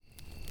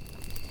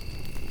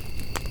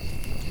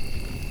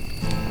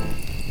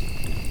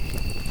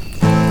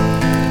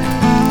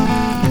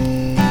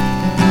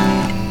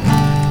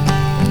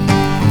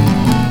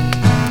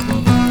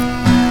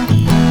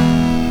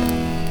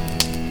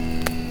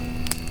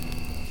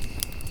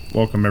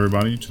Welcome,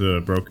 everybody, to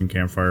the Broken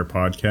Campfire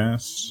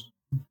Podcast.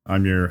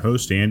 I'm your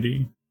host,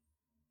 Andy.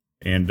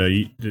 And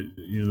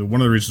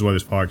one of the reasons why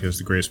this podcast is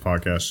the greatest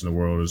podcast in the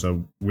world is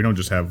that we don't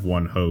just have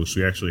one host,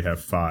 we actually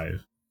have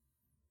five.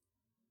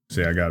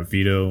 So I got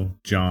Vito,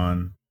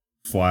 John,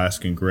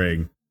 Flask, and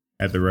Greg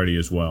at the ready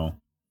as well.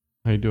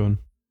 How you doing?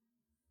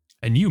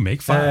 And you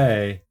make five.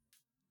 Hey.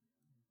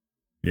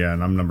 Yeah,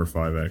 and I'm number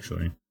 5,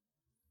 actually.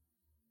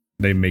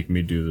 They make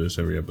me do this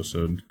every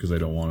episode because they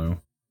don't want to.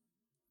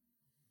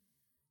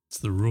 It's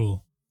the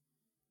rule.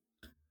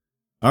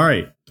 All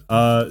right.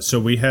 So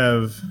we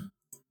have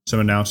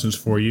some announcements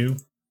for you,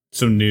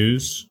 some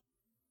news,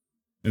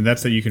 and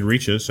that's that you can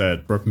reach us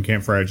at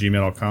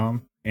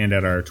brokencampfire@gmail.com and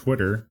at our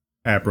Twitter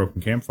at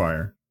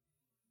brokencampfire.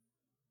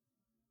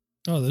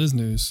 Oh, that is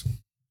news.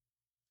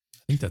 I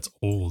think that's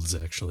olds,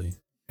 actually.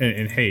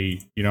 And hey,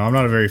 I'm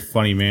not a very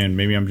funny man.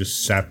 Maybe I'm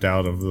just sapped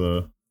out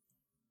of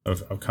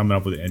coming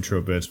up with the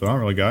intro bits, but I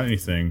don't really got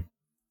anything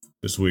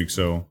this week,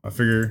 so I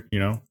figure,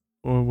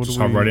 Well, just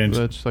hop right into.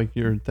 That's like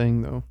your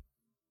thing, though.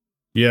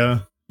 Yeah,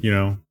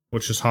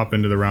 let's just hop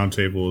into the round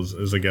table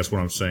is I guess what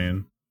I'm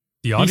saying.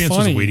 The audience was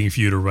funny. waiting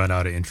for you to run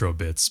out of intro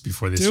bits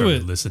before they Do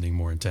started it. listening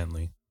more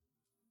intently.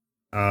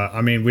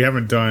 We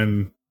haven't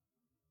done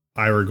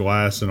Ira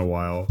Glass in a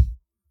while.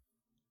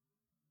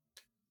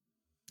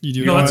 You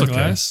do No, Ira that's okay.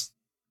 Glass?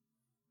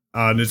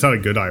 It's not a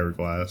good Ira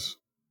Glass.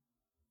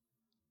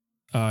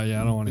 Yeah, I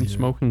don't want to And hear.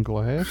 smoking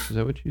glass? Is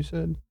that what you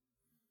said?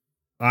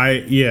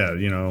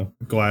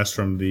 Glass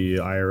from the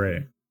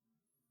IRA.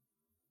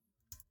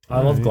 I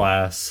love Alright.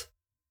 glass.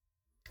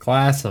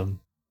 Glass 'em.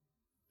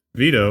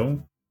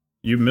 Vito,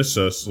 you missed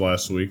us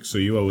last week, so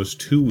you owe us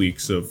 2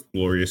 weeks of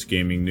glorious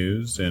gaming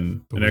news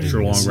and But an we extra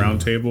didn't long miss you.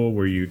 round table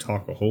where you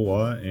talk a whole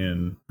lot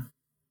and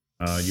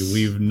you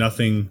leave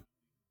nothing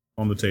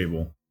on the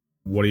table.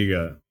 What do you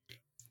got?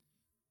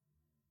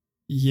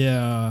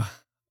 Yeah.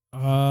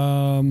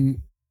 I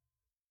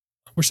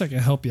wish I could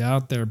help you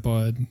out there,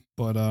 bud,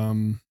 but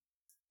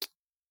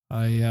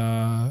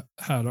I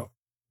had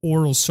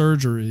oral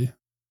surgery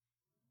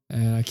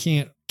and I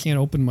can't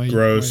open my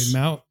Gross.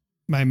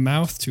 my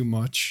mouth too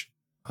much.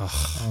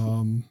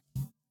 Ugh.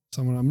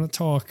 So I'm gonna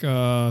talk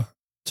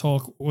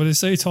what do they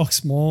say? Talk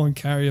small and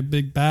carry a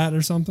big bat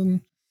or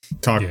something.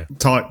 Talk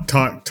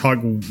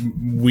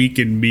weak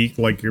and meek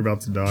like you're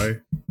about to die.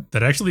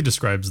 That actually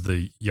describes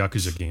the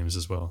Yakuza games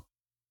as well.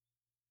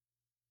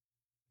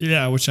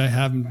 Yeah, which I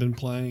haven't been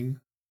playing.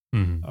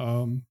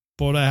 Mm-hmm.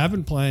 But what I have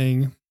been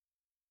playing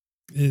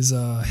is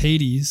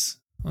Hades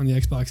on the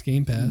Xbox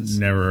Game Pass.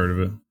 Never heard of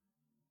it.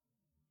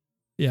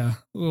 Yeah,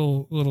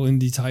 little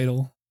indie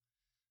title.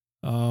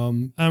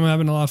 I'm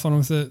having a lot of fun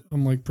with it.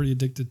 I'm like pretty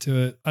addicted to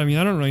it. I mean,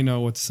 I don't really know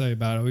what to say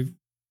about it.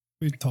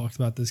 We've talked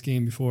about this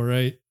game before,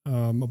 right?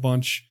 A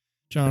bunch.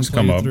 John It's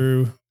come played up.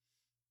 through,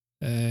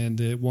 and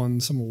it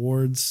won some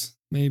awards.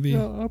 Maybe.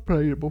 Yeah, I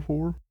played it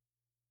before.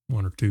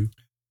 One or two.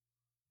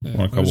 Yeah, Won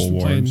a I've couple just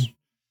been awards.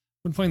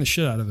 Been playing the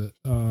shit out of it.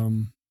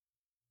 Won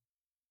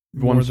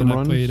More some than I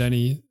runs? played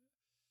any.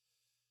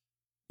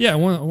 Yeah, I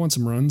won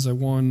some runs. I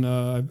won.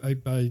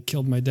 I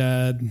killed my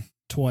dad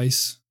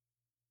twice.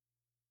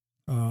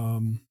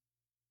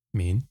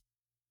 Mean.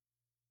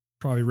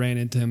 Probably ran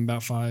into him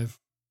about five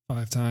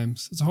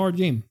times. It's a hard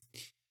game.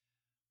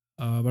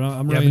 But I'm Yeah,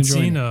 I've really been enjoying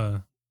seeing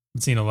it.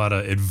 been seeing a lot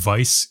of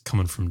advice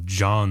coming from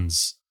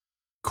John's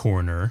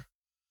corner,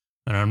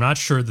 and I'm not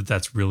sure that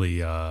that's really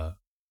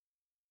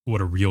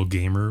what a real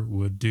gamer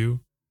would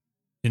do.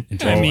 In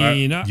terms I of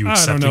mean, you I don't know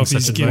accepting if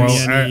he's such giving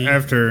advice. me any.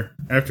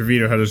 After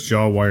Vito had his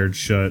jaw wired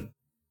shut,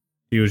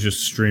 he was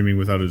just streaming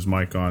without his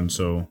mic on,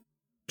 so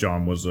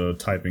John was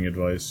typing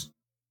advice.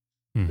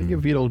 I Mhm.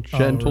 give Vito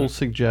gentle right.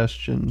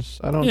 suggestions.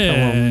 I don't Yeah.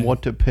 tell him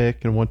what to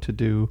pick and what to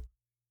do.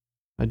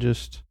 I don't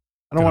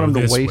Go want him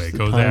to this waste way, the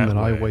go time that that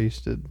I way.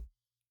 wasted.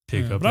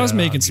 Pick Yeah, up but I was that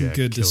making some object,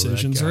 good kill that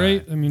decisions, guy.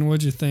 right? I mean,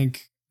 what'd you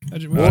think? Well,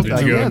 did you-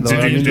 yeah, though, did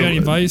I you mean, do any it?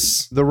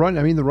 advice? The run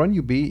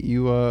you beat,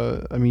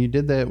 you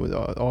did that with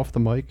off the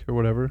mic or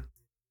whatever.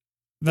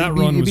 That you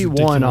beat, run you was beat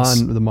ridiculous. one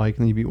on the mic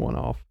and then you beat one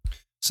off.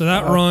 So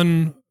that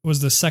run was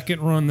the second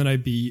run that I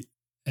beat,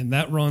 and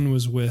that run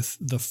was with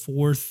the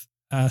fourth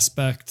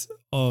aspect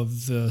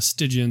of the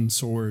Stygian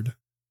sword,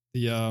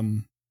 the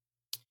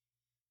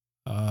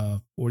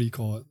what do you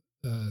call it?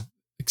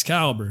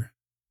 Excalibur,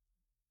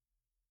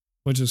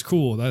 which is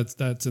cool.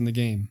 That's in the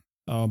game.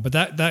 But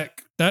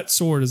that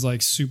sword is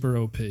like super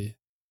OP.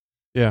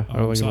 Yeah,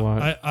 I like it a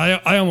lot.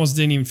 I almost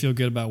didn't even feel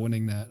good about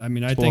winning that. I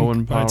mean, I Slow think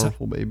and by the ti-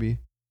 powerful, baby.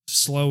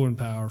 slow and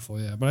powerful.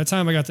 Yeah. By the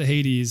time I got to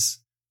Hades,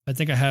 I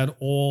think I had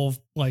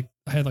like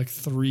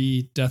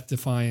 3 Death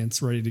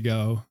Defiance ready to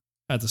go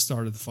at the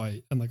start of the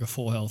fight and like a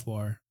full health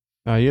bar.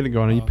 You had to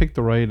go on. You Uh, picked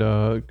the right.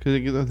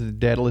 Because the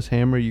Daedalus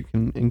hammer, you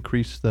can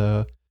increase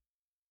the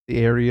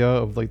area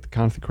of like the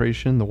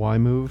consecration, the Y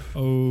move.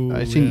 Oh,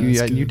 I seen yeah, you.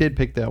 that's You good. did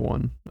pick that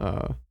one.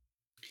 Oh,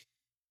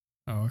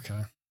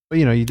 okay. But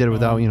you did it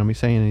without Um, me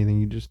saying anything.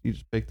 You just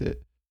picked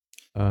it.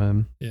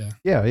 Yeah.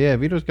 Yeah.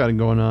 Vito's got it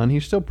going on. He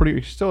still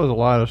has a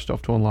lot of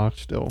stuff to unlock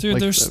still. Dude,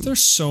 Like,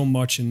 there's so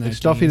much in that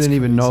stuff he game. It's didn't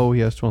even crazy. know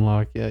he has to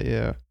unlock.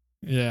 Yeah.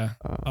 Yeah.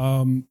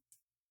 Uh,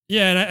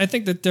 Yeah, and I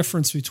think the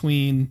difference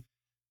between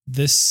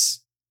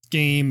this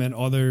game and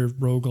other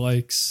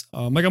roguelikes,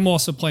 like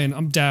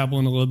I'm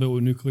dabbling a little bit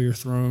with Nuclear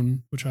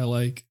Throne, which I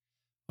like.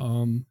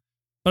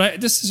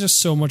 But this is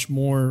just so much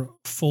more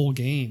full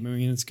game. I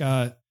mean, it's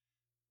got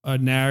a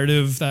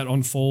narrative that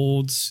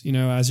unfolds,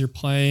 as you're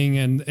playing,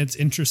 and it's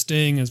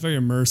interesting. It's very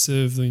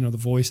immersive. The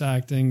voice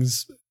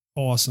acting's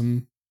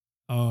awesome.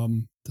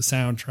 The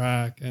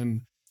soundtrack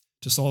and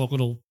just all the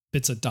little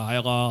bits of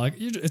dialogue.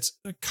 It's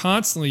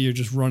constantly you're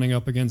just running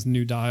up against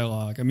new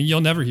dialogue. I mean, you'll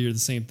never hear the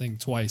same thing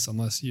twice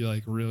unless you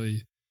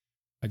really,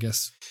 I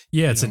guess.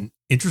 Yeah, it's an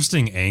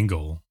interesting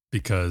angle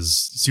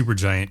because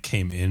Supergiant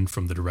came in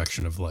from the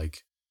direction of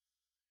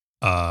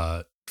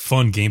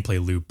fun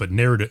gameplay loop, but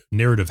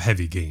narrative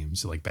heavy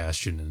games like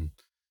Bastion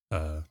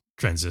and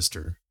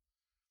Transistor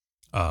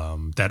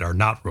that are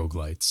not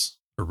roguelites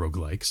or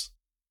roguelikes.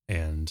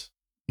 And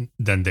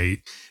then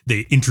they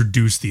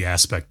introduced the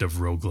aspect of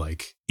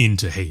roguelike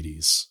into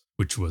Hades,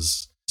 which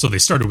was, so they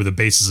started with a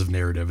basis of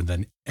narrative and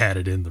then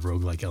added in the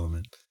roguelike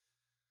element.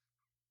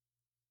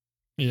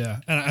 Yeah.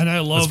 And I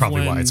love that's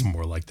probably why it's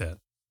more like that.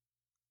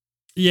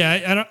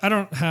 Yeah, I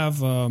don't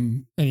have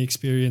any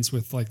experience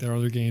with their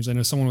other games. I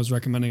know someone was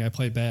recommending I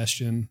play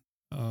Bastion.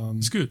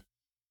 It's good.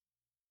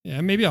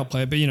 Yeah, maybe I'll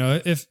play it. But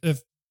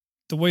if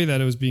the way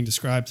that it was being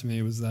described to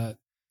me was that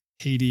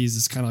Hades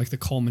is kind of like the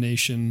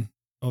culmination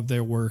of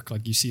their work.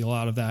 Like you see a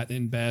lot of that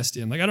in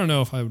Bastion. Like I don't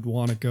know if I would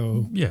want to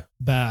go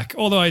back.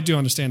 Although I do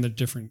understand they're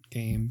different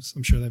games.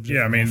 I'm sure they have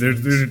different I mean,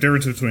 there's a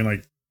difference between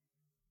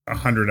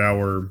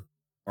 100-hour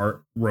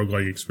art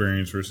roguelike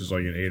experience versus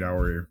an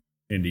 8-hour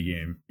indie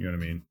game. You know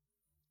what I mean?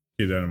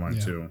 Keep that in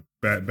mind too.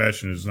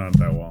 Bastion is not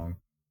that long.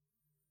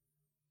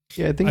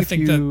 Yeah, I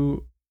think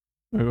go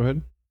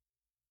ahead.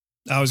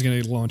 I was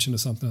going to launch into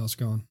something else.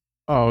 Going.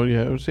 Oh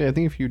yeah, I would say I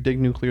think if you dig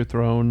Nuclear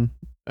Throne,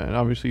 and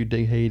obviously you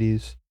dig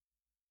Hades.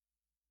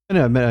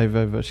 I know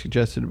I've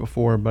suggested it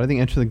before, but I think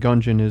Enter the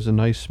Gungeon is a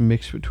nice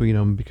mix between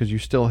them because you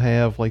still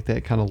have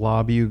that kind of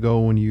lobby you go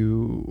when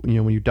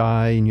you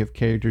die and you have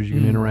characters you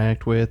can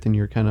interact with and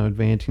you're kind of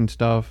advancing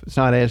stuff. It's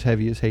not as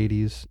heavy as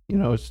Hades.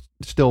 It's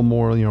still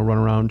more run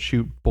around,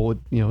 shoot bullet,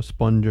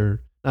 sponge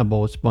or not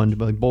bullet sponge,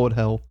 but bullet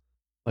hell,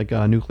 like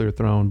Nuclear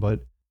Throne.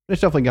 But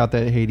it's definitely got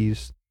that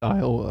Hades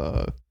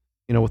style,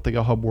 with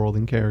a hub world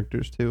and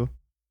characters too.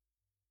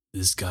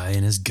 This guy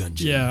and his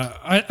gungeon. Yeah,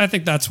 I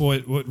think that's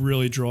what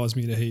really draws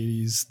me to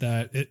Hades,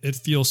 that it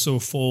feels so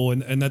full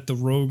and that the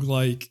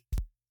roguelike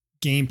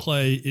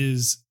gameplay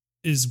is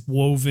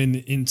woven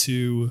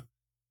into,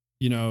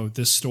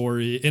 this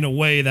story in a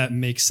way that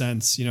makes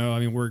sense. I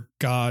mean, we're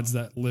gods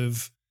that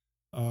live,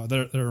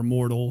 that are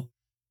immortal.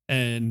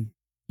 And,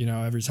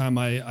 every time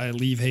I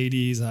leave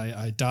Hades,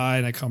 I die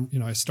and I come,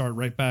 I start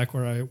right back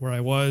where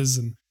I was.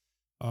 And,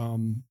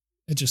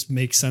 it just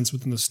makes sense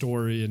within the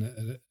story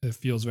and it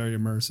feels very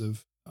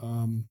immersive.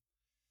 I'm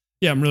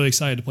really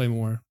excited to play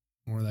more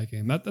of that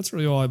game. That's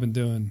really all I've been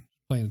doing,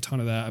 playing a ton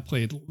of that. I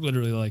played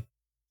literally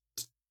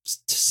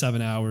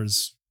 7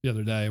 hours the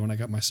other day when I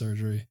got my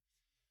surgery.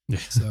 Yeah.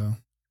 So,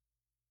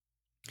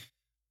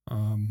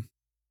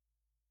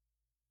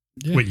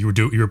 Wait, you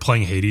were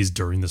playing Hades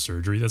during the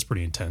surgery? That's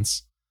pretty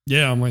intense.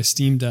 Yeah, on my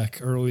Steam Deck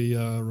early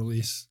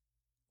release.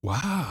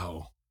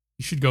 Wow.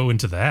 You should go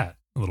into that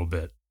a little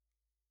bit.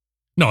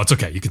 No, it's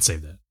okay. You can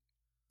save that.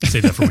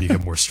 Save that for when you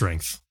get more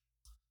strength.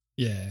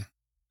 Yeah.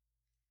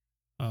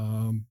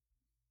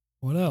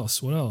 What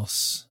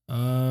else?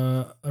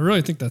 I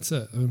really think that's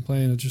it. I've been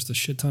playing just a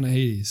shit ton of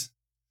Hades.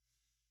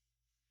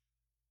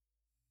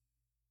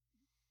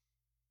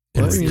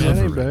 Well, that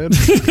ain't bad.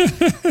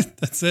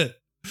 That's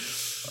it.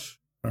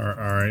 All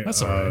right.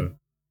 That's all right.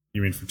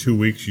 You mean for 2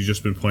 weeks you've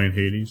just been playing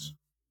Hades?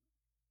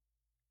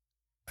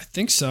 I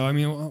think so. I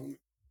mean,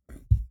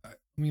 let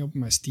me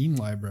open my Steam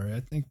library. I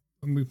think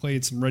we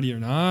played some Ready or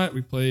Not.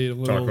 We played a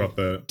little Talk about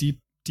that.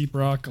 Deep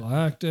Rock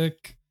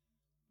Galactic.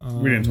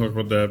 We didn't talk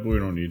about that, but we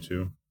don't need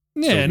to.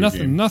 Yeah,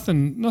 nothing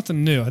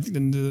new. I think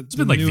the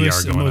been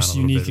newest VR and going most on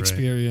a little unique bit, right?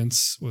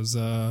 experience was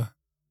I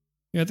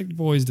think the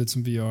boys did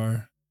some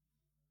VR.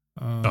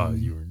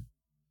 You were.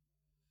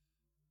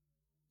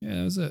 Yeah,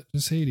 that was it.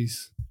 Just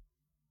Hades.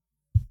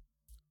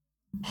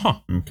 Huh.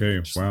 Okay,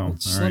 wow.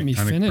 Just All let right, me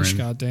kinda finish, cringe.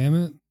 God damn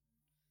it.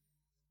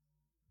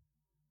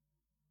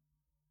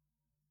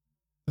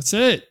 That's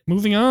it.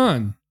 Moving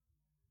on.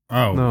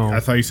 Oh, No.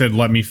 I thought you said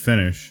let me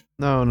finish.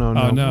 No.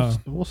 no.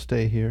 We'll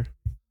stay here.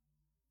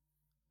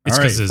 It's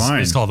All right, because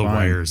fine, it's called the fine.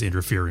 wires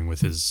interfering with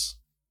his.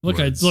 Look,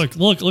 words.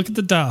 look at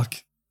the doc.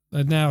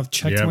 I now have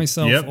checked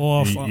myself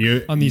off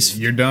on these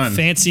You're done.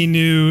 fancy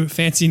new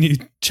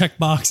check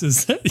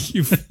boxes that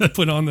you've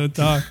put on the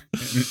doc.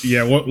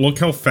 Yeah, look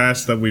how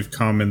fast that we've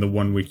come in the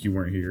 1 week you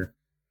weren't here.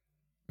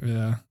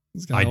 Yeah,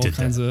 it's got I all did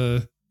kinds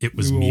of It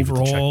was new me with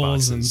the check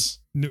overhauls and boxes.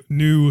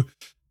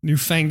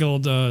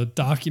 newfangled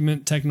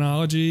document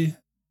technology.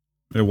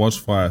 It was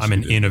fast. I'm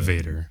an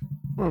innovator.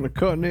 We're on a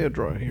cutting edge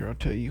right here. I'll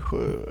tell you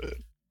what.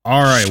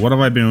 All right, what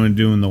have I been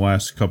doing the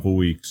last couple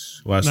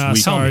weeks? Last week.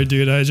 Sorry,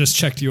 dude. I just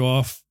checked you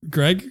off.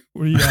 Greg,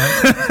 what do you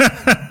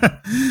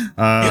got?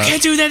 You can't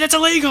can't do that. That's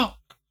illegal.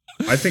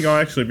 I think I'll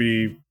actually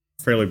be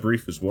fairly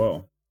brief as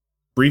well.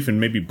 Brief and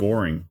maybe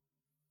boring.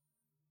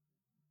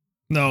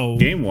 No.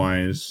 Game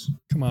wise,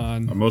 Come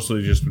on. I've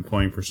mostly just been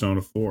playing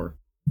Persona 4.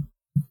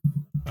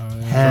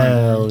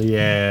 Hell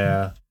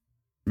yeah.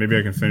 Maybe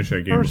I can finish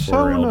that game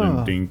before Persona.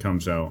 Elden Ring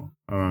comes out.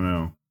 I don't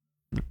know.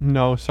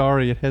 No,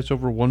 sorry, it has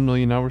over 1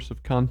 million hours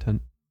of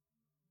content.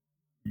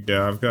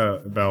 Yeah, I've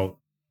got about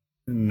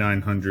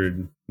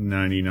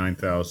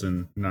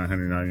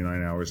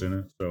 999,999 hours in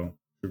it, so it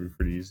should be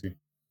pretty easy.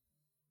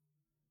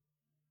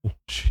 Oh,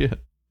 shit.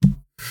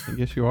 I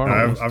guess you are.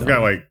 I've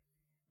got like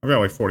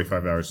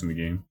 45 hours in the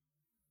game.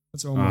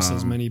 That's almost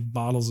as Um, many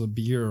bottles of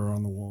beer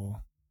on the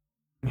wall.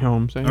 You know what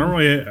I'm saying? I don't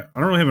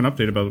really have an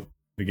update about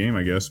the game,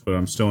 I guess, but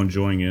I'm still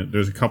enjoying it.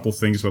 There's a couple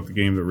things about the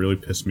game that really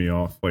piss me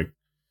off. Like,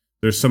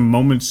 there's some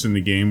moments in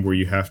the game where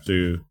you have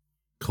to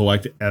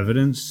collect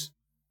evidence,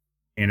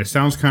 and it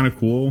sounds kind of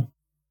cool,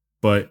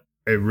 but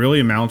it really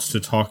amounts to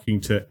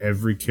talking to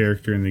every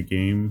character in the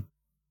game,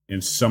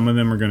 and some of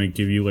them are going to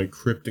give you like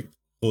cryptic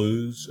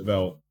clues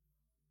about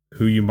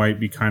who you might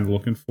be kind of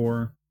looking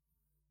for,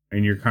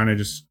 and you're kind of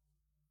just,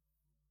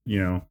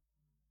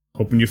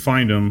 hoping you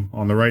find them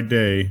on the right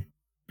day,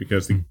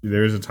 because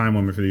there is a time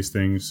limit for these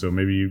things. So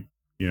maybe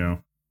you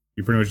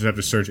pretty much just have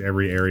to search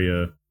every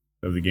area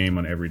of the game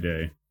on every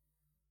day,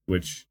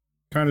 which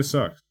kind of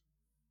sucks.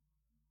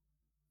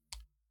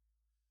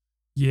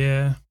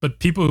 Yeah, but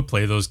people who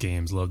play those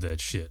games love that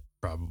shit,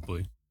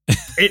 probably. I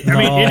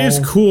mean, it is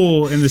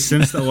cool in the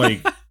sense that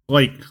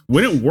like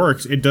when it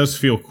works, it does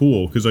feel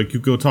cool, because like you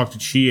go talk to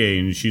Chie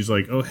and she's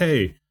like, "Oh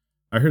hey,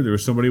 I heard there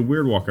was somebody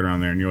weird walking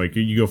around there," and you're like,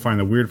 you go find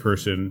the weird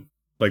person.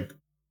 Like,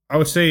 I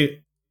would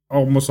say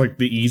almost like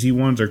the easy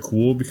ones are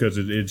cool because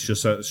it's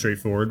just that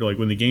straightforward. Like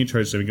when the game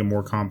tries to make it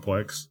more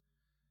complex,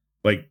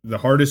 like the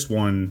hardest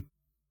one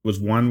was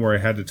one where I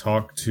had to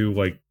talk to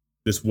like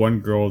this one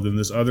girl, then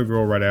this other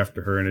girl right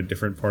after her in a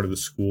different part of the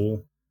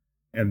school.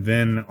 And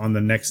then on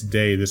the next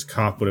day, this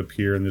cop would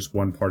appear in this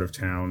one part of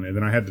town, and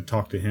then I had to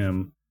talk to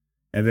him.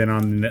 And then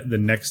on the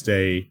next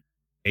day,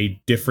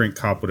 a different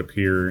cop would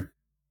appear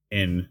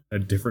in a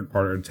different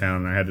part of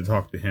town, and I had to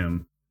talk to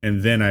him.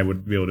 And then I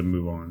would be able to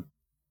move on.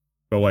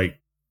 But like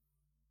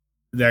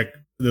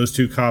those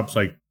two cops,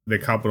 like the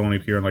cop would only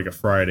appear on like a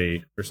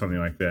Friday or something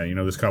like that.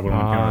 This cop would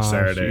only appear on a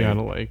Saturday. So you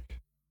gotta like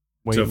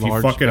wait. So if you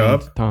large fuck it spans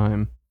up- of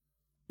time.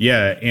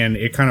 Yeah, and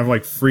it kind of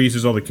like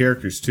freezes all the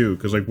characters too,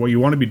 because like what you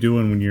want to be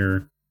doing when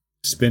you're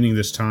spending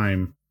this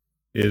time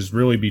is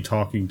really be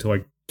talking to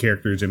like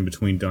characters in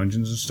between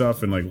dungeons and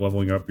stuff, and like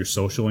leveling up your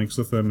social links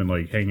with them and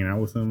like hanging out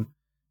with them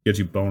gets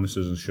you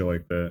bonuses and shit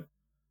like that.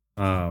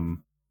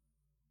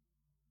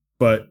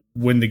 But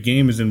when the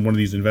game is in one of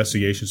these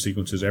investigation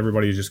sequences,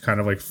 everybody is just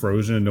kind of like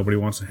frozen and nobody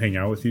wants to hang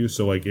out with you.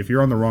 So like if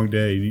you're on the wrong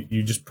day,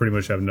 you just pretty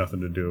much have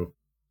nothing to do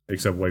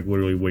except like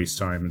literally waste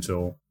time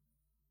until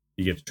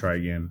you get to try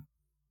again.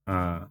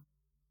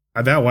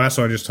 That last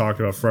one I just talked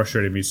about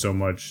frustrated me so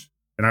much,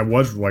 and I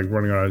was like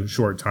running on a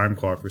short time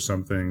clock for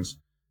some things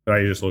that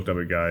I just looked up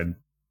a guide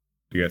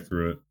to get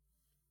through it.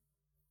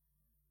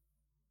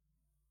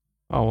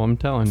 Oh, I'm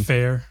telling.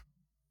 Fair.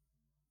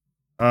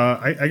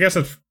 I guess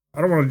I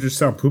don't want to just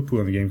sound poo-poo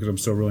on the game because I'm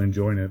still really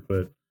enjoying it,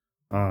 but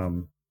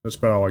that's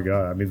about all I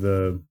got. I mean,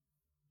 the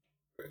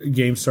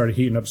game started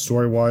heating up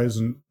story-wise,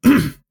 and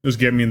it was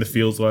getting me in the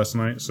fields last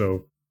night,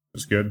 so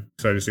it's good.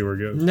 Excited to see where it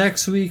goes.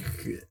 Next week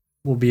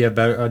will be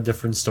about a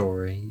different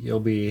story. You'll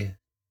be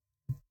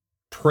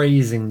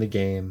praising the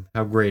game,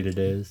 how great it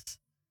is.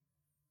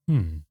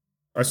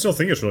 I still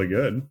think it's really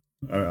good.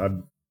 I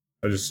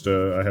just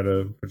I had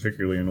a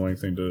particularly annoying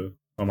thing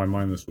on my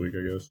mind this week,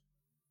 I guess.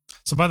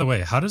 So by the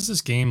way, how does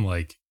this game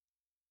like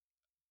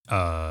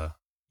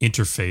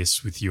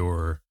interface with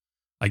your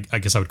I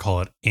guess I would call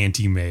it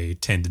anti-May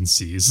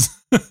tendencies?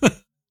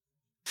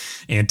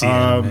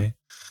 Anti-anime.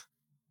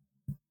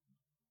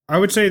 I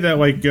would say that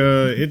like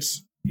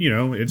it's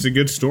it's a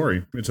good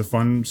story. It's a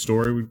fun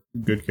story with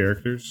good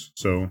characters,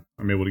 so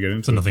I'm able to get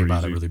into So it. nothing pretty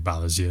about it easy. really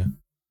bothers you.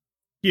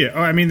 Yeah,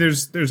 I mean,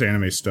 there's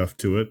anime stuff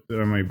to it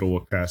that I'm able to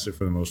look past it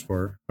for the most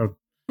part.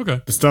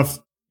 Okay. The stuff,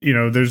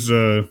 there's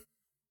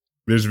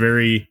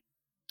very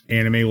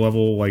anime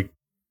level like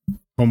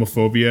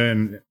homophobia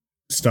and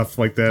stuff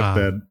like that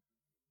that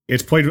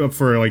it's played up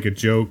for like a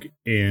joke,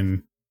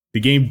 and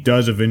the game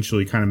does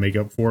eventually kind of make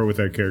up for it with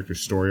that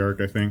character's story arc,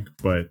 I think.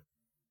 But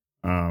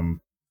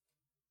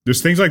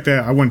there's things like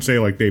that I wouldn't say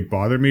like they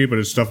bother me, but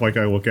it's stuff like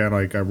I look at,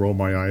 like I roll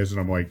my eyes,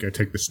 and I'm like, I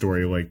take the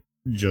story like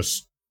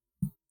just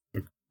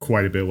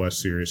quite a bit less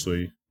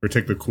seriously, or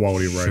take the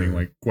quality of writing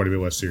like quite a bit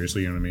less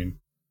seriously. You know what I mean?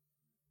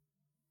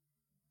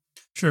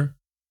 Sure.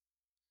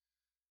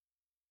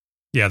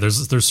 Yeah,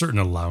 there's certain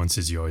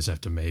allowances you always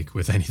have to make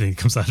with anything that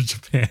comes out of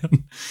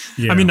Japan.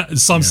 Yeah, I mean,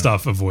 some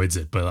stuff avoids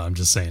it, but I'm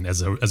just saying,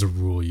 as a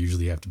rule, you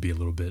usually have to be a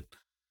little bit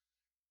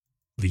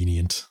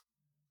lenient.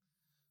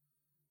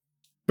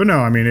 But no,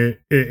 I mean,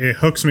 it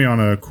hooks me on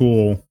a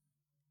cool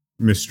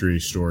mystery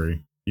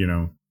story.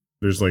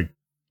 There's like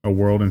a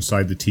world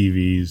inside the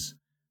TVs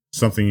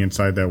something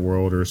inside that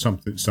world, or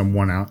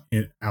someone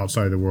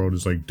outside the world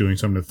is like doing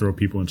something to throw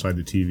people inside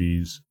the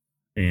TVs,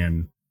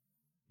 and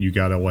you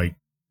gotta like,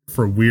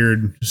 for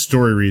weird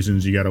story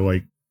reasons, you gotta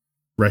like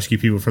rescue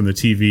people from the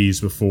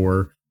TVs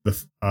before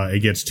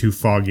it gets too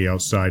foggy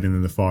outside, and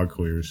then the fog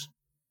clears.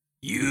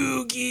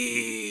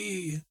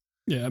 Yugi.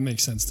 Yeah, it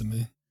makes sense to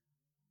me.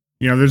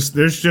 You know,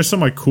 there's just some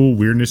like cool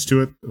weirdness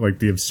to it, like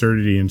the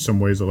absurdity in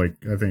some ways that like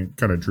I think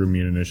kind of drew me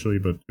in initially,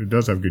 but it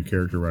does have good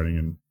character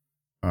writing,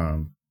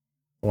 and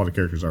a lot of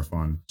characters are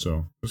fun,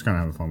 so just kind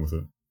of having fun with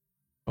it.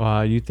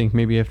 You think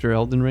maybe after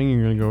Elden Ring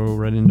you're gonna go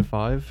right into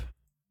 5?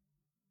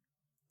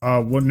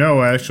 Well,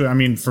 no, actually, I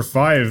mean for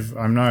 5,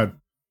 I'm not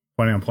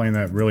planning on playing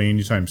that really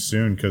anytime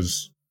soon,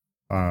 because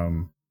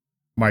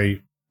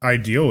my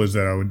ideal is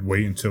that I would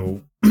wait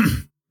until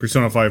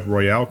Persona 5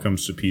 Royale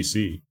comes to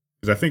PC.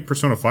 Because I think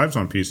Persona 5's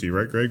on PC,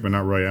 right, Greg? But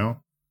not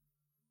Royale.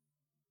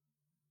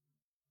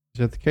 Is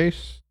that the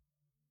case?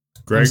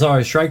 Greg? I'm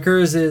sorry,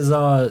 Strikers is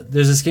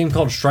there's this game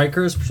called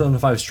Strikers, Persona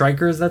 5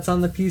 Strikers, that's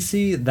on the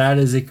PC. That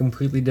is a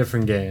completely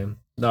different game.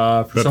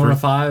 Persona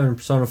 5 and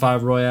Persona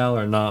 5 Royale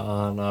are not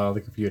on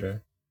the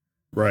computer.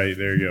 Right,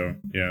 there you go.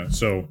 Yeah,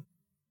 so,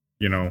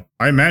 you know,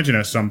 I imagine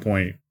at some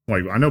point,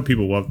 like, I know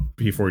people loved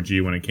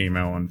P4G when it came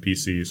out on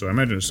PC, so I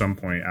imagine at some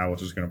point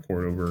Alice is going to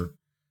port over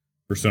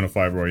Persona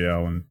 5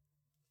 Royale, and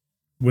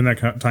when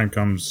that time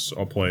comes,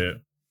 I'll play it.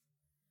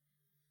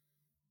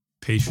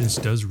 Patience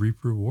does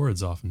reap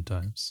rewards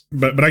oftentimes.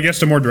 But I guess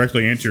to more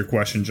directly answer your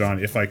question,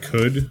 John, if I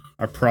could,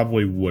 I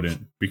probably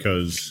wouldn't,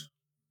 because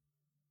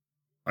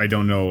I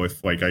don't know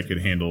if like I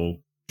could handle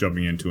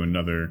jumping into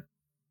another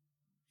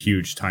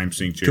huge time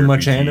sink Too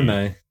much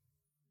anime.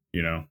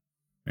 You know,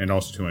 and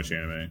also too much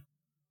anime.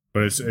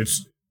 But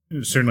it's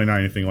certainly not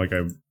anything like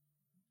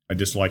I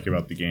dislike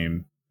about the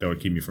game that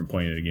would keep me from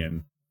playing it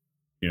again.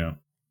 You know.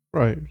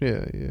 Right.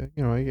 Yeah. You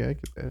know, I get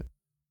that.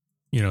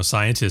 You know,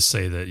 scientists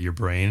say that your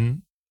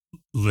brain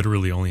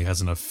literally only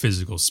has enough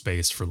physical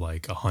space for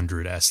like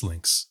 100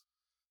 S-links.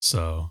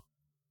 So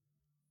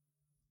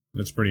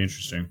that's pretty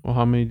interesting. Well,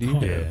 how many do you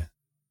have? Yeah.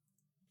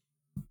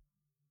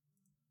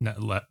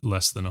 Not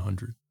less than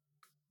 100.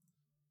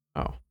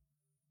 Oh.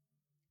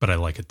 But I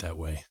like it that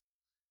way.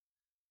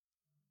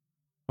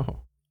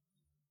 Oh.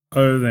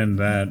 Other than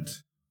that,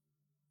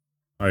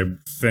 I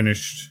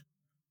finished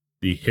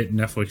the hit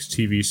Netflix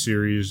TV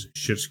series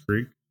Schitt's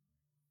Creek.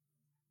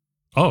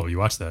 Oh, you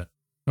watched that?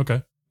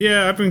 Okay.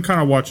 Yeah, I've been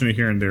kind of watching it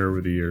here and there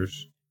over the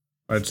years.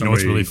 I had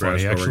somebody really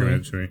funny, recommend actually?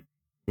 it to me.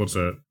 What's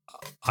that?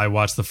 I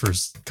watched the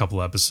first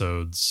couple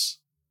episodes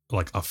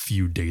like a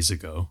few days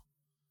ago.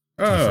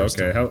 Oh, first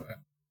okay. time.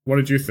 What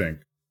did you think?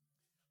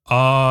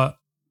 I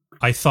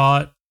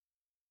thought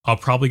I'll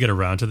probably get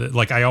around to it.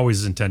 Like I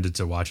always intended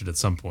to watch it at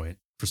some point,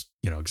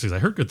 because I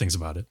heard good things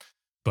about it.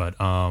 But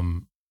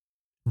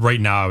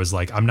right now I was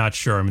like, I'm not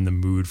sure I'm in the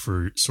mood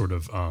for sort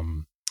of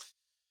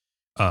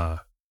I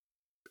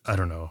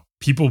don't know,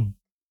 people.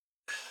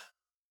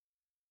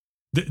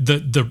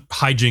 The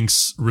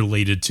hijinks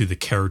related to the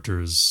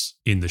characters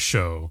in the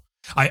show.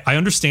 I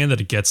understand that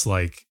it gets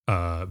like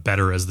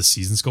better as the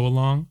seasons go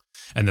along,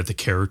 and that the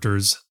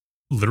characters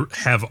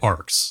have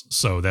arcs.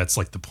 So that's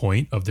like the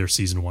point of their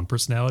season 1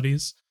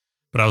 personalities.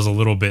 But I was a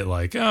little bit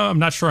like, oh, I'm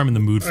not sure I'm in the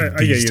mood for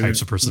these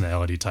types of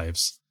personality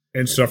types.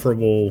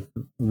 Insufferable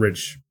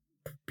rich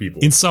people.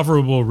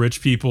 Insufferable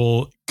rich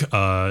people,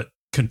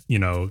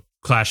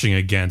 clashing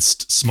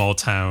against small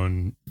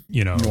town,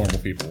 normal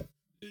people.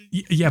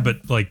 Yeah,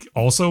 but like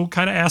also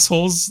kind of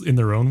assholes in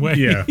their own way.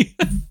 Yeah.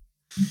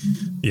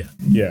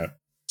 Yeah.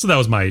 So that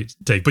was my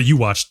take. But you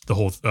watched the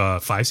whole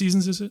 5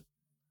 seasons, is it?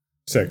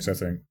 6, I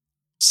think.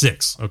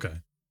 6. Okay.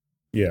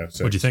 Yeah.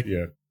 6, what'd you think?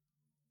 Yeah.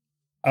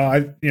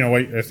 I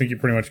think you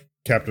pretty much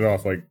capped it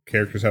off. Like,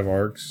 characters have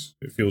arcs.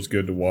 It feels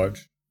good to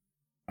watch.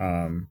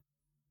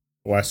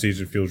 Last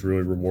season feels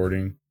really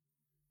rewarding.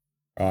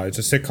 It's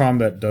a sitcom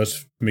that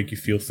does make you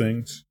feel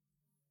things.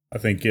 I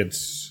think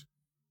it's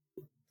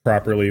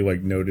properly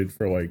like noted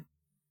for like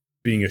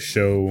being a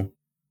show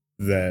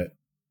that,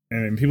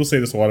 and people say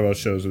this a lot about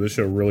shows, but this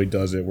show really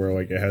does it, where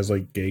like it has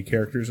like gay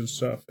characters and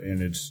stuff,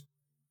 and it's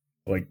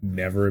like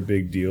never a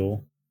big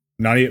deal.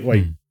 Not even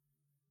like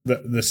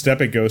the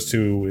step it goes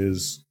to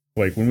is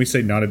like, when we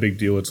say not a big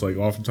deal, it's like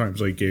oftentimes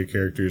like gay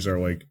characters are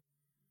like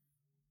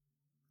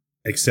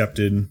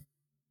accepted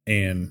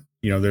and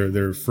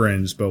they're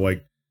friends, but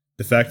like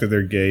the fact that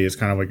they're gay is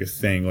kind of like a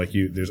thing. Like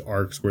there's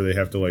arcs where they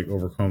have to like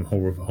overcome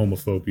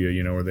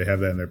homophobia, or they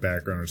have that in their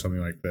background or something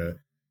like that.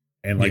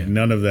 And like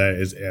none of that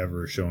is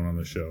ever shown on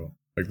the show.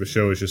 Like the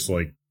show is just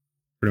like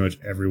pretty much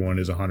everyone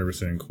is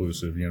 100%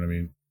 inclusive. You know what I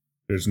mean?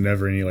 There's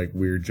never any like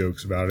weird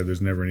jokes about it.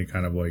 There's never any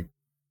kind of like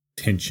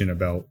tension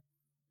about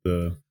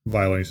the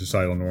violating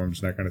societal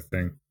norms and that kind of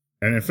thing.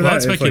 And for that,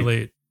 I'd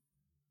speculate.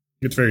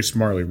 It's very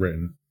smartly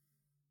written.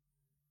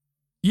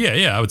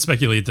 Yeah, I would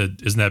speculate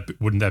that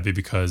wouldn't that be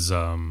because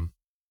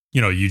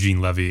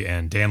Eugene Levy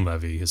and Dan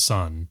Levy, his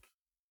son,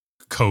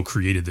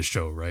 co-created the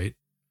show, right?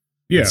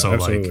 Yeah, and so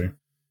absolutely.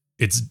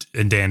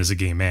 And Dan is a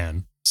gay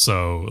man,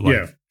 so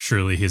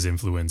surely his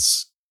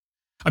influence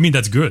I mean,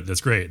 that's good.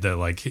 That's great. That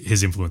like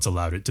his influence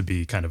allowed it to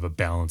be kind of a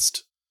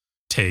balanced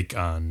take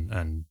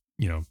on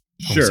Sure.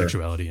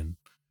 homosexuality and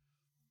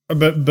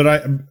But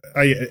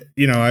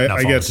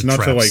I guess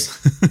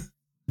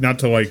not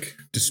to like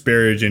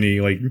disparage any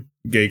like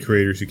gay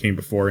creators who came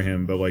before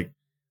him, but like,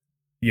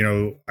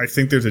 I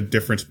think there's a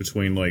difference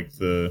between like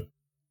the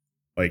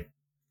like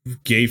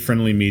gay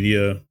friendly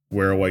media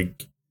where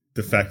like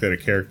the fact that a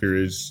character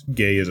is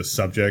gay is a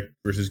subject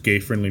versus gay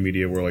friendly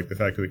media where like the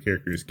fact that the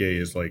character is gay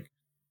is like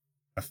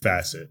a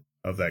facet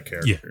of that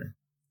character. Yeah.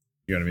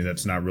 You know what I mean?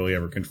 That's not really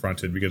ever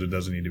confronted because it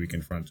doesn't need to be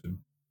confronted.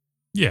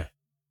 Yeah.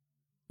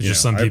 It's Yeah,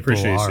 just some I people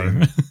appreciate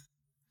are. seeing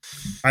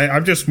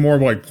I'm just more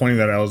like pointing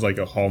that out as like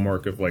a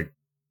hallmark of like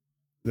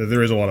that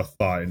there is a lot of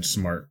thought and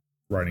smart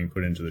writing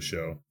put into the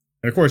show.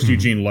 And of course, Mhm.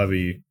 Eugene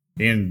Levy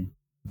and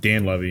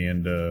Dan Levy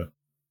and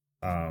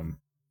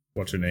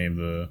what's her name,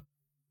 the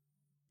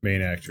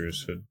main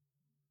actress.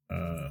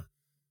 I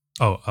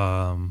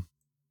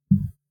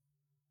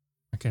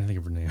can't think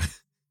of her name.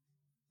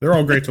 They're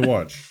all great to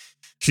watch.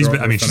 She's They're been.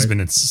 all I mean, she's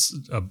funny. been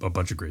in a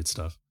bunch of great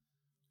stuff.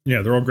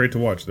 Yeah, they're all great to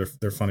watch.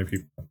 They're funny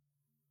people.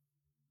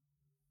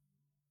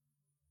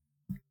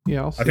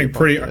 Yeah, I'll see think about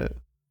pretty- that.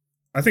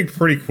 I think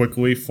pretty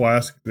quickly,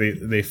 Flask,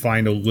 they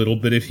find a little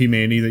bit of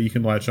humanity that you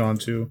can latch on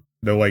to.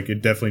 Though, like,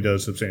 it definitely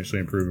does substantially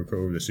improve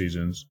over the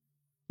seasons.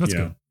 That's you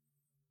good. know.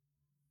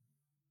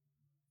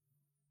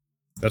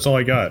 That's all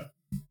I got.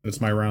 That's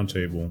my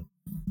roundtable.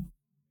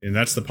 And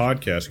that's the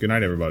podcast. Good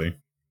night, everybody.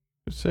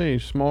 Say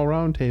small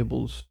round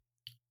tables.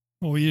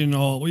 Well, we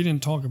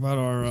didn't talk about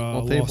our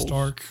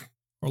Small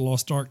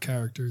Lost Ark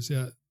characters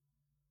yet.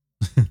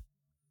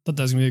 Thought that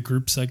was gonna be a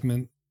group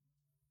segment.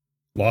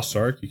 Lost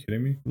Ark? You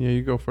kidding me? Yeah,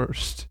 you go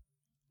first.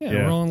 Yeah,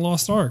 Yeah. we're on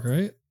Lost Ark,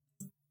 right?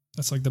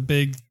 That's like the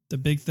big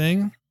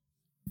thing.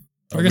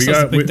 I We guess that's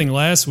got- the big thing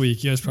last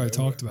week. You guys probably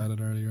talked about it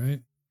already,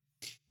 right?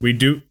 We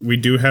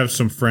do have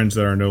some friends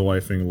that are no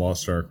lifing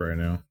Lost Ark right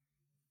now.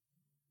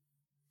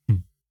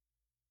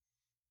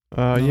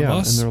 None of Yeah,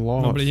 us? and they're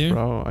lost, Nobody here?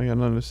 bro. I got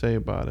nothing to say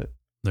about it.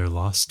 They're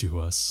lost to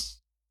us.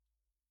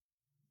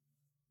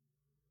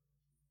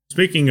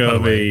 Speaking By the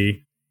of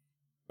way-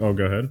 oh,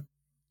 go ahead.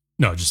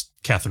 No, just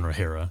Catherine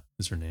O'Hara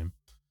is her name.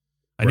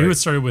 I knew Right. it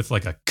started with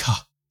like a K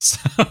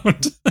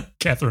sound.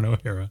 Catherine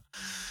O'Hara.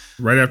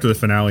 Right after the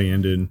finale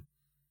ended,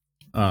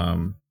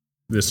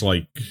 this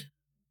like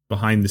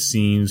behind the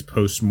scenes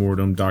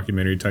post-mortem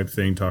documentary type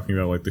thing talking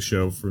about like the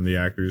show from the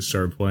actors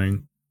started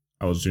playing.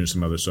 I was doing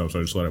some other stuff, so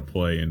I just let it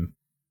play, and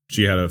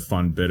she had a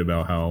fun bit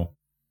about how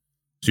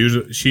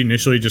she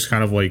initially just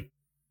kind of like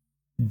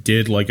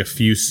did like a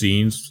few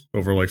scenes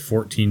over like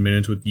 14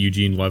 minutes with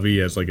Eugene Levy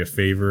as like a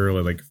favor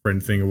or like a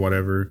friend thing or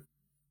whatever.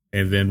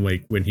 And then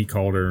like when he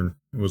called her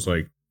and was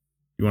like,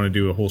 "You want to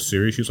do a whole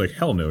series?" She was like,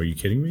 "Hell no, are you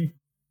kidding me?"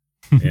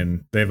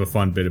 And they have a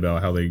fun bit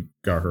about how they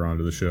got her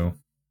onto the show.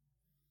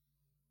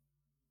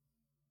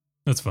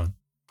 That's fun.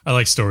 I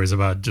like stories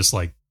about just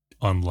like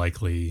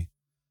unlikely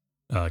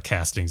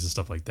castings and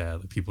stuff like that.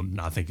 Like people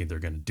not thinking they're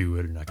going to do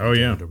it or not going to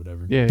yeah. do it or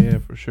whatever. Yeah,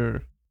 for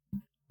sure.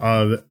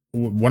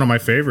 One of my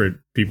favorite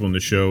people in the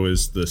show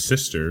is the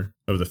sister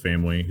of the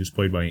family, who's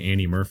played by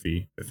Annie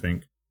Murphy, I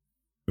think,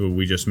 who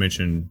we just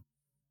mentioned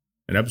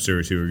an episode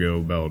or two ago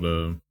about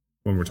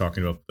when we're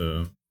talking about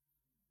the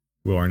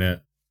Will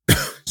Arnett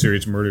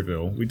series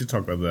Murderville. We did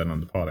talk about that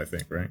on the pod, I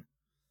think, right?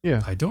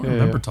 Yeah. I don't Yeah,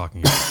 remember yeah.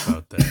 talking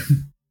about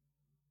that.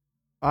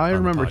 I on the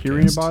remember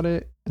hearing podcast. about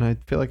it, and I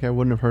feel like I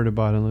wouldn't have heard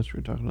about it unless we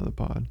were talking on the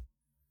pod.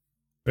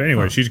 But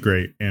anyway, Huh. she's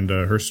great, and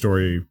her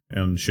story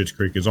on Schitt's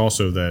Creek is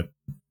also that,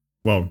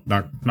 well,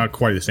 not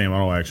quite the same at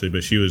all, actually,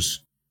 but she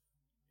was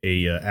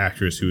a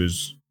actress who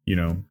is,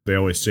 they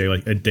always say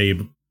like a day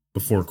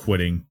before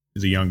quitting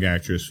is a young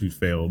actress who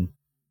failed,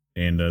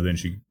 and then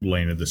she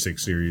landed the 6th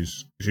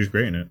series. She's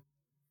great in it.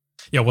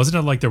 Yeah, wasn't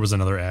it like there was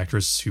another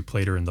actress who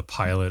played her in the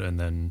pilot and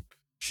then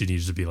she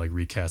needed to be like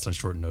recast on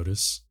short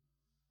notice?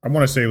 I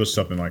want to say it was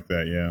something like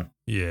that, yeah.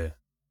 Yeah.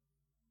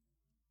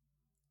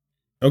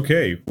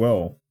 Okay,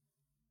 well,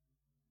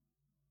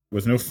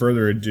 with no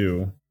further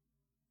ado,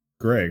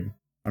 Greg,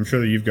 I'm sure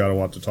that you've got a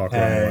lot to talk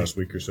about in the Hey. last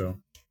week or so.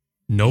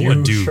 No you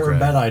one do, sure Greg.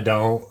 bet I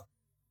don't.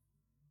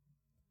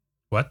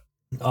 What?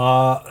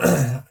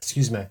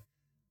 Excuse me.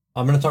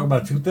 I'm going to talk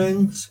about 2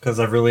 things because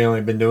I've really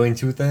only been doing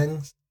 2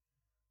 things.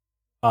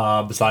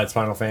 Besides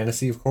Final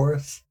Fantasy, of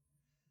course.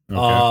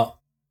 Okay.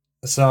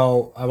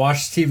 So I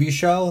watched a TV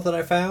show that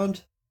I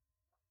found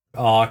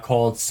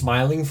called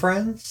Smiling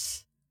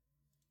Friends.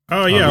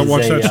 Oh, yeah, I It's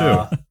watched a,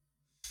 that too.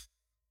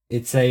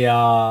 It's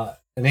an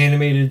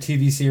animated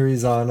TV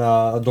series on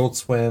Adult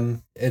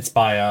Swim. It's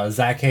by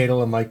Zach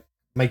Hadel and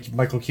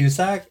Michael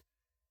Cusack.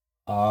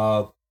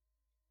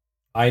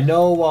 I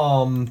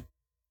know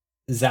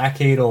Zach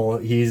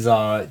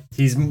Hadel.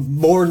 He's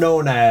more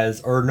known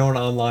known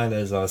online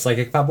as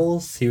Psychic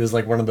Pebbles. He was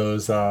like one of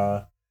those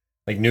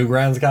like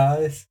Newgrounds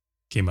guys.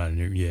 Came out of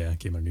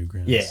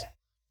Newgrounds. Yeah.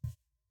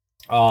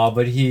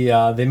 But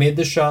they made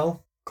this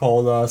show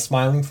called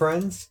Smiling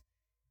Friends.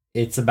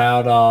 It's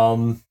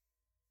about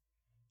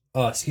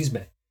excuse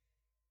me.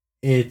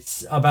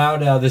 It's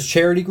about this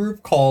charity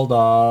group called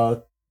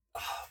I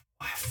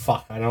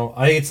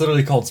think it's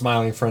literally called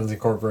Smiling Friends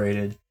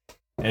Incorporated,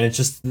 and it's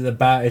just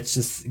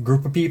a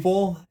group of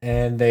people,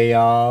 and they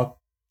are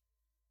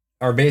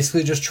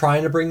basically just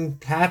trying to bring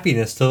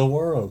happiness to the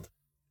world.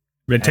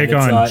 They take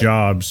on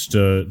jobs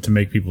to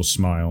make people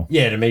smile.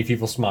 Yeah, to make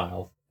people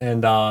smile.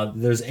 And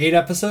there's 8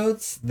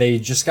 episodes. They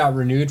just got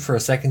renewed for a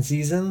second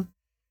season.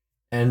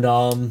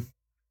 And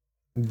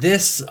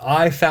this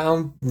I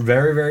found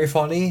very, very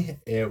funny.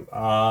 It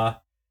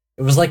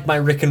was like my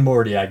Rick and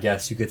Morty, I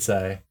guess you could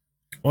say.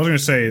 I was going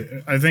to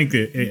say, I think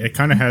it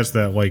kind of has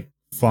that like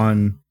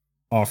fun,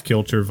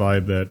 off-kilter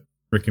vibe that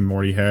Rick and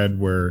Morty had,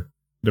 where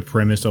the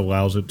premise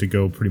allows it to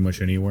go pretty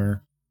much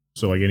anywhere.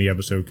 So like any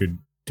episode could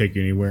take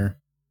you anywhere.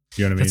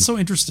 You know what I mean? That's so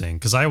interesting,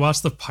 because I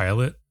watched the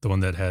pilot, the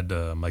one that had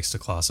Mike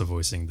Stoklasa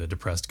voicing the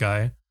depressed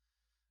guy.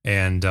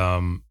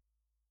 And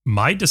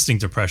my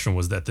distinct impression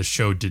was that the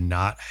show did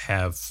not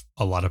have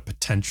a lot of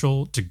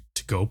potential to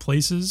go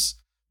places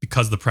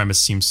because the premise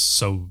seems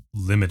so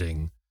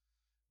limiting.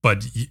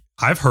 But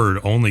I've heard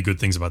only good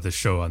things about this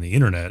show on the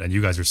internet, and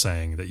you guys are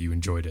saying that you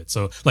enjoyed it.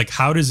 So like,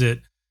 how does it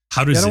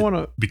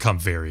become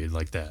varied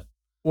like that?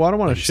 Well, I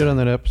don't want to shit on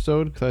that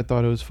episode because I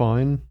thought it was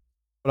fine.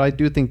 But I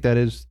do think that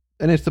is...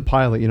 And it's the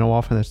pilot,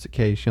 often that's the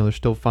case. They're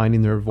still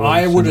finding their voice.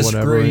 I would and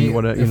whatever, disagree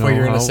and what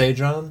you're going to say,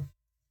 John.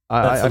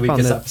 That's the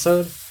weakest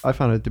episode? I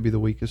found it to be the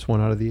weakest one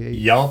out of the 8.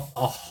 Yup,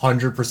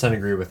 100%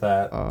 agree with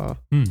that.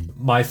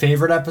 My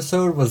favorite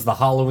episode was the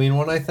Halloween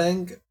one, I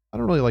think. I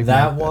don't really like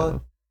that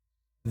one.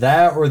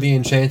 That or the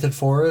Enchanted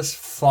Forest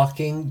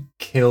fucking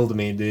killed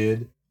me,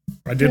 dude.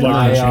 I did like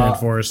the Enchanted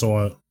Forest a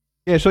lot.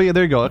 Yeah, so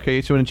there you go.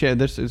 Okay, so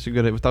this is a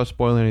good, without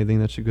spoiling anything,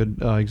 that's a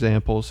good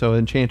example. So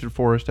Enchanted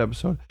Forest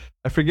episode.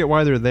 I forget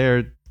why they're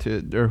there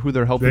or who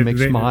they're helping make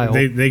smile.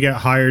 They get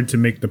hired to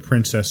make the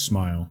princess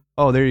smile.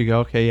 Oh, there you go.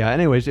 Okay, yeah.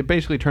 Anyways, it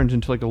basically turns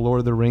into like a Lord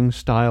of the Rings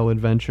style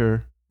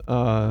adventure.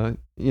 And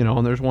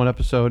there's one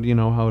episode,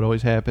 how it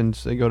always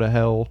happens. They go to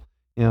hell.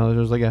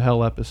 There's like a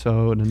hell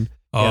episode, and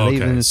they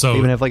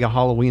even have like a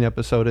Halloween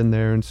episode in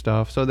there and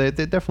stuff. So they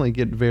definitely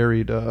get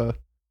varied.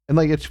 And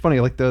like it's funny,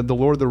 like the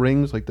Lord of the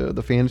Rings, like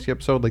the fantasy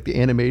episode, like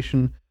the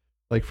animation,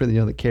 like for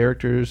the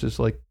characters is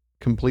like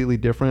completely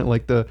different.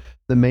 Like the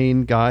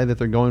main guy that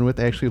they're going with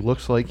actually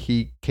looks like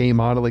he came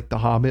out of like The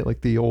Hobbit,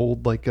 like the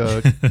old like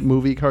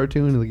movie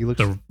cartoon. Like he looks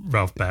the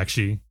Ralph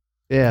Bakshi.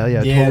 Yeah,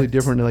 totally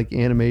different like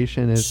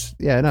animation. It's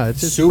it's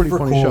super a pretty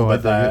funny cool show.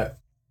 About that.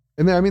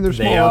 And they're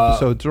small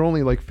episodes. They're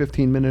only like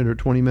 15-minute or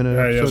 20-minute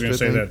episodes. Yeah, I was going to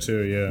say that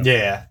too. Yeah.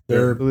 Yeah,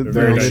 they're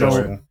very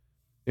digestible.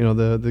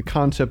 The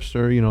concepts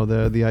or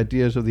the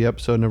ideas of the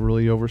episode never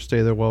really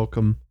overstay their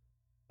welcome.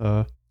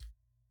 I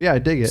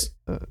dig it.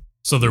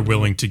 So they're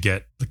willing to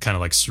get the kind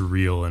of like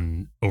surreal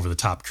and over the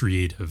top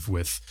creative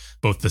with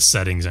both the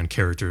settings and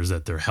characters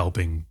that they're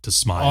helping to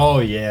smile. Oh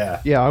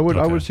yeah. Yeah, I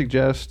would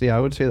suggest, I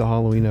would say the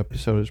Halloween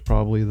episode is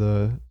probably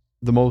the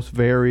most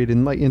varied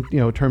in like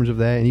in terms of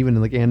that, and even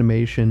in like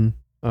animation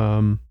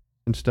and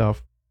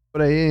stuff. But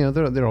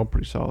they're all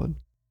pretty solid.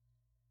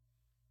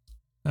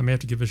 I may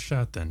have to give it a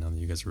shot then, now that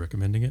you guys are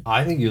recommending it.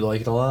 I think you'd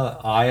like it a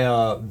lot.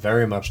 I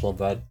very much love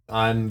that.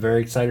 I'm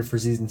very excited for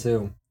season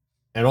 2.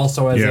 And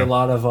also has a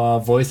lot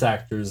of voice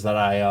actors that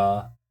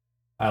I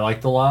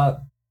liked a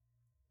lot.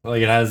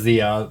 Like it has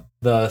the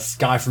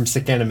guy from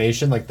Sick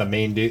Animation, like the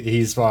main dude.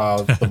 He's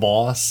the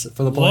boss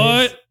for the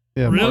place. What?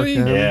 Yeah, really?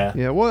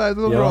 Yeah.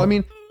 Well, I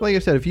mean, like I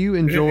said, if you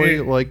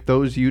enjoy like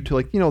those YouTube,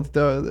 like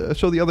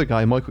the other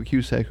guy, Michael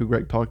Cusack, who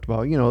Greg talked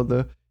about,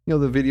 the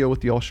video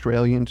with the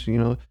Australians,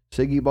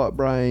 Siggy Butt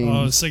Brain.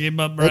 Oh, Siggy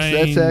Butt Brain.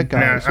 That's that guy.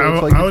 Nah, so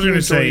it's like I was going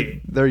to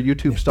say their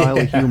YouTube style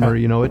of humor.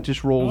 It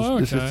just rolls. Oh,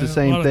 okay. It's the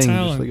same thing,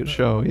 just like a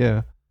show.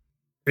 Yeah.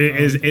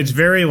 It's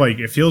very like,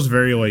 it feels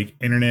very like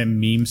internet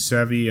meme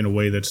savvy in a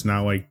way that's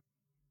not like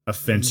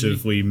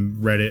offensively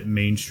Reddit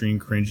mainstream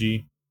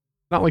cringy.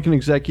 Not like an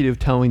executive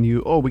telling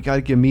you, "Oh, we got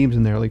to get memes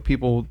in there." Like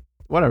people,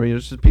 whatever.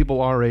 It's just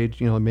people our age,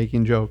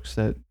 making jokes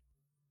that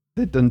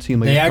doesn't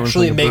seem like they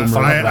actually make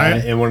fun of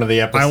that in one of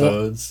the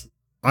episodes.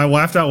 I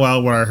laughed out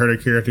loud when I heard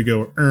a character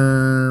go,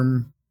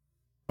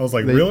 I was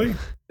like, really?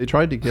 They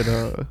tried to get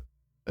I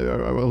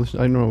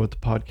don't know what the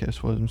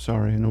podcast was. I'm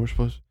sorry. I know we're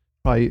supposed to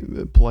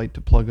probably polite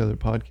to plug other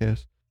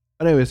podcasts.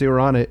 But anyways, they were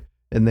on it,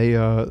 and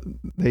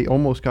they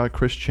almost got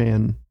Chris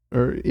Chan,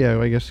 or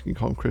I guess you can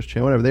call him Chris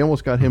Chan, whatever. They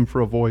almost got him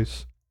for a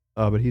voice,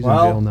 but he's in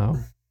jail now,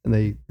 and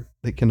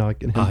they cannot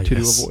get him to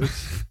do a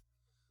voice.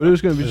 But it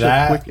was going to be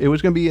so quick. It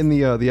was going to be in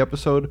the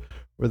episode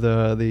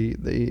where they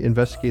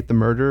investigate the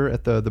murder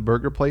at the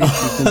burger place.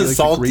 He's going to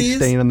be like a grease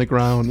stain on the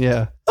ground.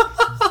 Yeah.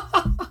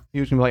 He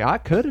was going to be like, I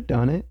could have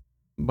done it,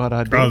 but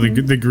I didn't. Oh,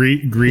 the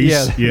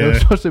grease? Yeah. It was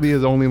supposed to be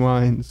his only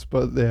lines,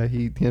 but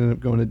he ended up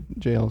going to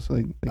jail, so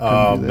they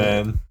couldn't do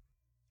that. Man.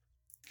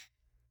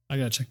 I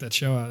got to check that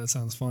show out. That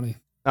sounds funny.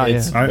 Oh,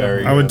 yeah.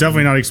 I was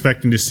definitely not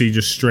expecting to see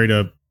just straight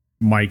up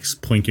Mike's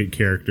Plinkett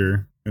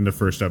character in the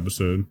first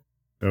episode.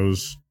 That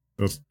was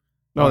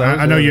no,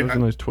 that was a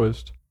nice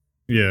twist.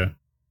 Yeah.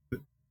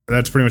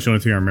 That's pretty much the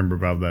only thing I remember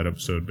about that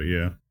episode, but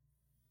yeah.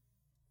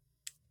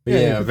 But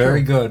yeah,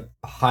 very good.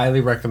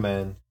 Highly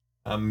recommend.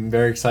 I'm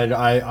very excited.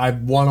 I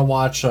want to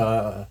watch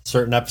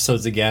certain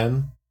episodes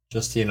again,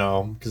 just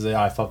because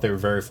I thought they were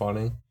very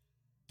funny.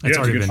 It's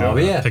already been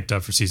show. Picked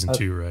up for season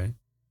 2, right?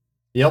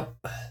 Yep.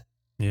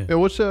 Yeah.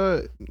 What's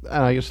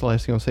I guess the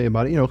last thing I'll say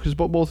about it, because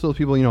both of those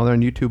people, they're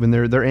on YouTube and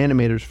they're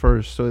animators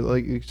first. So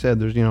like you said,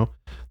 there's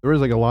there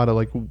is like a lot of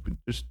like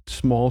just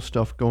small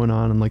stuff going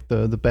on and like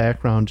the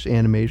background just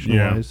animation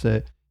wise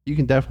that you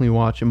can definitely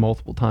watch it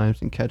multiple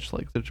times and catch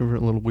like the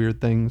different little weird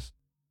things.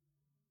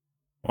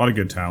 A lot of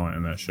good talent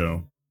in that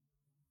show.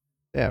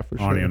 Yeah, for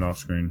sure. On and off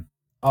screen.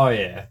 Oh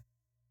yeah.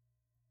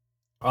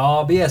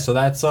 But yeah, so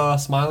that's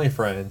Smiling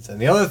Friends.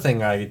 And the other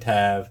thing I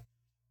have,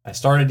 I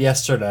started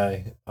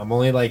yesterday. I'm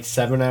only like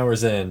 7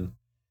 hours in.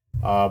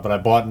 But I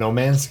bought No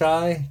Man's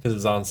Sky because it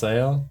was on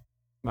sale.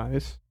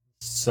 Nice.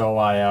 So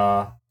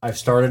I've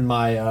started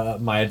my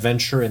my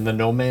adventure in the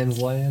No Man's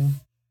Land.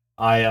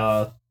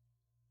 I'm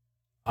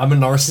a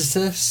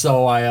narcissist,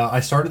 so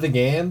I started the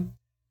game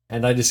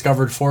and I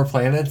discovered 4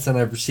 planets and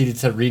I proceeded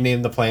to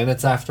rename the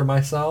planets after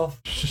myself.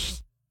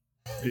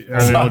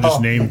 Are they all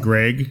just named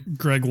Greg?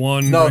 Greg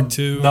 1, No, Greg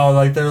 2. no,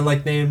 like they're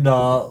like named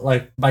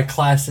like by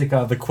classic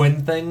the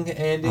Quinn thing,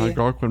 Andy.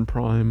 Garquin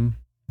Prime.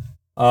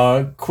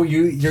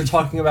 You're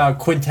talking about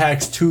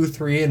Quintax 2,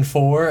 3, and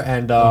 4,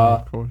 and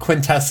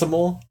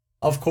Quintessimal,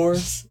 of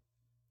course.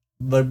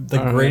 The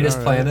greatest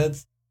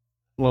planets.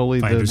 Slowly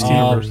the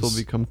universe will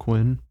become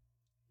Quinn.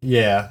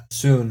 Yeah,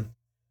 soon.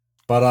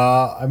 But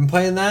I've been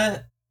playing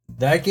that.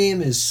 That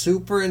game is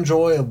super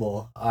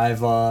enjoyable. I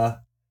don't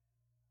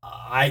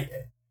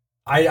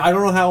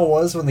know how it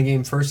was when the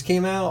game first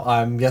came out.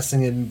 I'm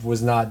guessing it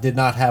did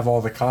not have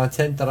all the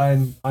content that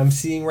I'm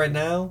seeing right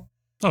now.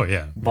 Oh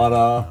yeah.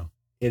 But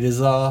it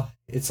is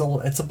it's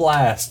a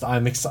blast. I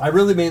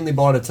really mainly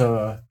bought it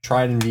to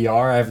try it in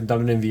VR. I haven't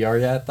done it in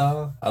VR yet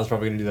though. I was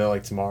probably gonna do that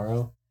like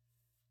tomorrow.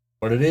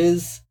 But it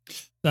is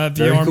that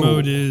VR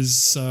mode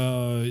is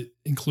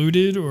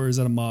included or is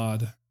that a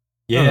mod?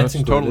 Yeah, no, it's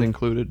totally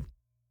included.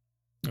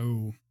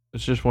 Oh,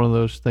 it's just one of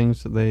those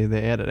things that they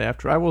added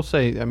after. I will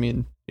say, I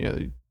mean,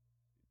 if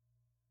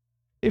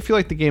you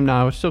like the game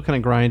now, it's still kind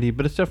of grindy,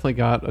 but it's definitely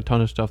got a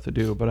ton of stuff to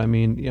do. But I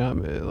mean, a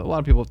lot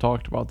of people have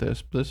talked about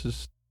this. This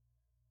is,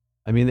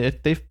 I mean,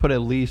 they've put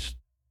at least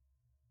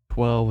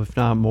 12, if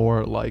not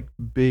more, like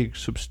big,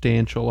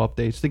 substantial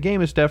updates. The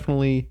game is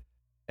definitely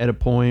at a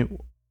point,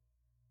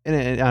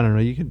 and I don't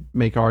know, you could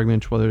make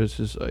arguments whether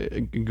this is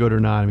good or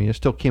not. I mean, it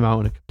still came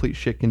out in a complete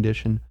shit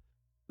condition.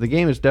 The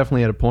game is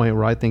definitely at a point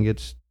where I think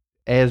it's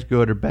as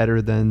good or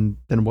better than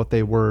what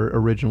they were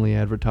originally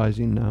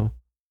advertising now.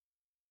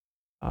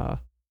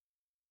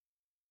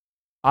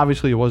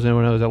 Obviously, it wasn't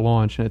when it was at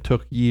launch, and it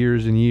took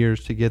years and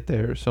years to get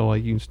there. So,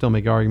 like, you can still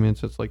make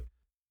arguments. It's like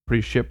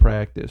pretty shit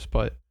practice,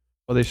 but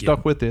they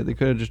stuck with it. They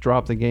could have just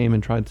dropped the game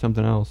and tried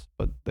something else,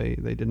 but they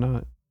did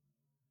not.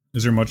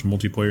 Is there much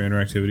multiplayer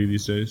interactivity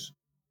these days?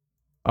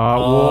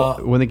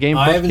 Well, when the game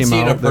first came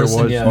out, there was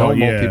no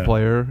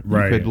multiplayer.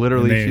 Right. You could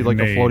literally see like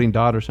a floating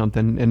dot or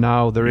something, and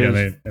now there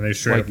is. And they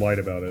straight up lied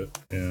about it.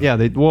 Yeah. I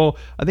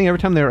think every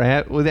time they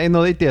were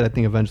they did. I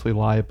think eventually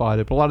lie about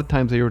it, but a lot of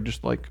times they were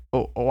just like,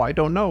 "Oh, I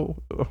don't know."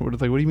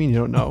 It's like, "What do you mean you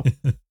don't know?"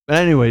 But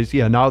anyways,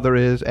 now there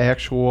is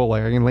actual.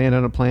 Like, I can land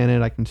on a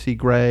planet. I can see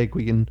Greg.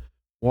 We can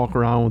walk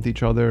around with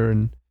each other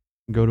and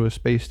go to a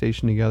space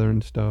station together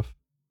and stuff.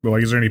 But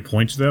like, is there any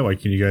point to that?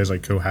 Like, can you guys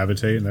like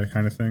cohabitate and that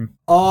kind of thing?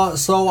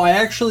 So I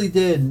actually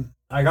did.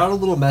 I got a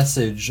little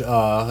message.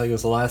 I think it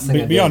was the last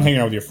thing. Beyond hanging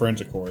out with your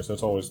friends, of course.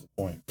 That's always the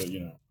point.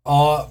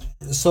 But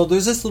so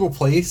there's this little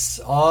place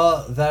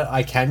that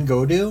I can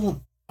go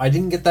to. I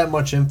didn't get that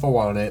much info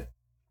on it,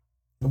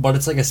 but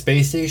it's like a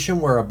space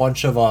station where a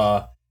bunch of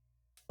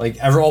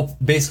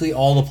basically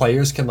all the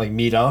players can like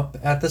meet up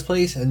at this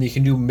place, and you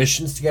can do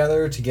missions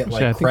together to get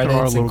like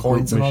credits and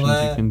coins and all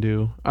that. You can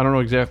do. I don't know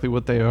exactly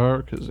what they are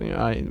because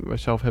I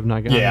myself have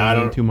not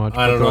gotten into too much.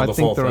 I don't know. I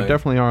think there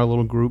definitely are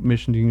little group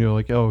missions. You can go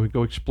like,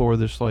 go explore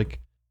this like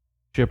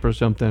ship or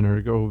something,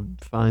 or go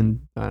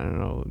find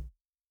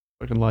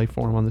fucking life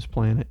form on this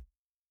planet.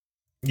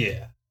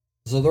 Yeah.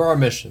 So there are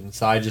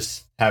missions. I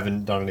just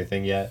haven't done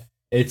anything yet.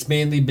 It's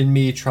mainly been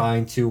me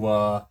trying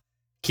to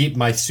keep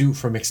my suit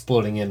from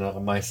exploding in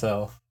on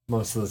myself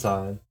most of the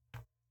time.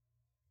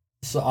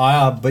 So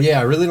I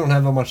really don't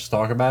have that much to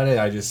talk about it.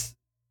 I just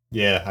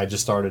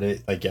started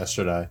it like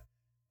yesterday,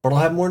 but I'll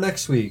have more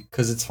next week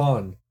because it's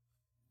fun,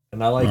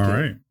 and I like it.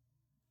 Right.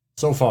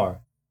 So far,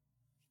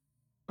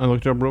 I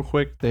looked up real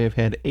quick. They have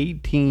had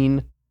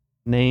 18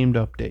 named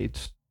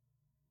updates.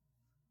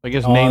 I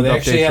guess named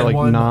updates are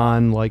like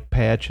non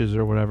patches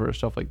or whatever,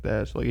 stuff like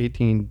that. So like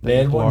 18. They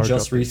had one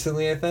just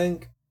recently, I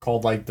think,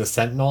 called like the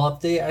Sentinel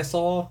update I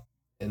saw,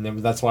 and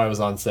then that's why it was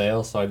on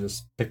sale, so I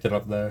just picked it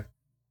up there.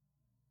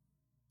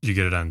 Did you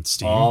get it on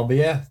Steam? But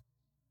yeah,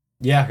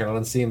 I got it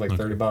on Steam like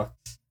 $30.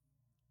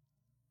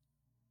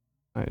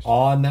 Nice.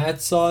 And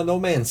that's No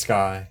Man's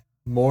Sky.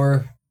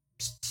 More,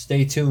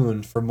 stay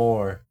tuned for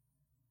more.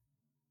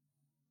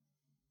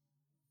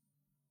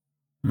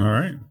 All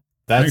right.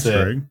 Thanks,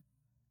 Greg.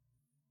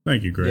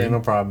 Thank you, Greg. Yeah,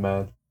 no problem,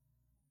 man.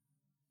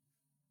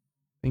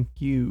 Thank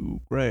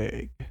you,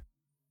 Greg.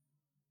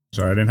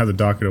 Sorry, I didn't have the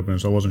docket open,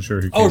 so I wasn't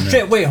sure who came Oh next.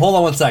 shit! Wait, hold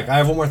on one sec. I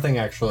have one more thing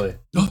actually.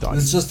 Done.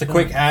 This is just a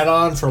quick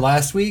add-on for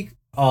last week.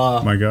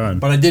 My God.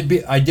 But I did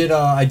beat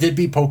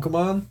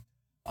Pokemon.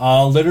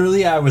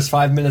 Literally, I was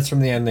 5 minutes from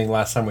the ending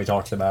last time we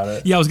talked about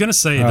it. Yeah, I was gonna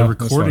say Oh, the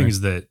that's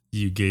recordings that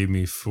you gave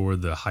me for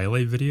the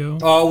highlight video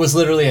Oh, it was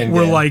literally ending.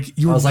 were like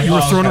you I were, was like, you were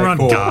oh, throwing okay, around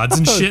cool. gods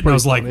and That was shit, and I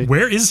was pretty like, funny.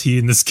 where is he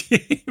in this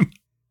game?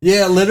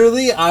 Yeah,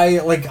 literally,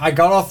 I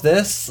got off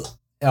this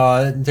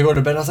to go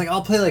to bed. I was like,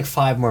 I'll play like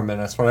 5 more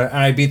minutes, and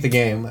I beat the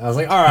game. I was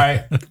like, all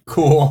right,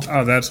 cool.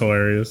 Oh, that's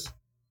hilarious.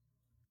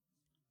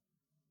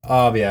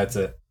 Oh yeah, that's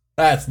it.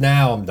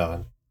 Now I'm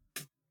done.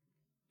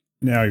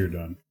 Now you're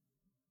done.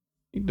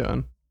 You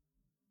done?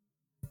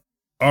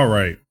 All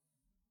right.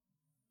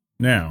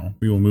 Now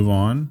we will move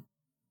on.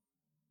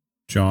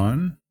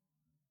 John,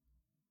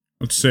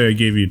 let's say I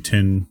gave you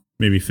 10,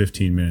 maybe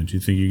 15 minutes. You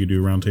think you could do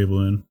a round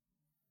table then?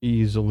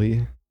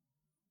 Easily.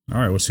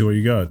 All right, let's see what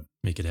you got.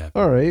 Make it happen.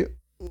 All right.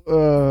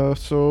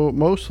 So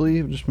mostly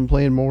I've just been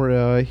playing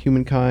more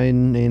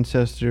Humankind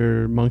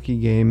Ancestor Monkey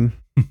game,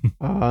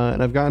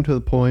 and I've gotten to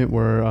the point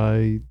where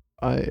I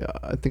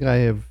think I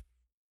have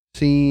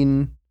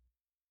seen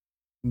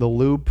the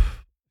loop,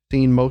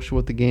 seen most of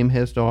what the game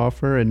has to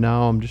offer, and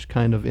now I'm just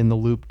kind of in the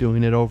loop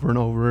doing it over and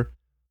over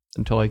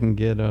until I can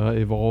get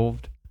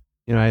evolved.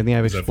 You know, I think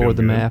I've Does that explored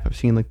the feel good? map. I've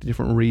seen like the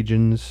different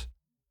regions,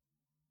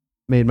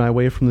 made my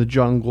way from the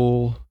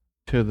jungle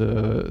to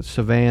the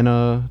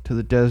savannah, to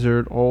the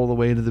desert, all the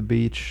way to the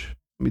beach.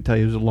 Let me tell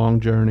you, it was a long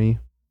journey.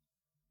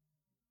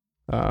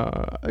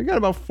 I got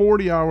about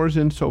 40 hours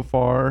in so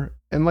far,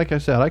 and like I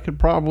said, I could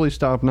probably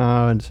stop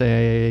now and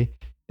say,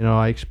 you know,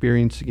 I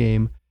experienced the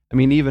game. I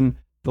mean, even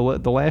the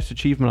last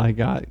achievement I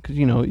got, because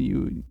you know,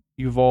 you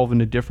evolve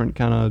into different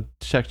kind of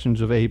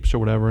sections of apes or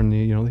whatever, and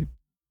they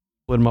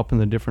split them up in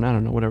the different, I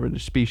don't know, whatever the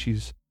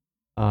species.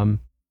 And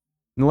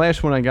the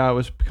last one I got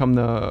was become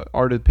the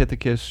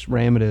Ardipithecus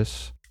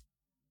ramidus.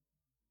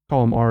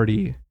 Call him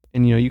Artie.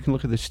 And you know, you can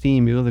look at the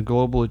Steam, you look at the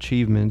global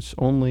achievements,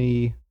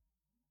 only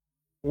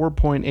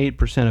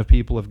 4.8% of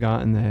people have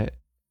gotten that.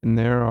 And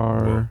there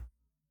are, Whoa.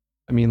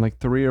 I mean, like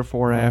 3 or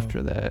 4 Wow.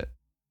 after that.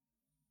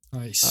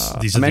 Nice.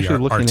 These I'm are actually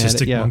the looking at it,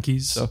 artistic yeah.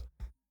 monkeys. So,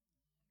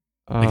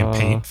 They can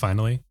paint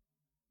finally,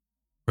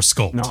 or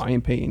sculpt. No, I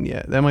ain't painting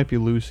yet. That might be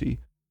Lucy.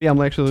 Yeah,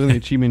 I'm actually looking at the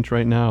achievements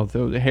right now.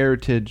 The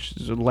Heritage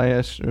is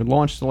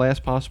launched the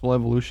last possible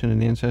evolution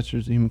in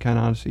Ancestors of the Humankind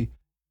Odyssey.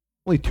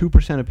 Only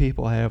 2% of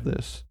people have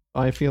this.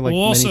 I feel like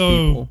Well, many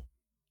also- people.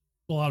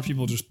 A lot of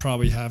people just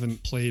probably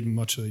haven't played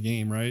much of the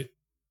game, right?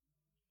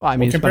 I mean,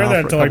 Well, it's been compare out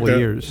that for a to, like, couple of the-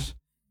 years.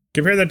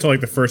 Compare that to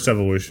like the first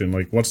evolution.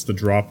 Like, what's the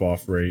drop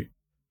off rate?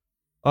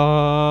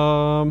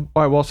 All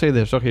right, well, I'll say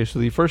this. Okay, so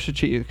the first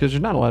achievement, because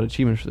there's not a lot of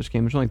achievements for this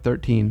game. There's only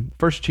 13.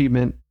 First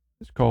achievement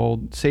is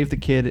called Save the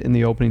Kid in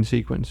the Opening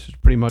Sequence. It's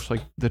pretty much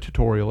like the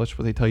tutorial. That's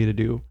what they tell you to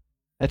do.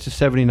 That's a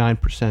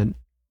 79%.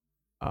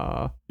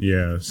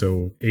 Yeah,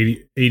 so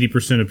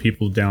 80% of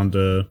people down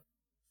to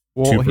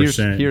Well,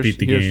 2% beat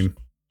the game.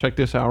 Check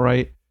this out,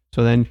 right?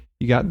 So then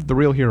you got the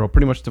real hero.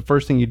 Pretty much the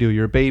first thing you do,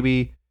 you're a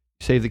baby,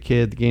 you save the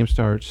kid, the game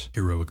starts.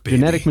 Heroic baby.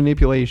 Genetic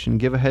manipulation,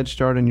 give a head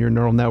start on your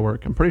neural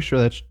network. I'm pretty sure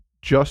that's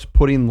just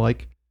putting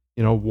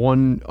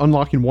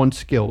unlocking one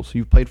skill. So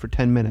you've played for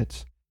 10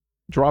 minutes.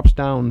 Drops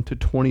down to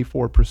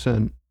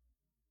 24%.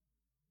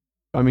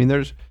 I mean,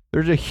 there's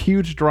a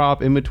huge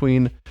drop in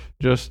between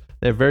just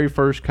that very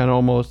first kind of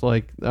almost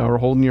like we're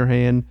holding your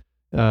hand,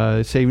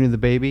 saving the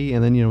baby,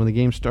 and then when the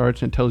game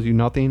starts and it tells you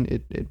nothing,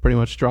 it pretty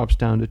much drops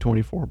down to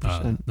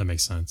 24%. That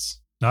makes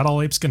sense. Not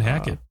all apes can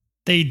hack it.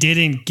 They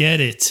didn't get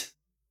it.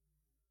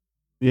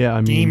 Yeah,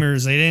 I mean,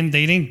 Gamers, they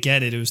didn't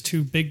get it. It was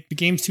too big. The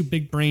game's too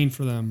big brain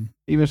for them.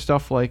 even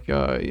stuff like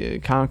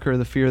conquer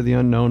the fear of the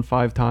unknown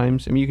 5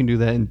 times. I mean, you can do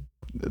that in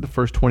the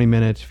first 20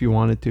 minutes if you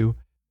wanted to,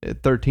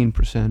 at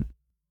 13%,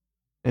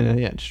 and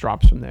it just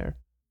drops from there.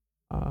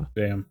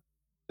 Damn.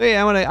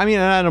 Yeah,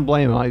 I don't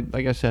blame him.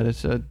 Like I said,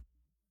 it's a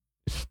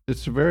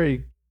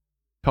very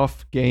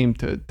tough game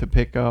to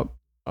pick up.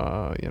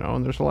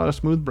 And there's a lot of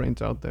smooth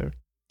brains out there.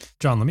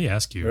 John, let me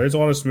ask you. There's a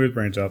lot of smooth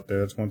brains out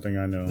there. That's one thing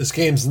I know. This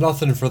game's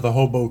nothing for the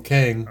Hobo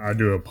King. I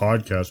do a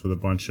podcast with a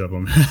bunch of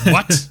them.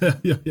 What?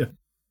 yeah.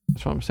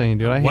 That's what I'm saying,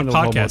 dude. I What handle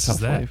Hobo podcast is Tough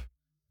that? Life.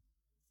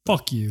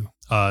 Fuck you.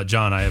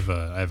 John, I have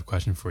a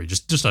question for you.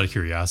 Just out of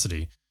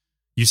curiosity.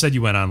 You said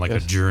you went on like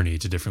Yes. a journey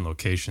to different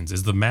locations.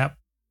 Is the map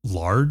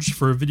large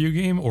for a video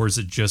game, or is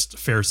it just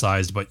fair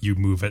sized but you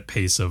move at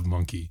pace of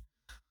monkey?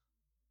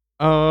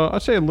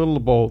 I'd say a little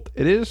of both.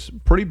 It is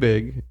pretty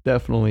big,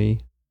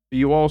 definitely. But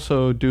you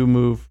also do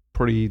move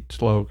pretty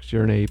slow because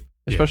you're an ape.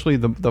 Yeah. Especially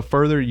the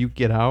further you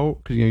get out,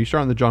 because you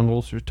start in the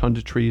jungles. There's tons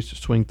of trees to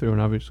swing through,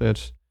 and obviously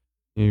that's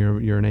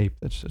you're an ape.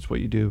 That's what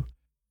you do.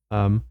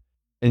 And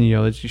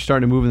as you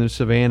start to move in the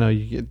savannah,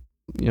 you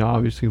get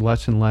obviously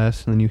less and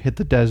less, and then you hit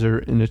the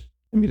desert, and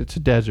it's a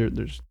desert.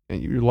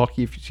 You're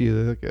lucky if you see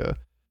like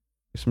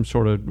some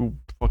sort of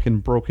fucking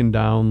broken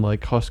down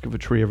like husk of a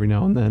tree every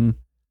now and then.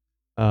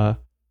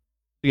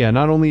 Yeah,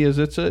 not only is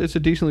it's a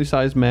decently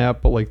sized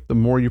map, but like the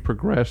more you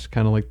progress,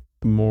 kind of like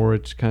the more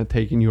it's kind of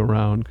taking you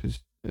around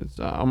because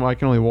I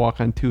can only walk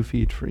on 2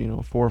 feet for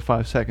 4 or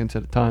 5 seconds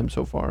at a time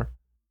so far.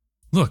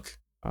 Look,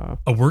 a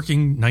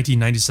working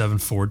 1997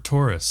 Ford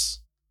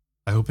Taurus.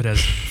 I hope it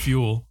has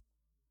fuel.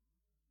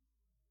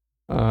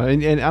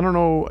 And I don't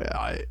know,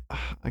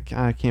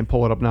 I can't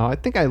pull it up now. I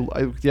think I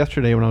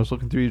yesterday when I was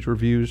looking through these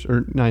reviews,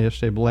 or not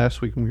yesterday, but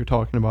last week when we were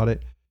talking about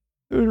it,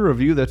 there was a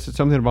review that said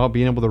something about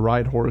being able to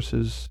ride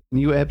horses. And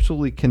you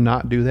absolutely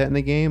cannot do that in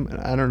the game. And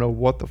I don't know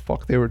what the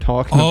fuck they were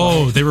talking about.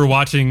 Oh, they were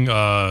watching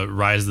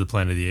Rise of the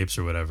Planet of the Apes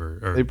or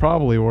whatever. Or they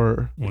probably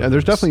were. Yeah,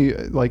 there's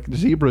definitely like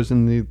zebras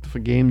in the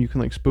game. You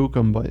can like spook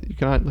them, but you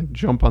cannot like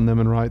jump on them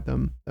and ride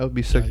them. That would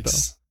be sick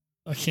Yikes.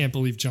 I can't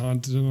believe John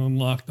didn't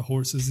unlock the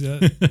horses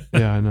yet. though.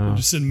 Yeah, I know.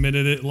 Just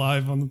admitted it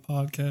live on the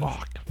podcast.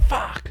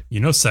 Fuck.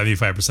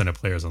 75% of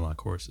players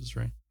unlock horses,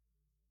 right?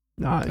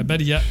 Nah, I bet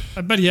he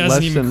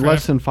hasn't even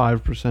less than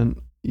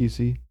 5%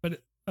 easy.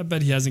 But I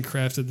bet he hasn't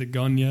crafted the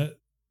gun yet.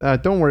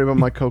 Don't worry about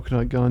my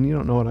coconut gun. You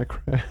don't know what I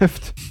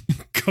craft.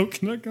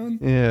 Coconut gun?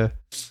 Yeah.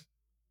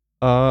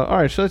 All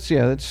right. So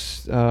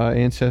that's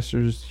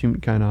Ancestors,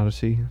 Humankind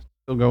Odyssey.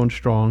 Still going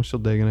strong. Still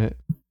digging it.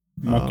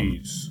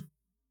 Monkeys.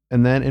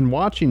 And then in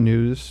watching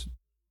news,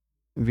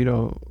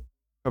 Vito,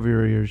 cover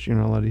your ears. You're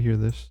not allowed to hear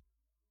this.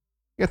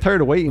 I got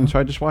tired of waiting, so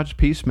I just watched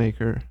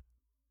Peacemaker.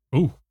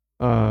 Ooh.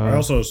 I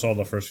also saw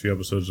the first few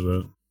episodes of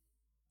it.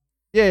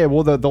 Yeah,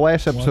 well, the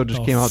last episode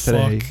just came out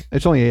today. fuck?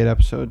 It's only 8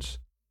 episodes.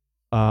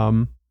 Yeah,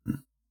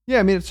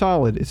 I mean, it's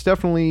solid. It's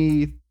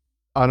definitely,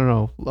 I don't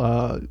know,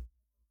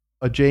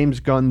 a James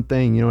Gunn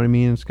thing. You know what I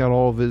mean? It's got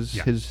all of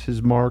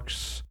his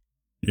marks.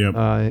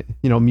 Yep.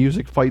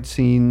 Music, fight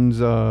scenes.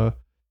 Like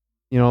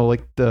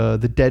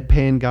the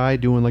deadpan guy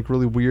doing like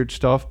really weird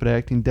stuff, but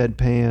acting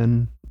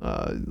deadpan.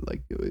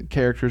 Like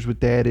characters with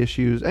dad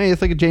issues. Hey,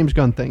 it's like a James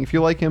Gunn thing. If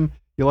you like him,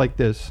 you like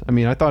this. I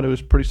mean, I thought it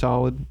was pretty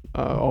solid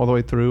all the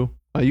way through.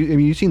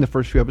 You've seen the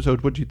first few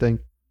episodes. What do you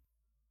think?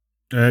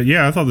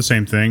 Yeah, I thought the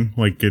same thing.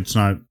 Like, it's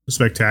not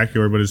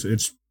spectacular, but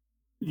it's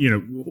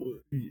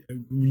you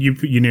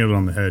nailed it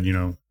on the head.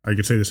 I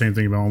could say the same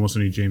thing about almost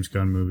any James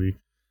Gunn movie.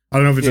 I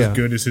don't know if it's as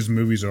good as his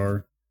movies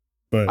are,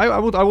 but I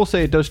will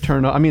say it does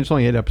turn up. I mean, it's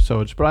only 8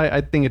 episodes, but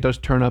I think it does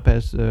turn up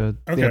as the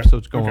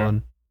episodes go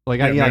on.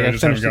 Like, I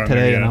finished it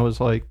today, and I was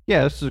like,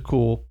 yeah, this is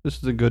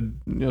a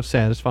good,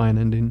 satisfying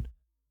ending.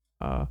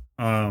 I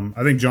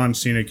think John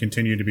Cena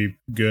continued to be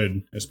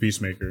good as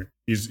Peacemaker.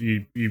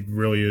 He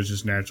really is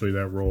just naturally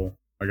that role.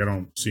 Like, I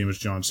don't see him as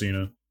John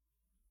Cena.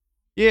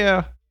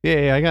 Yeah,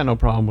 I got no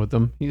problem with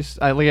him.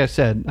 Like I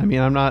said, I mean,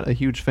 I'm not a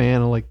huge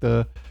fan of like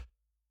I'm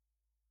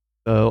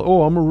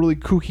a really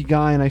kooky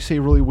guy and I say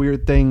really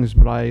weird things,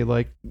 but I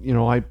I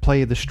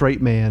play the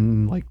straight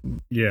man. Like,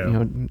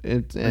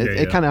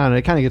 it kind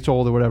of gets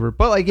old or whatever.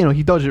 But like,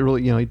 he does it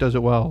really, he does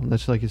it well. And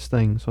that's like his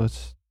thing. So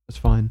that's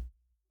fine.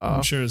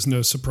 I'm sure it's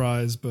no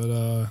surprise, but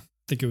I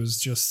think it was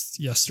just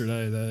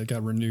yesterday that it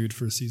got renewed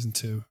for season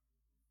 2.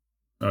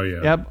 Oh yeah.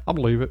 Yeah, I'll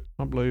believe it.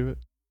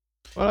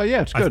 Well,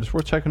 yeah, it's good. It's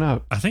worth checking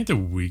out. I think the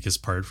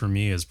weakest part for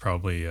me is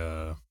probably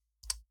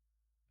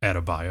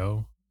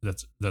Adebayo.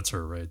 That's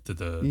her, right?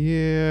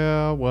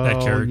 Yeah, well,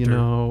 that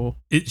character.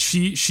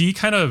 She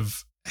kind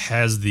of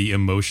has the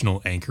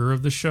emotional anchor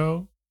of the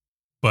show,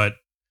 but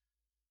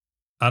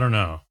I don't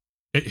know.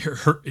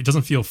 It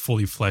doesn't feel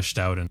fully fleshed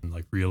out and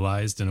like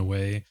realized in a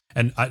way.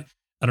 And I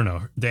don't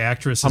know. The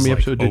actress. How many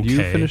episodes did you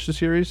okay. finish the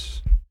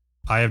series?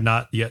 I have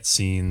not yet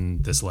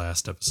seen this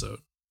last episode.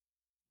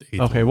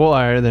 Okay, well,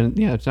 all right, then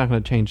it's not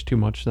going to change too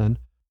much then.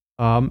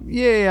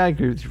 Yeah, I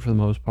agree with you for the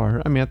most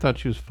part. I mean, I thought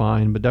she was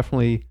fine, but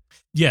definitely.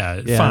 Yeah,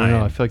 fine. I don't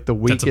know. I feel like the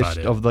weakest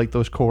of like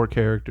those core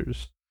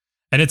characters.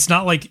 And it's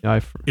not like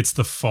it's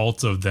the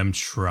fault of them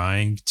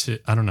trying to.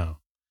 I don't know,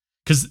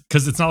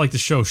 because it's not like the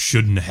show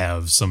shouldn't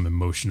have some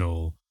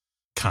emotional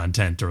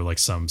content or like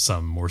some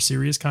more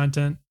serious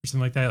content or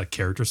something like that, like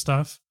character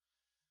stuff.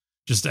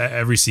 Just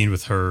every scene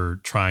with her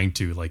trying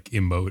to like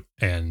emote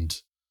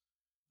and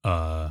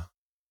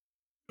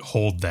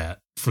hold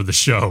that for the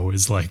show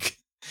is like,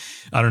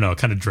 I don't know, it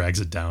kind of drags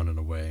it down in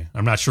a way.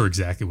 I'm not sure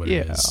exactly what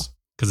it is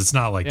because it's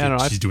not like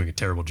she's doing a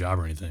terrible job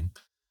or anything.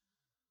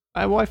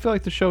 I feel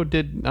like the show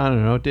did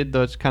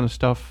those kind of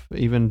stuff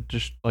even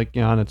just like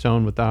on its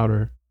own without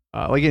her.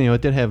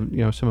 It did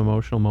have some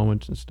emotional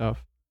moments and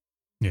stuff.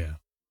 Yeah.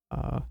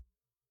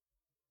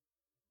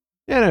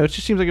 It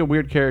just seems like a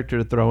weird character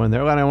to throw in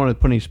there. I don't want to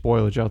put any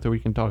spoilers out there. We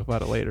can talk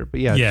about it later. But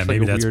yeah,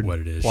 maybe like that's what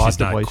it is. Plot She's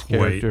not device quite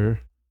character.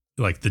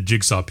 Like the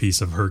jigsaw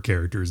piece of her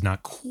character is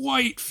not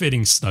quite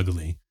fitting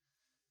snugly.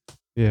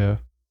 Yeah.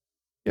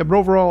 Yeah, but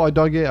overall I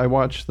dug it. I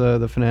watched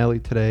the finale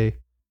today.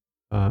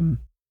 Yeah,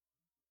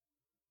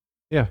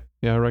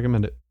 I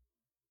recommend it.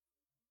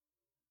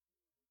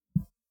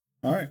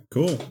 All right,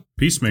 cool.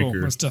 Peacemaker.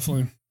 Cool. That's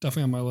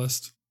definitely on my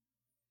list.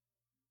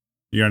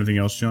 You got anything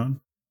else,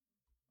 John?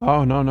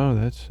 Oh no,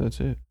 that's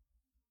it.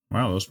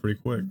 Wow, that was pretty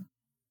quick.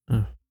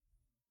 All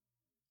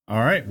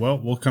right, well,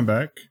 we'll come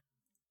back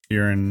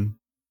here in,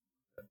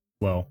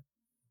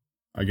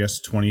 I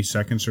guess 20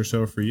 seconds or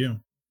so for you.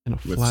 In a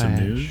with flash. some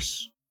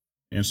news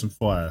and some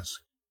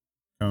flask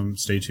Come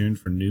stay tuned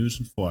for news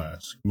and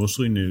Flask.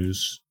 Mostly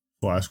news.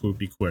 Flask will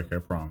be quick, I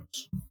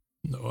promise.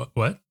 No,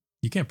 what?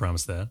 You can't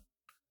promise that.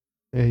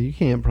 Yeah, you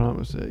can't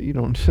promise it. You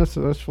don't. That's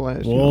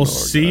Flash. We'll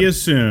see you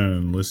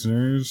soon,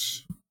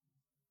 listeners.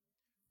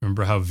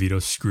 Remember how Vito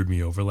screwed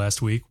me over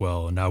last week?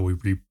 Well, now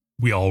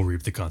we all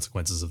reap the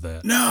consequences of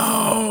that.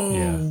 No!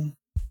 Yeah.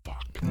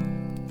 Fuck.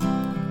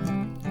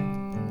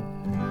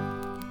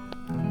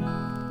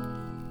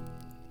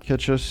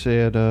 Catch us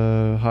at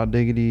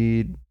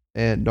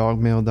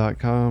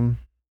hotdiggity@dogmail.com.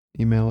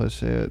 Email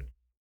us at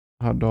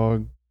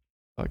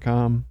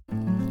hotdog.com.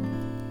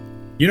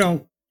 You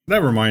know,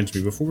 that reminds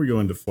me, before we go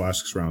into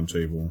Flask's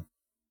Roundtable,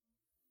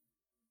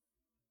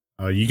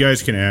 you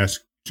guys can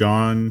ask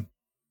John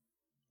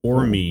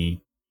or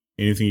me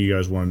anything you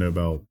guys want to know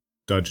about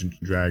Dungeons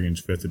 &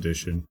 Dragons 5th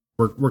edition.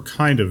 We're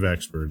kind of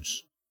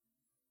experts.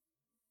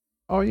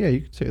 Oh, yeah,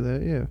 you could say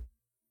that, yeah.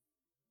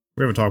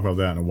 We haven't talked about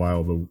that in a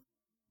while, but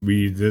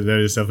that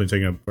is definitely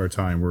taking up our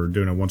time. We're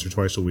doing it once or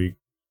twice a week.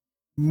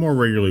 More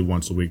regularly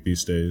once a week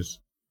these days.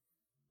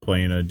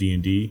 Playing a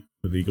D&D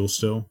with Eagles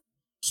still.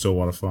 Still a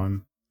lot of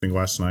fun. I think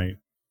last night, if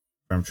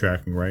I'm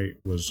tracking right,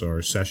 was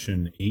our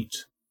session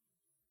 8.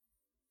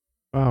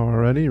 Wow,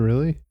 already?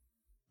 Really?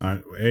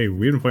 Hey,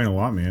 we've been playing a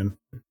lot, man.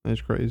 That's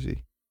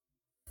crazy.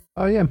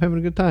 Oh, yeah, I'm having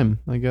a good time.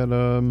 I got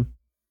only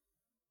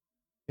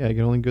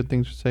good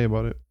things to say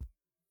about it.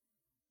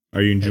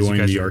 Are you enjoying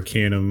guys the are-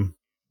 Arcanum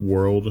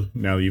world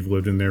now that you've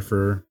lived in there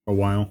for a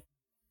while?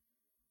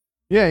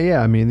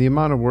 Yeah. I mean, the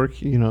amount of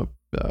work, Eagle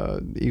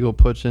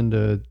puts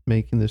into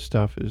making this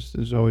stuff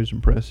is always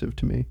impressive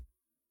to me.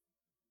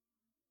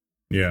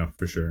 Yeah,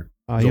 for sure.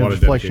 There's a lot of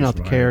Just fleshing dedication out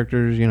the behind it.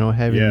 characters,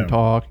 having Yeah. them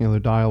talk, the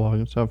dialogue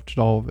and stuff, just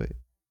all of it,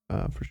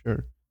 for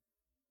sure.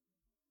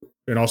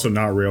 And also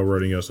not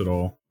railroading us at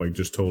all. Like,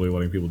 just totally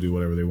letting people do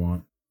whatever they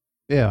want.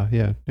 Yeah,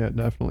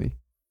 definitely.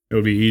 It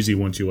would be easy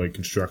once you,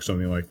 construct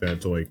something like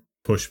that to,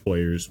 push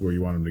players where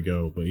you want them to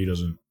go, but he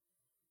doesn't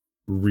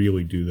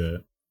really do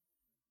that.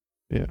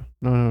 Yeah,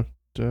 no,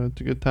 it's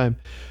a good time.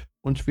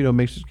 Once Vito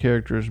makes his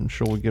characters, I'm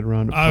sure we'll get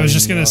around to I was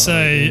just playing, gonna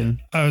say,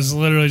 again. I was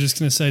literally just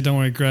gonna say, don't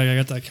worry, Greg, I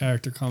got that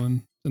character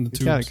coming in the It's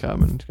got it tubes.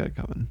 coming. It's got it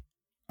coming.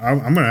 I'm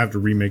going to have to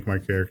remake my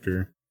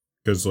character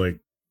because, I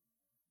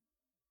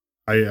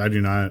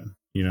do not,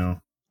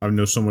 I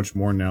know so much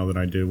more now than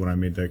I did when I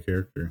made that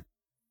character.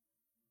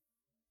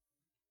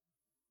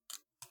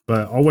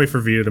 But I'll wait for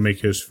Vito to make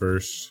his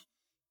first.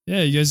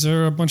 Yeah, you guys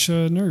are a bunch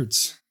of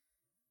nerds.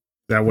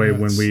 That way,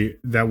 Nice.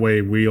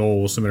 we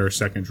all will submit our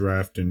second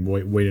draft and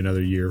wait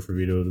another year for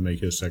Vito to make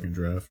his second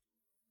draft.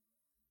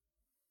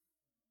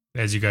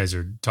 As you guys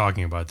are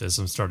talking about this,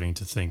 I'm starting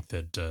to think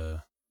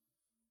that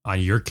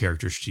on your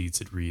character sheets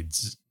it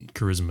reads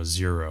Charisma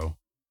 0.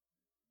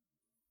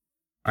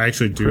 I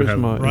actually do have.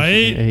 Charisma is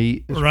Right? an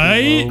 8. It's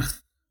Right? pretty low.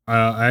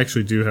 I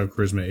actually do have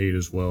Charisma 8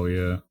 as well.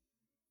 Yeah.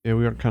 Yeah,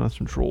 we are kind of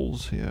some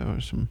trolls. Yeah,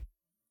 or some.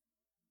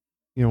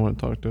 You don't want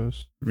to talk to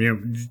us.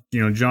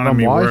 John I'm and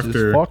me, we're wise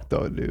after. as fuck,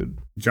 though, dude.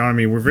 John and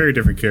me, we're very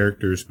different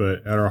characters,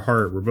 but at our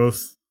heart, we're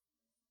both.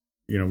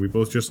 We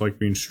both just like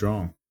being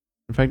strong.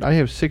 In fact, I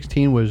have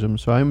 16 wisdom,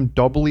 so I'm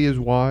doubly as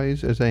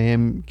wise as I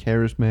am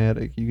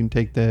charismatic. You can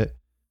take that,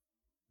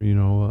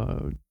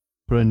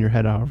 put it in your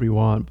head however you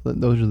want, but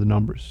those are the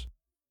numbers.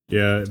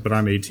 Yeah, but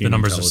I'm 18. The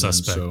numbers are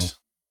intelligence, suspect. so-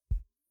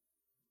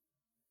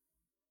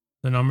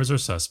 The numbers are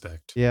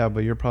suspect. Yeah,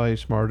 but you're probably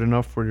smart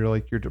enough where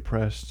you're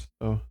depressed.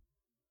 So,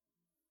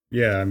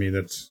 Yeah, I mean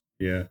that's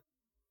yeah.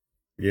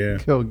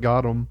 kill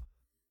got him.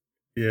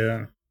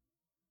 Yeah.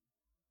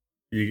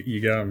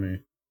 You got me.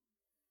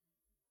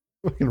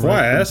 Fucking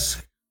right.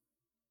 Flask,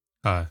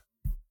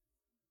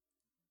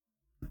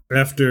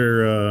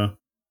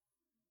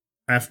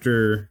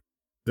 after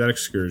that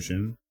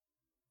excursion,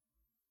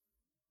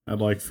 I'd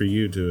like for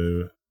you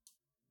to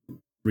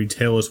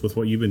retail us with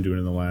what you've been doing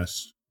in the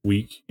last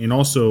week, and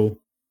also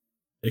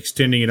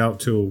extending it out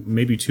to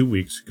maybe 2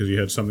 weeks because you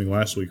had something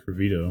last week for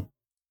Vito.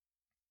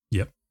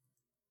 Yep.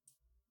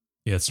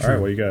 Yeah, it's All true.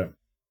 right, what you got?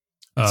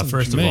 Sounds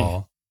First to of me.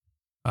 all,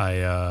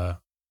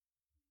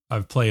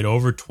 I've played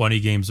over 20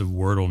 games of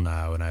Wordle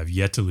now, and I've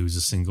yet to lose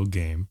a single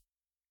game.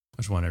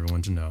 I just want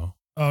everyone to know.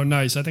 Oh,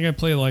 nice. I think I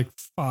played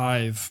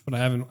 5, but I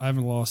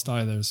haven't lost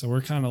either. So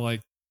we're kind of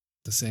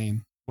the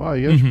same Wow,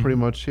 you guys Mhm. pretty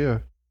much, yeah.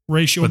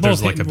 ratio. But we're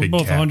there's, both a hitting, big we're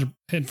both gap. 100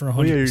 hitting for Oh,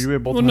 100. yeah, you were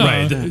both Well, no,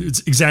 Right. percentage. It's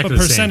exactly But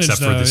the same percentage,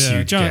 except for this though, yeah.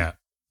 huge John- gap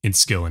in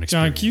skill and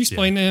John, experience. can you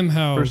explain to him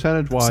how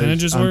Percentage-wise,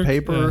 percentages on work?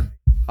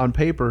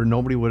 paper,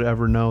 nobody would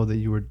ever know that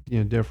you were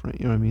different.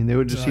 You know what I mean? They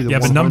would just see the Yeah,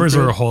 but numbers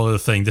are a 100. whole other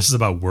thing. This is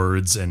about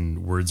words,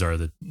 and words are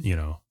the,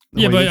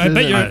 Yeah, Well, but this I bet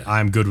isn't- you're-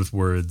 I'm good with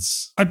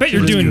words. I bet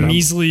you're Well, doing Vito-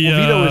 measly.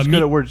 Vito is me-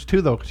 good at words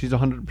too, though, because he's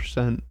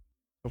 100%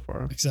 so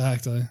far.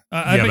 Exactly. I Yeah, bet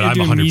but you're I'm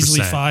doing 100%, measly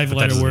but that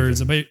 5-letter doesn't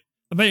words. even-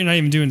 I bet you're not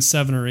even doing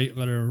 7 or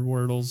 8-letter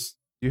wordles.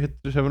 You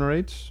hit the 7 or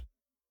 8s?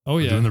 Oh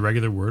I'm yeah, doing the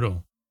regular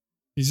Wordle.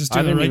 he's just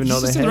I doing didn't the even know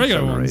he's they just had doing the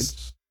regular 7 or ones.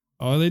 8s.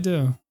 Oh, they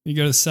do. You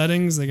go to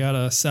settings, they got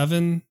a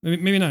 7,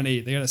 maybe not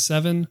 8. They got a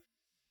 7.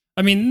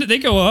 I mean, they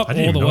go up I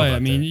didn't all even the know way. about I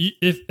mean,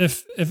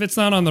 if it's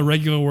not on the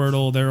regular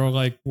Wordle, there are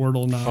like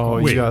Wordle knockoffs.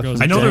 Oh, Wait, yeah.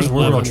 I know there's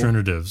word level.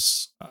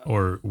 alternatives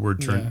or word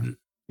turn.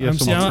 Yeah,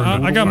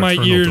 some I got my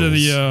ear to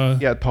the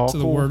yeah, to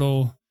the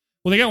Wordle.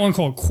 Well, they got one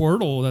called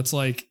Quirtle. That's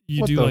like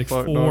you What do the like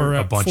fuck, four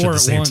a bunch four at the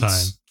same once.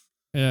 time.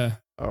 Yeah.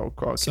 Oh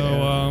god.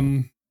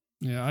 So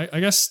yeah, I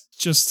guess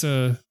just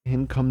to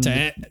in comes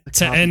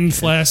to end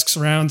Flask's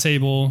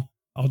roundtable,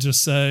 I'll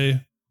just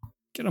say,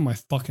 get on my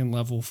fucking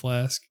level,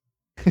 Flask.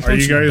 Are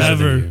you guys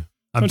ever?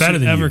 I'm better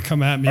than ever you.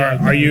 come at me?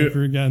 Are you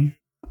ever again?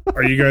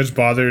 Are you guys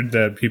bothered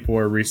that people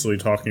are recently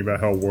talking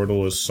about how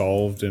Wordle is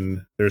solved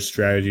and there's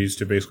strategies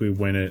to basically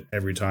win it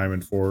every time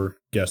in 4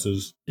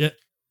 guesses? Yeah,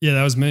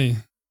 that was me.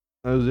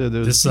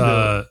 This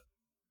there's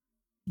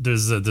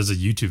a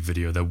YouTube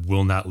video that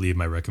will not leave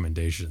my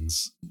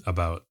recommendations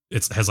about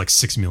it has like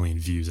 6 million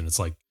views and it's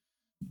like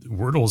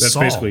Wordle's That's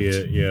solved. basically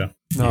it, yeah.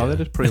 No,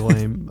 that is pretty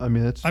lame. I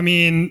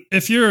mean,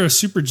 if you're a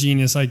super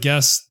genius, I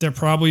guess there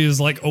probably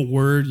is like a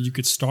word you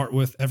could start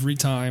with every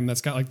time that's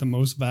got like the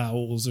most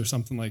vowels or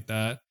something like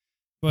that.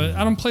 But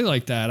I don't play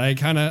like that.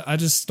 I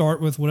just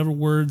start with whatever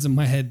words in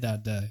my head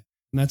that day,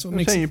 and that's what I'm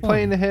makes saying it you're fun.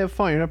 playing to have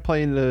fun. You're not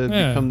playing to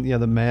become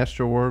the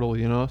master Wordle.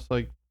 You know, it's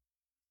like,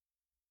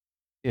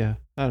 yeah,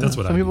 I don't That's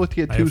know. what Some I people mean.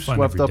 get I too have fun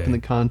swept every up in day.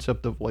 the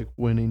concept of like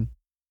winning,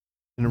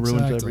 and it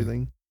ruins Exactly.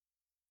 everything.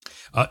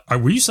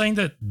 Were you saying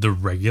that the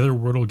regular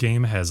Wordle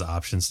game has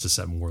options to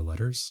set more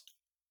letters?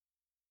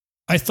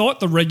 I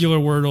thought the regular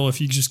Wordle, if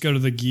you just go to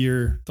the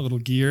little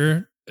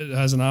gear, it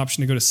has an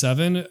option to go to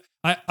 7.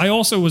 I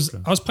also was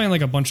I was playing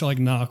like a bunch of like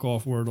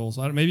knockoff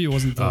Wordles. Maybe it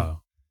wasn't the.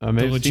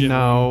 Maybe legit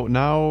now,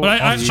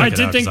 But I'll check I it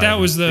did out, think 'cause that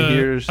was the.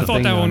 Here's I the thought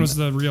thing that one on- was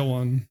the real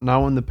one.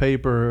 now in the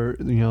paper,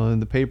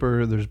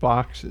 there's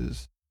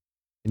boxes,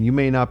 and you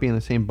may not be in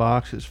the same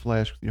box as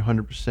Flash with your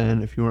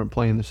 100% if you weren't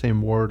playing the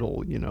same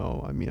Wordle. You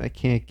know, I mean, I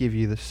can't give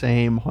you the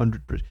same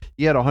 100%.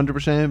 You had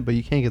 100%, but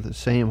you can't get the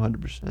same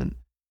 100%.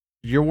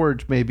 Your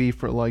words may be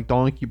for like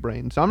donkey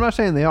brains. I'm not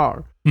saying they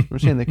are. I'm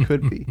saying they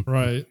could be.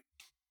 Right.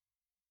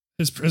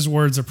 His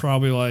words are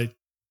probably like.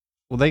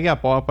 Well, they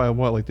got bought by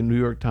what, like the New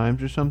York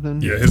Times or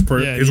something? Yeah, his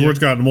Yeah. word's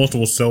got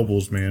multiple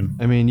syllables, man.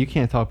 I mean, you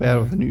can't talk bad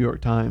with the New York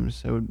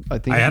Times. I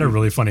think I had a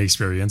really funny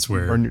experience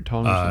where burn your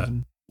tongue or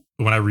something.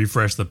 when I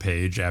refreshed the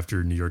page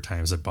after New York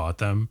Times had bought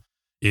them,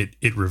 it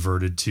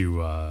reverted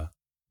to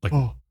like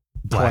Oh,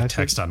 black classic.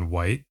 text on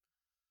white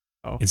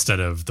instead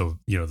of the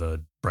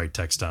bright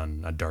text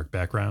on a dark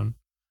background.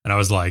 And I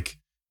was like,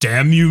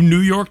 damn you,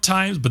 New York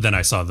Times. But then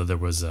I saw that there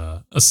was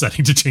a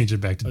setting to change it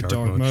back to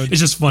dark mode.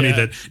 It's just funny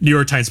that New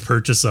York Times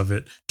purchase of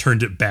it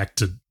turned it back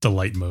to the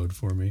light mode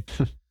for me.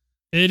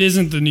 It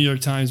isn't the New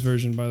York Times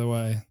version, by the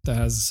way, that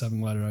has the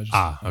 7 letter.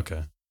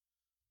 Okay.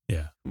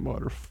 Yeah.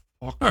 Motherfucker.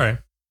 All right.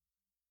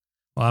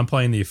 Well, I'm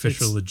playing the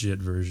official legit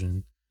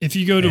version. If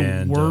you go to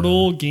And,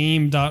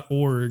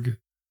 wordlegame.org,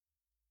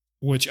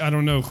 which I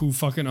don't know who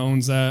fucking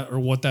owns that or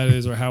what that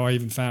is or how I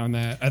even found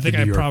that. I think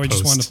The I New York probably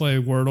just Post. wanted to play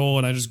Wordle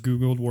and I just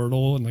Googled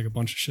Wordle and like a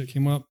bunch of shit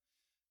came up.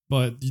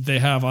 But they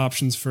have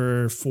options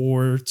for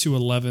 4 to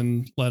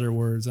 11 letter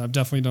words. I've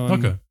definitely done.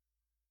 Okay.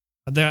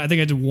 I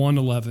think I did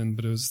 111,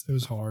 but it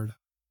was hard.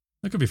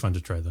 That could be fun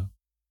to try, though.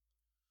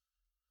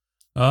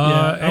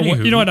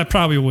 You know what? I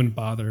probably wouldn't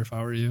bother if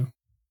I were you.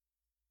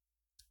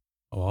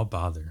 Oh, I'll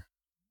bother.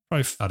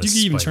 Probably Out you of can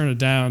even spite. turn it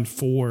down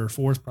 4.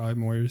 4 is probably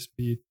more your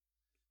speed.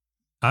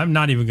 I'm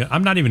not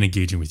even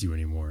engaging with you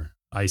anymore.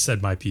 I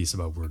said my piece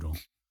about Wordle,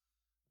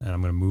 and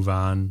I'm going to move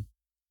on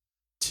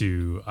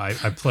to I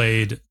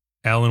played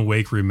Alan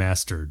Wake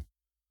Remastered,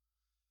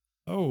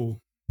 Oh,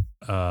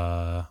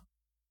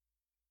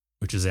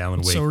 which is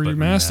Alan Wake. so but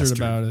remastered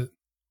about it.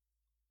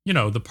 You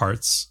know, the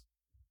parts.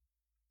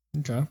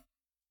 Okay.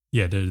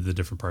 Yeah, the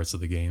different parts of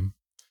the game.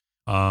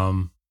 I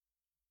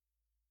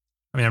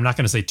mean, I'm not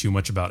going to say too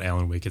much about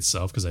Alan Wake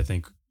itself because I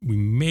think we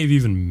may have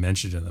even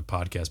mentioned it in the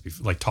podcast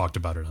before, like talked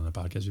about it on the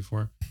podcast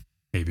before.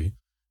 Maybe.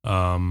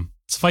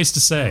 Suffice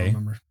to I don't say,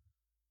 remember.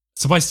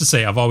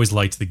 I've always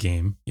liked the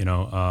game. You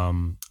know,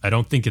 I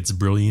don't think it's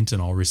brilliant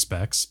in all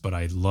respects, but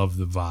I love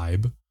the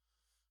vibe.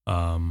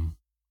 And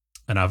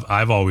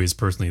I've always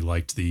personally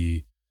liked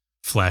the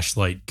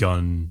flashlight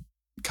gun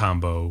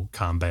combo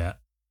combat.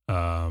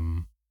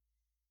 And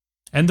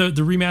the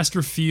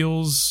remaster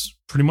feels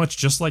pretty much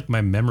just like my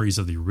memories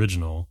of the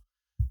original,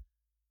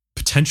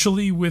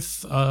 potentially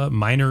with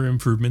minor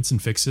improvements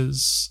and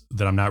fixes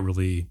that I'm not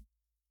really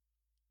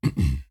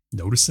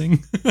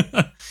noticing.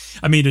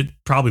 I mean, it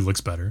probably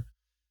looks better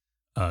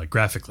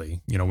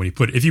graphically. You know,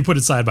 if you put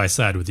it side by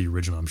side with the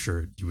original, I'm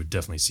sure you would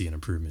definitely see an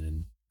improvement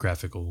in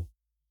graphical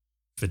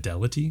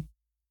fidelity.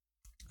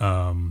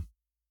 But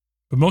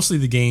mostly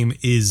the game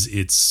is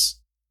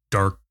its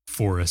dark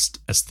forest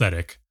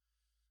aesthetic,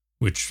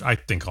 which I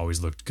think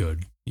always looked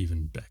good,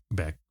 even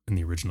back in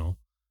the original.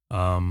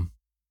 The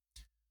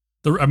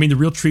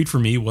real treat for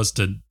me was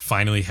to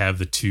finally have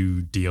the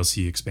 2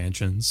 DLC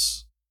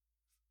expansions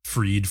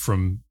freed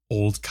from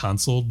old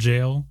console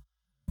jail,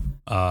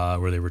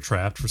 where they were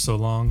trapped for so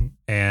long.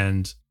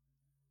 And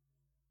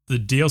the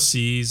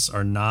DLCs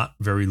are not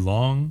very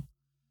long,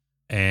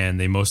 and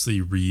they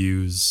mostly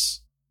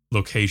reuse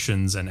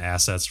locations and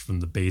assets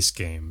from the base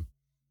game.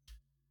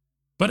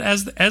 But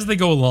as they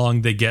go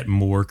along, they get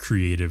more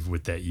creative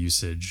with that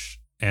usage.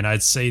 And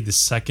I'd say the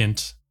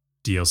second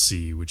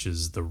DLC, which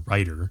is The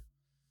Writer,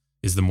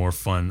 is the more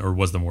fun, or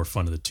was the more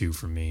fun of the two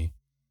for me,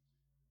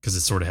 because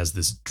it sort of has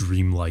this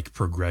dreamlike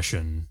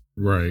progression,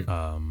 right?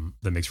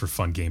 That makes for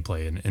fun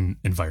gameplay and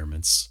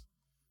environments.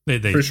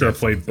 Pretty sure I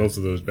played both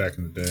of those back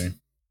in the day.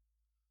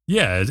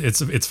 Yeah,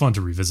 it's fun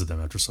to revisit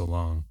them after so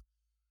long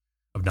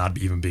of not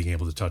even being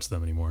able to touch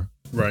them anymore.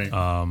 Right.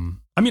 I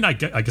mean, I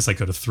guess I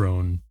could have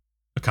thrown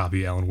a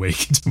copy of Alan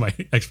Wake into my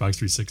Xbox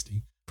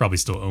 360. Probably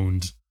still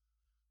owned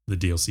the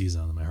DLCs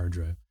on my hard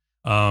drive.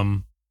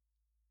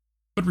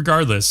 But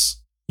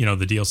regardless, the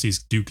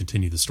DLCs do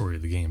continue the story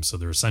of the game, so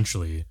they're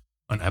essentially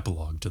an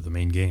epilogue to the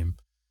main game.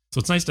 So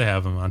it's nice to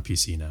have them on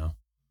PC now.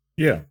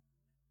 Yeah.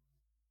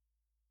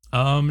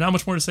 Not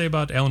much more to say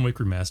about Alan Wake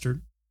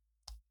Remastered.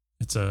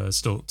 It's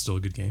still a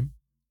good game.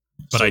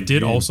 But I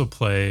did also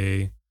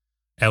play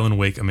Alan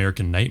Wake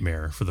American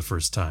Nightmare for the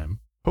first time.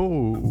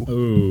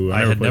 Oh,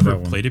 I had never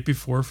played it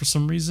before for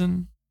some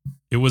reason.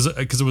 It was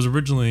because it was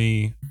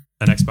originally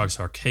an Xbox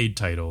arcade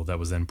title that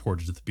was then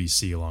ported to the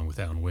PC along with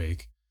Alan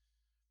Wake.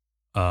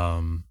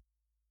 But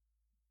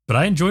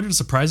I enjoyed it a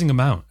surprising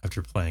amount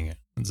after playing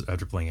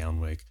Alan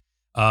Wake.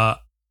 I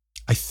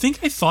think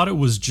I thought it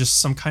was just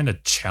some kind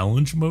of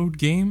challenge mode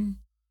game.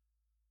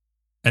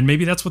 And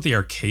maybe that's what the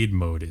arcade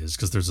mode is,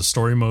 because there's a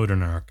story mode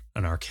and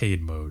an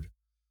arcade mode.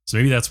 So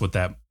maybe that's what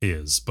that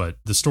is. But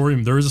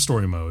there is a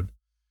story mode.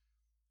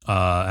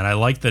 And I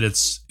like that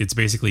it's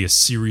basically a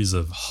series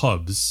of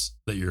hubs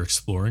that you're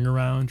exploring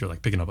around. You're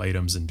like picking up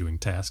items and doing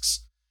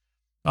tasks.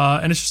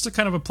 And it's just a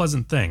kind of a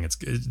pleasant thing.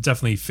 It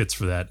definitely fits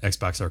for that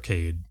Xbox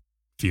arcade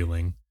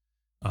feeling.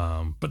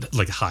 But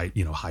like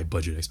high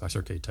budget Xbox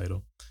arcade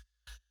title.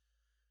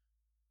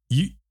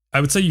 I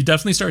would say you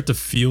definitely start to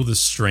feel the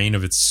strain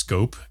of its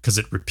scope because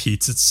it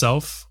repeats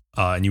itself,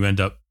 and you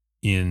end up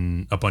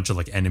in a bunch of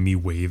like enemy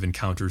wave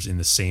encounters in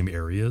the same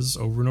areas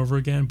over and over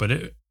again. But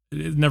it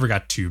never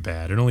got too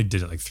bad. It only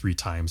did it like 3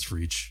 times for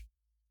each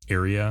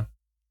area,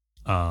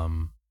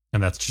 and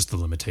that's just the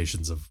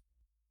limitations of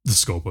the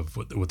scope of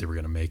what they were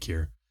going to make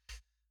here.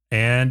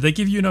 And they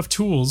give you enough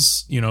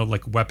tools,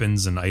 like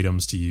weapons and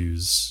items to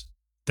use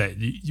that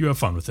you have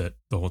fun with it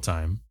the whole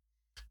time.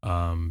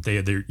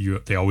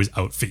 They always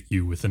outfit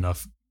you with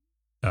enough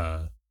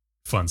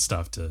fun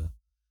stuff to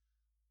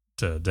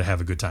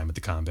have a good time with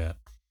the combat.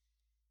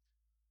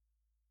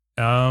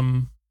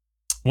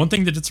 One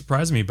thing that did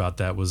surprise me about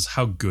that was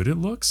how good it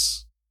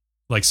looks.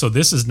 Like, so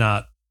this is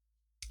not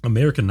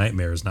American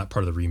Nightmare is not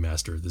part of the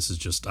remaster. This is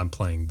just I'm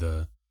playing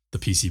the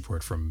PC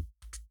port from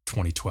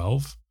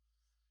 2012.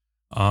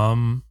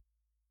 And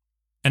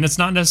it's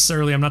not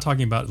necessarily, I'm not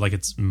talking about like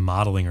it's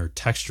modeling or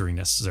texturing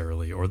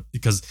necessarily, or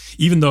because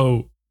even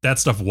though that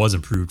stuff was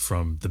improved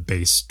from the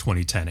base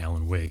 2010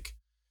 Alan Wake,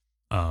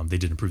 they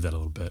did improve that a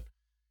little bit.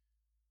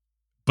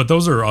 But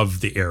those are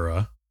of the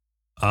era.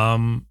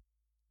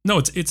 No,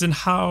 it's in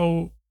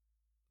how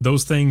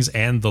those things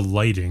and the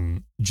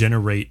lighting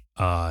generate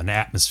an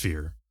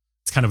atmosphere.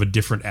 It's kind of a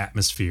different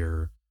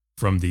atmosphere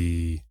from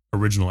the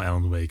original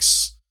Alan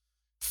Wake's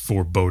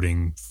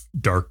foreboding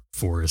dark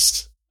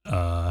forest.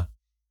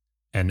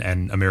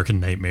 And American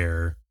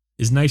Nightmare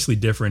is nicely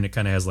different. It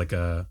kind of has like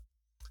an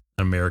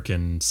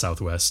American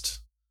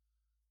Southwest,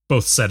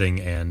 both setting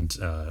and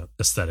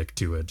aesthetic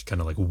to it, kind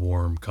of like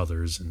warm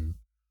colors, and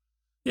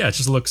yeah, it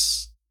just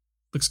looks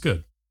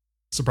good,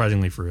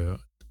 surprisingly for a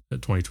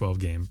 2012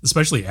 game,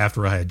 especially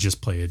after I had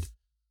just played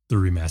the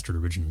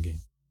remastered original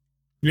game.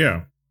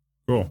 Yeah,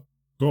 cool.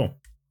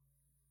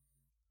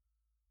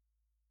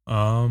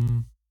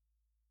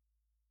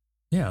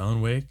 Yeah,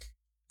 Alan Wake.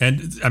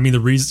 And I mean,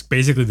 the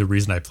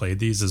reason I played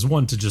these is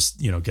one, to just,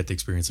 get the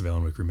experience of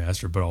Alan Wake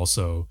Remastered, but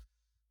also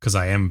because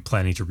I am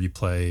planning to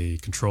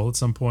replay Control at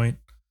some point.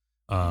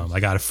 I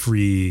got it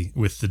free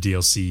with the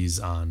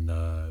DLCs on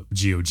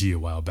GOG a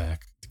while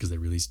back because they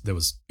released, that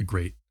was a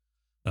great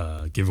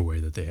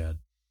giveaway that they had.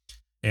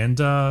 And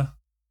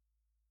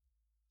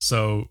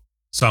so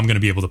I'm going to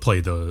be able to play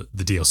the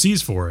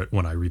DLCs for it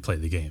when I replay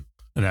the game.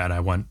 And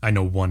I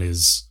know one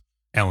is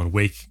Alan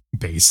Wake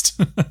based,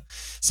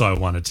 so I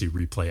wanted to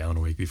replay Alan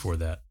Wake before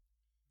that.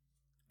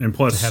 And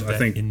plus, have that I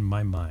think in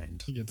my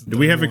mind. Do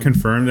we have it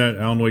confirmed that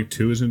Alan Wake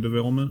 2 is in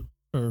development?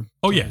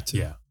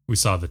 Yeah. We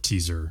saw the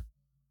teaser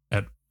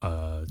at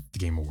the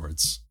Game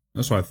Awards.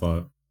 That's what I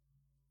thought.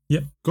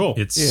 Yep, cool.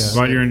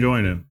 Glad you're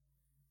enjoying it.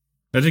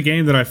 That's a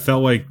game that I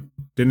felt like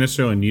didn't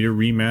necessarily need a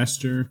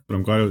remaster, but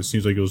I'm glad it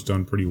seems like it was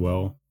done pretty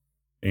well.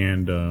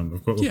 And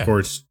of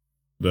course,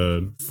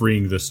 the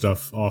freeing the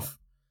stuff off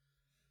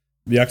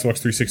the Xbox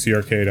 360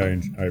 arcade,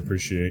 I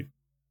appreciate,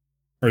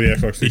 or the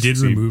Xbox 360. They did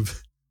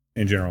remove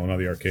in general, not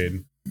the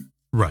arcade.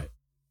 Right.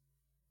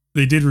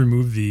 They did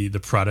remove the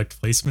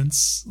product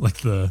placements, like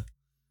the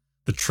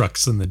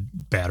trucks and the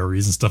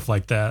batteries and stuff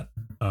like that.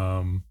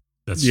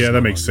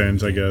 That makes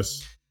sense, I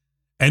guess.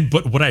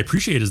 But what I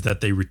appreciate is that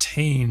they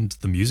retained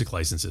the music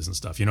licenses and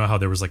stuff. You know how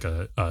there was like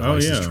a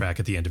license track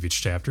at the end of each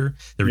chapter?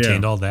 They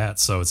retained all that,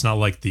 so it's not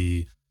like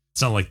the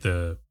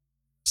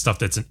stuff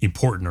that's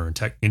important or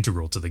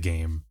integral to the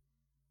game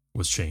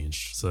was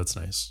changed. So that's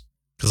nice,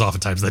 because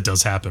oftentimes that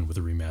does happen with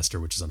a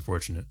remaster, which is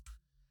unfortunate.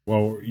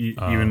 Well,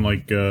 even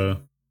like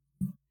Hideo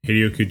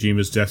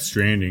Kojima's Death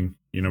Stranding,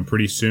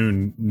 pretty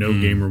soon no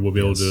gamer will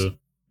be able to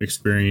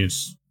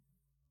experience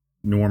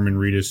Norman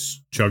Reedus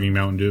chugging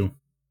Mountain Dew.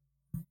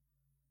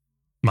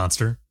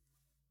 Monster.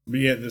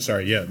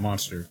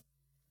 Monster.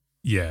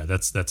 Yeah,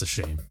 that's a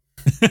shame.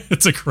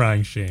 It's a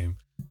crying shame.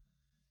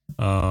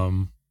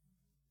 And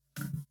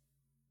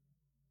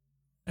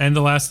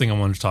the last thing I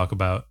wanted to talk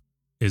about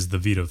is the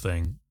Vito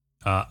thing.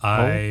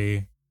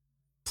 I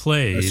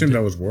played. I assumed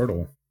that was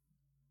Wordle.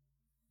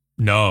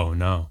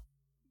 No.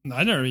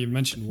 I never even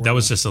mentioned Wordle. That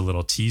was just a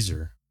little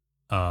teaser.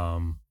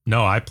 No,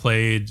 I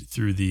played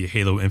through the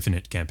Halo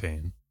Infinite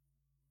campaign.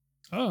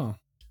 Oh.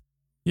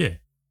 Yeah.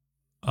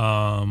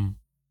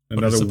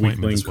 Another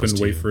weakling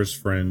couldn't wait for his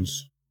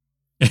friends.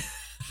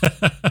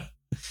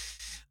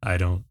 I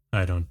don't.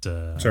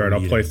 It's all right.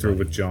 I'll play through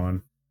with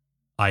John.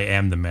 I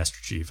am the Master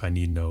Chief. I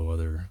need no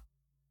other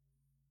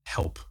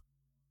help.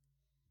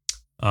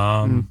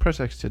 Press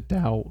X to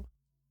doubt.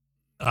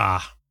 All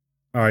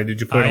right.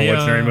 Did you play it on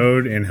legendary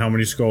mode? And how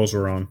many skulls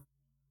were on?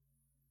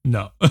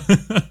 No.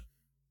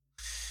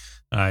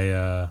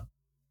 I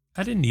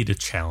didn't need a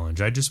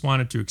challenge. I just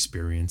wanted to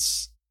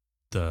experience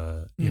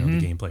the the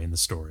gameplay and the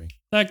story.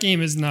 That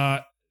game is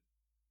not.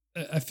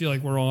 I feel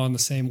like we're all on the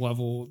same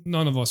level.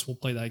 None of us will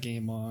play that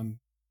game on.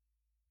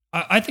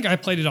 I think I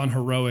played it on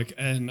heroic,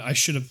 and I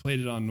should have played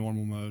it on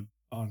normal mode.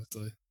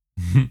 Honestly,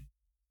 not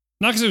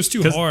because it was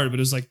too hard, but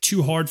it was like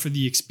too hard for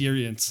the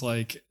experience.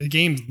 Like the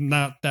game's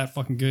not that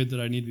fucking good that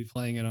I need to be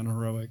playing it on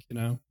heroic.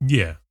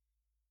 Yeah,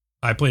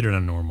 I played it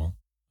on normal,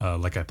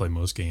 like I play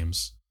most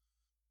games,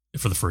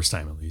 for the first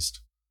time at least.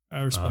 I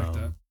respect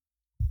that.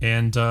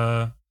 And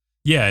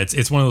yeah,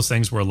 it's one of those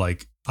things where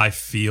like I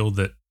feel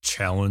that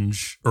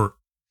challenge or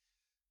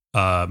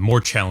more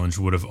challenge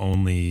would have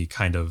only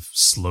kind of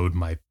slowed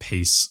my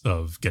pace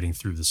of getting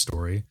through the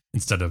story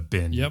instead of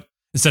being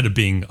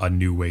a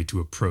new way to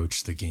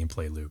approach the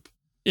gameplay loop.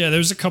 Yeah,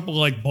 there's a couple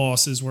like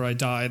bosses where I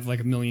died like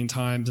a million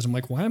times, and I'm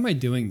like, why am I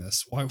doing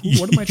this? What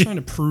am I trying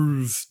to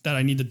prove that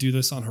I need to do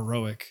this on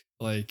heroic?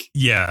 Like,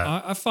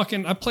 yeah,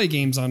 I play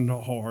games on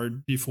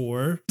hard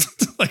before.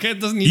 Like it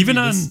doesn't even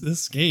be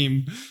this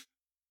game.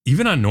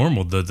 Even on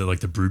normal,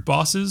 the brute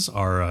bosses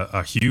are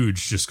a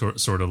huge, just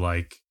sort of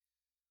like,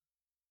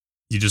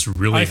 you just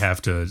really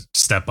have to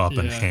step up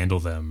and handle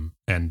them,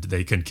 and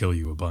they can kill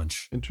you a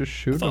bunch. And just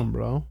shoot them,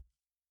 bro.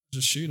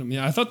 Just shoot them.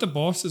 Yeah, I thought the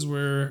bosses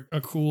were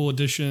a cool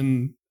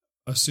addition,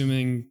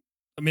 assuming...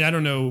 I mean, I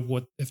don't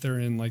know if they're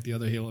in like the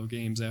other Halo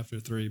games after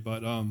 3,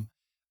 but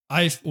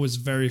I was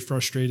very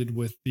frustrated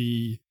with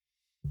the...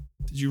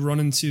 Did you run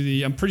into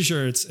the... I'm pretty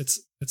sure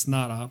it's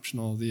not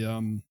optional.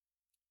 The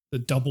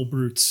double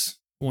brutes.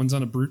 One's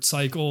on a brute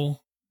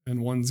cycle,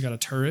 and one's got a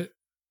turret.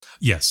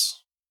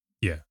 Yes.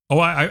 Yeah. Oh,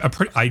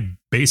 I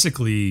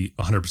basically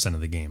 100% of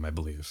the game, I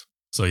believe.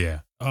 So yeah.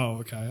 Oh,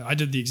 okay. I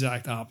did the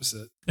exact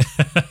opposite.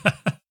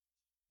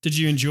 Did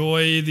you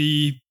enjoy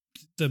the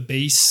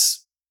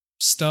base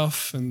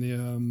stuff and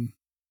the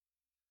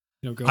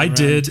going I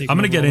did. I'm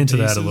going to get into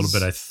bases? that a little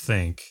bit, I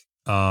think.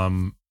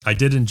 I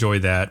did enjoy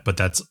that, but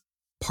that's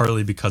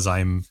partly because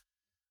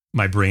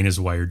my brain is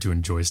wired to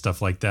enjoy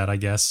stuff like that, I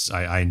guess.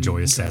 I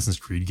enjoy Assassin's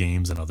Creed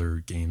games and other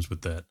games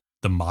with the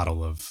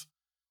model of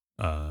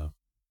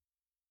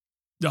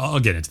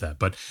I'll get into that,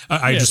 but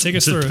I just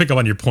to pick up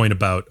on your point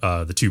about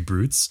the two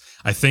brutes.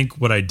 I think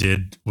what I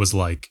did was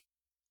like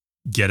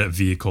get a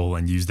vehicle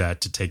and use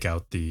that to take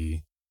out the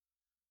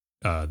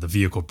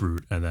vehicle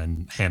brute, and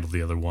then handle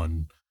the other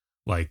one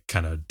like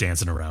kind of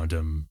dancing around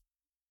him.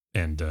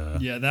 And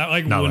that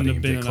like wouldn't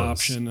have been an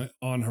option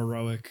on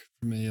heroic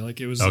for me. Like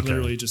it was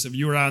literally just if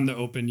you were out in the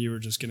open, you were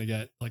just gonna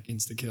get like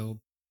insta killed.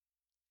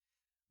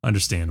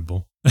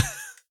 Understandable.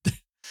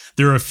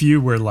 There are a few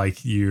where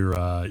like you're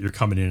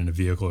coming in a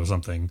vehicle or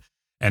something,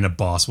 and a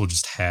boss will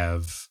just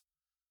have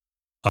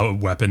a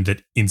weapon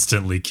that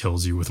instantly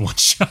kills you with one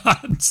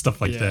shot and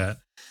stuff like that,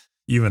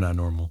 even on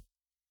normal.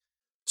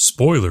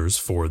 Spoilers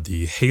for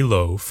the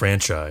Halo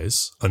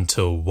franchise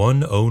until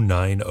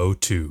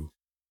 10902.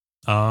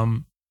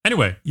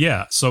 Anyway,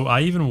 yeah. So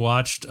I even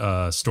watched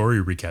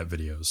story recap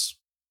videos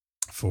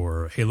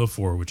for Halo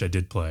 4, which I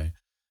did play,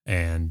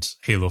 and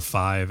Halo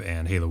 5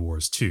 and Halo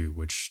Wars 2,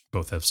 which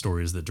both have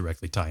stories that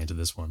directly tie into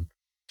this one.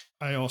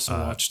 I also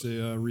watched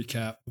the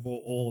recap of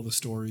all the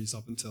stories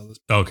up until this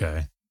point.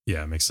 Okay.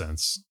 Yeah, makes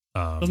sense.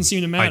 Doesn't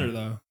seem to matter,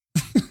 though.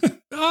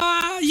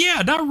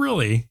 Yeah, not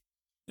really.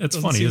 It's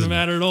funny, doesn't seem to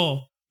matter at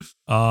all.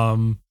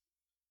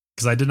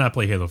 Because I did not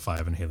play Halo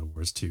 5 and Halo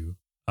Wars 2.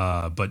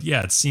 But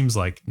yeah, it seems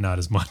like not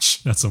as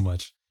much, not so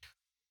much.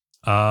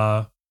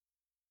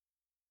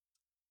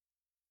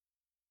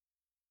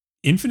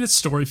 Infinite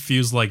Story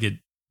feels like it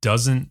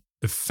doesn't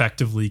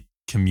effectively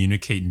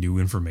communicate new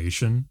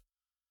information.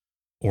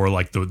 or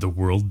like the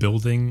world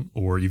building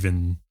or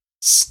even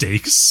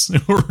stakes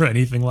or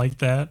anything like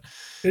that.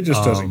 It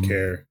just doesn't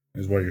care,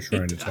 is what you're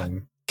trying to tell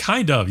me.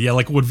 Kind of, yeah.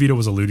 Like what Vito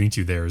was alluding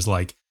to there is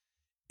like,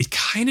 it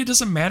kind of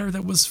doesn't matter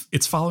that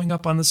it's following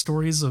up on the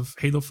stories of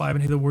Halo 5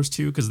 and Halo Wars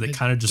 2 because it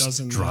kind of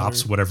just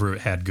drops whatever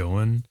it had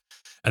going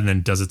and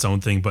then does its own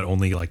thing, but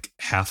only like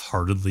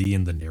half-heartedly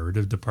in the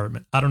narrative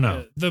department. I don't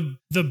know.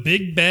 The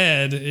big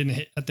bad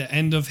at the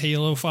end of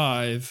Halo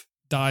 5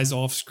 dies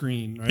off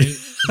screen, right?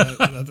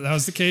 that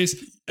was the case.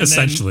 And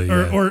essentially,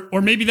 then,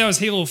 or maybe that was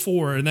Halo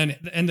 4, and then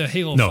at the end of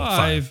Halo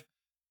 5.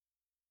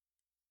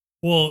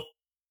 Well,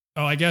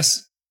 I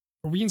guess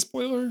are we in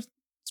spoiler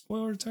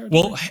territory?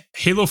 Well,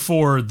 Halo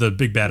 4, the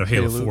big bad of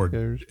Halo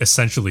 4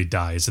 essentially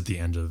dies at the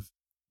end of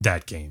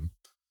that game.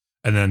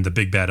 And then the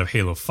big bad of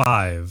Halo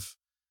 5,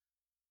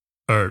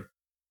 or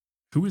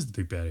who is the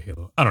big bad of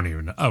Halo? I don't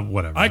even know.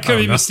 Whatever. I could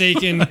be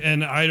mistaken,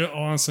 and I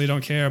honestly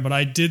don't care, but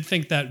I did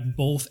think that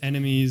both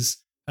enemies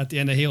at the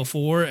end of Halo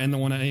 4 and the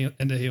one at the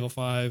end of Halo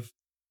 5,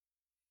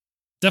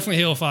 definitely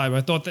Halo 5,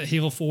 I thought that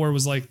Halo 4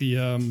 was like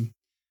the,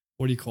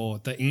 what do you call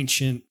it? The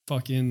ancient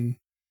fucking...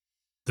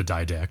 The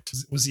Didact.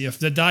 Was he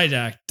the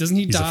Didact? Doesn't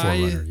he die?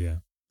 He's a forerunner, yeah.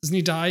 Doesn't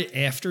he die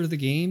after the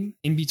game?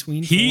 In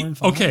between 4 and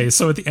 5? Okay,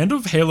 so at the end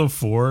of Halo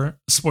 4,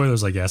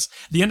 spoilers, I guess.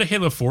 At the end of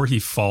Halo 4, he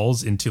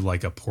falls into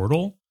like a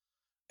portal.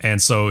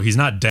 And so he's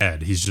not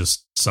dead. He's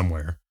just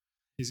somewhere.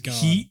 He's gone.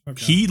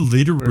 He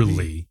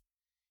literally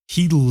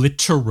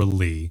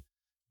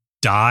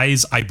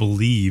dies, I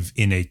believe,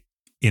 in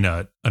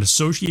an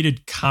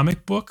associated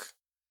comic book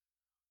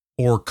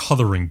or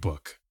coloring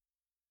book.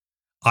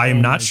 I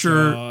am not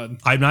sure. God.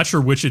 I'm not sure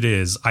which it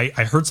is. I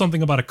heard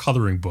something about a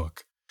coloring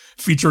book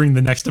featuring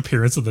the next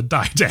appearance of the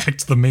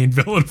Didact, the main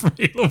villain from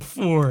Halo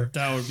 4.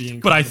 That would be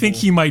incredible. But I think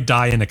he might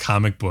die in a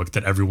comic book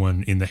that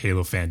everyone in the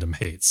Halo fandom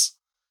hates,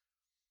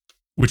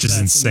 which is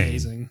insane.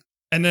 Amazing.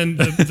 And then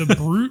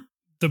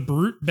the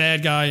brute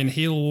bad guy in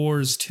Halo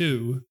Wars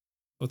 2.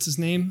 What's his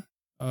name?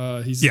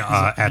 Atriox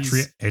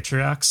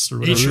or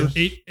whatever.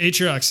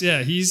 Atriox.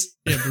 Yeah,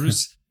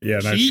 Bruce. Yeah,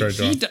 nice try,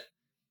 John.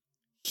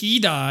 He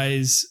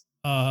dies.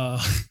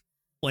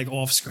 Like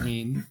off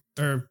screen,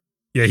 or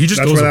he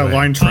just goes away. That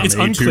line it's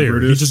unclear.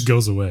 He just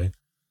goes away.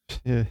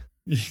 Yeah.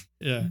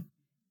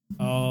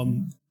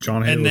 John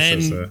Halo and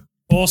then says that.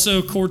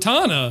 Also,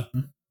 Cortana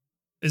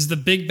is the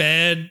big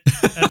bad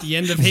at the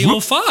end of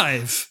Halo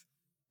 5,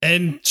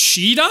 and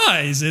she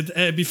dies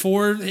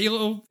before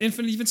Halo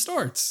Infinite even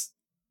starts.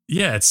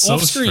 Yeah, it's so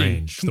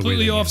strange,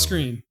 completely off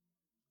screen.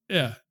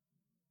 Yeah.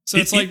 So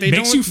it's like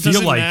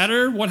doesn't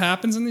matter what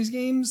happens in these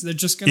games. They're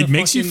just gonna. It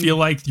makes you feel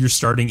like you're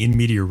starting in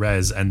media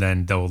res, and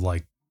then they'll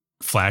like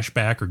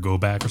flashback or go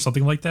back or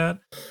something like that.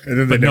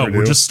 But no,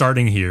 we're just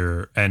starting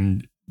here,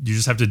 and you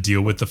just have to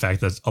deal with the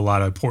fact that a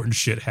lot of important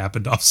shit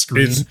happened off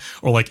screen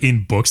or like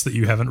in books that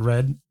you haven't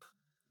read.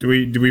 Do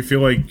we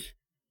feel like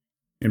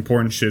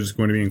important shit is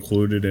going to be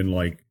included in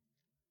like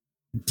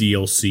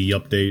DLC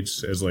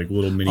updates as like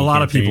little mini? A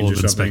lot of people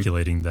have been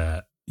speculating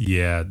that.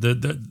 Yeah,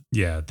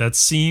 that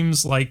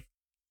seems like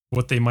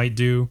what they might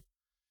do,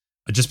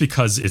 just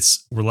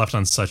because we're left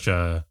on such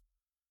a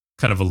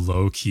kind of a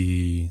low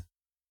key.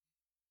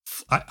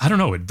 I don't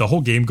know. The whole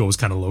game goes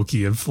kind of low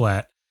key and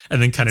flat,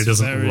 and then kind of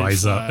doesn't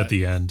rise up at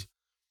the end.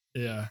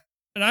 Yeah,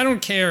 and I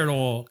don't care at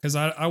all because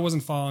I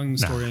wasn't following the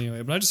story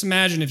anyway. But I just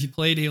imagine if you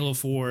played Halo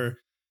 4,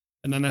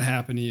 and then that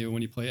happened to you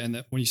when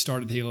you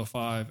started Halo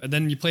 5, and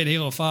then you played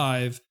Halo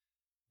 5,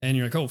 and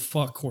you're like, oh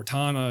fuck,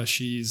 Cortana,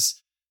 she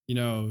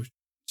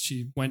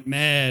went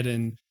mad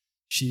and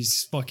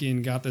she's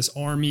fucking got this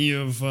army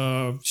of,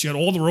 she got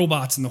all the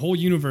robots in the whole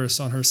universe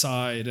on her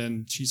side,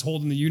 and she's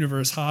holding the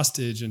universe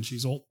hostage, and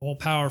she's all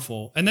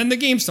powerful. And then the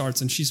game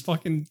starts, and she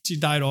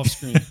died off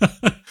screen.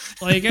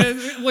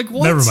 like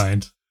what? Never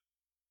mind.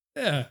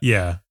 Yeah.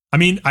 Yeah. I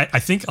mean, I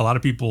think a lot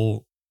of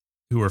people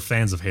who are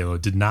fans of Halo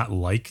did not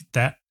like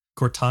that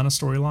Cortana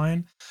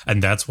storyline,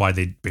 and that's why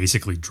they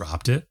basically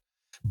dropped it.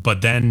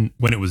 But then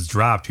when it was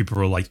dropped, people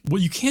were like,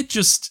 well, you can't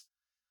just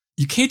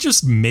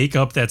make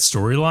up that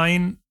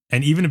storyline.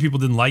 And even if people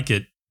didn't like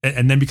it,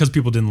 and then because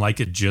people didn't like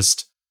it,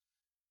 just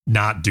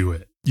not do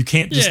it. You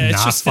can't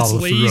just follow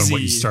through on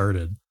what you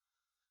started.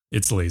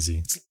 It's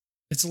lazy.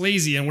 It's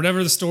lazy. And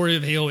whatever the story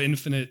of Halo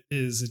Infinite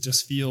is, it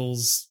just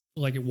feels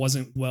like it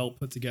wasn't well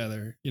put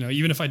together.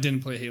 Even if I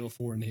didn't play Halo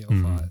 4 and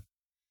Halo 5.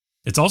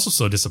 It's also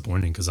so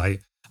disappointing because I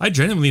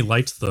genuinely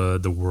liked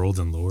the world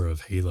and lore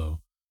of Halo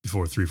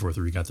before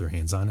 343 got their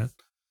hands on it.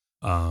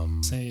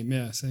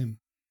 Same.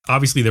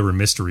 Obviously, there were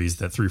mysteries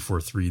that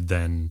 343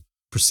 then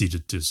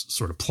proceeded to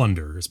sort of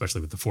plunder,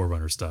 especially with the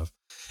Forerunner stuff.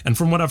 And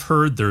from what I've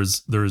heard,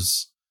 there's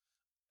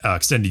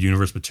extended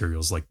universe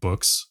materials like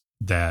books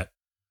that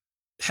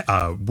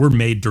were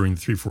made during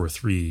the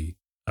 343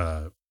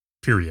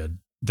 period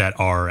that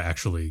are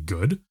actually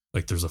good.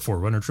 Like there's a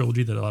Forerunner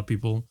trilogy that a lot of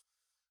people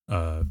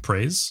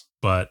praise,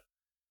 but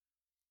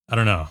I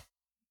don't know.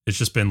 It's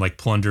just been like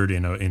plundered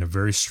in a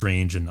very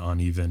strange and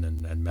uneven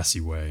and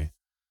messy way.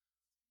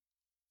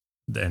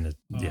 And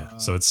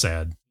so it's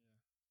sad.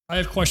 I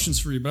have questions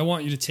for you, but I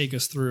want you to take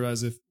us through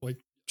as if like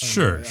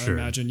Sure. I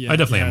imagine. Yeah, I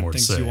definitely you have had more to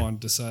things say. you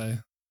wanted to say.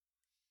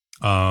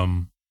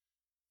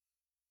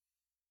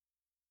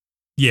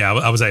 Yeah,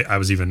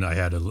 I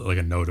had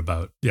a note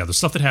about the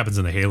stuff that happens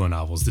in the Halo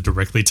novels that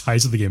directly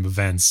ties to the game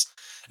events,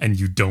 and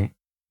you don't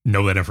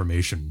know that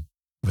information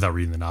without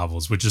reading the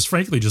novels, which is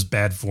frankly just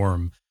bad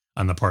form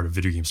on the part of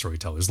video game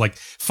storytellers. Like,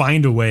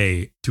 find a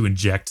way to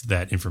inject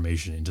that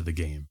information into the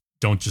game.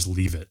 Don't just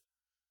leave it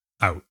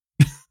out.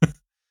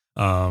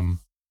 And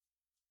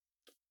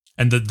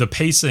the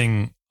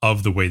pacing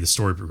of the way the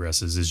story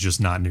progresses is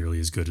just not nearly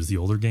as good as the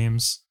older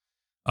games.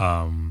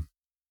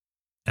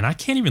 And I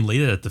can't even lay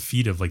that at the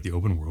feet of like the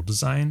open world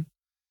design,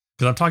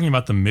 because I'm talking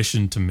about the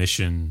mission to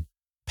mission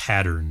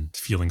pattern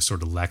feeling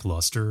sort of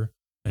lackluster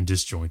and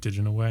disjointed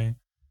in a way.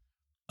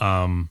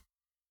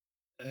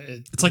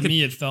 It's like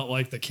me, it felt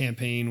like the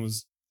campaign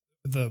was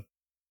the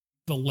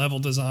level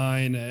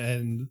design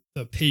and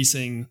the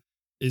pacing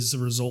is the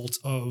result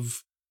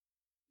of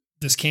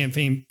this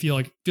campaign.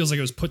 Feels like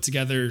it was put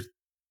together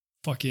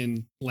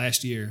fucking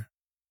last year.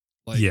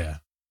 Like, yeah,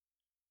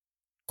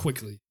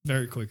 quickly,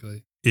 very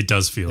quickly. It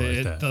does feel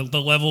like that.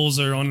 The levels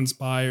are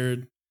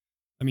uninspired.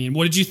 I mean,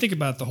 what did you think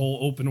about the whole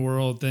open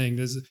world thing?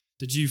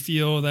 Did you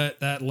feel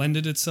that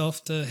lended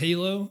itself to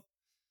Halo?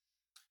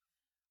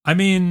 I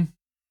mean,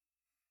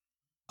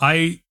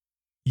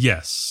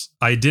 yes,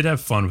 I did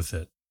have fun with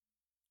it.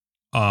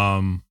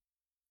 I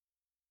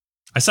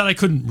said I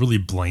couldn't really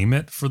blame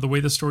it for the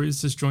way the story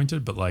is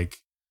disjointed, but like,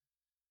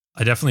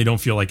 I definitely don't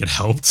feel like it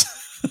helped.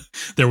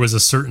 There was a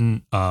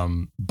certain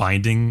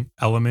binding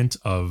element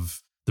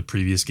of the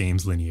previous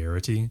game's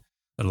linearity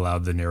that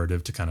allowed the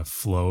narrative to kind of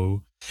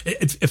flow.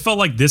 It felt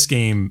like this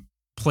game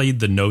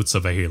played the notes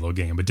of a Halo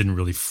game, but didn't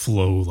really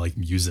flow like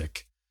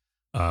music,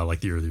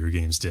 like the earlier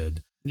games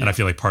did. Yeah. And I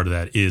feel like part of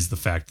that is the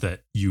fact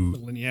that the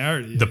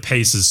linearity, the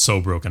pace is so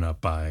broken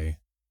up by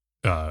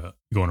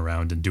going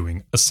around and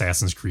doing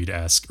Assassin's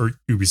Creed-esque or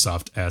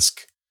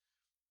Ubisoft-esque,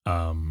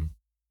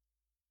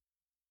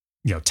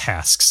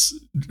 tasks,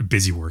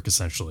 busy work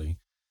essentially.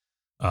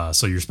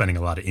 So you're spending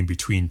a lot of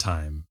in-between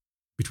time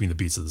between the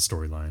beats of the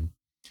storyline.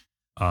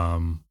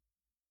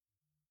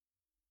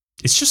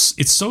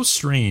 It's so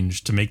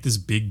strange to make this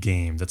big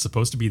game that's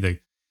supposed to be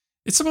like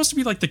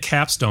the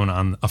capstone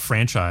on a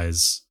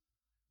franchise.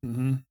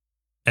 Mm-hmm.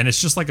 And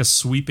it's just like a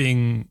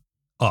sweeping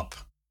up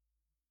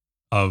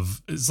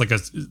of, it's like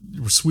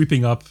we're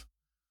sweeping up.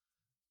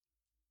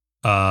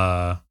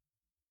 Where's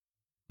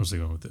I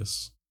going with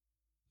this?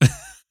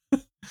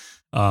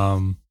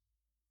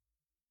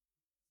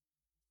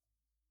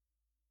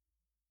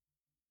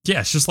 Yeah,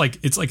 it's just like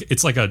it's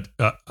like a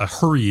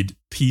hurried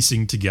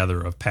piecing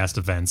together of past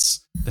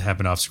events that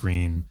happen off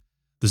screen.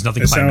 There's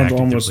nothing. It sounds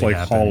almost like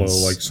happens. hollow,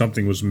 like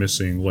something was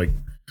missing. Like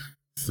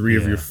three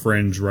of your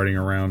friends riding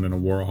around in a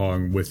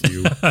Warhog with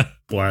you,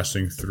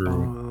 blasting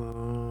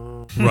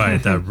through.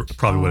 Right, that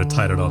probably would have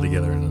tied it all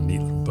together in a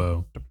neat little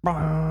bow.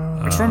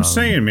 That's what I'm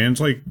saying, man.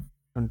 It's like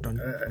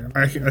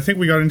I think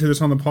we got into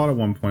this on the pod at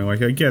one point.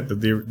 Like, I get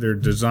that they're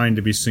designed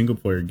to be single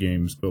player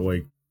games, but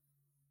like,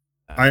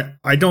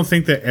 I don't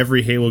think that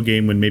every Halo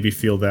game would maybe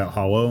feel that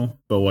hollow,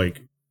 but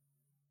like,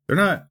 they're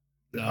not.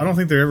 No. I don't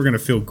think they're ever going to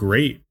feel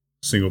great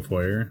single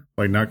player,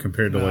 like not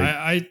compared to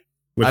like.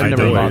 I've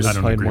never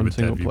played one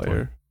single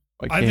player.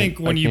 I think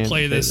when you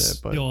play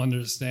this, you'll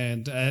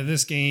understand.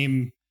 This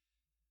game,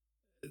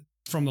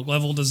 from the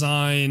level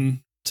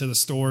design to the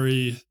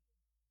story,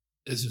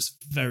 is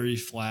just very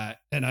flat,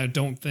 and I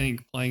don't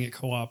think playing it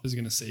co-op is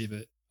going to save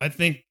it. I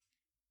think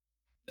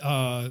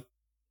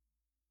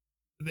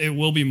it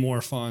will be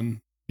more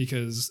fun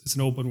because it's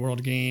an open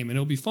world game, and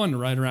it'll be fun to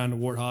ride around a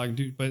Warthog and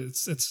do. But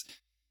it's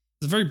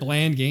a very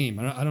bland game.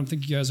 I don't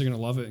think you guys are going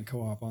to love it in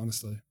co-op,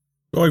 honestly.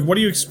 Like, what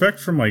do you expect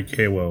from like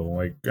Halo?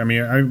 Like, I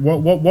mean,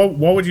 what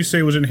would you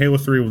say was in Halo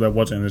 3 that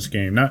wasn't in this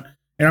game? And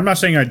I'm not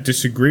saying I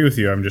disagree with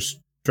you. I'm just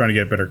trying to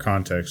get better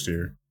context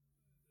here.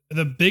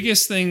 The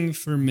biggest thing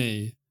for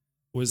me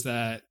was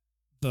that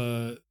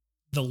the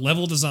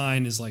level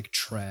design is like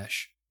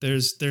trash.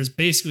 There's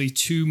basically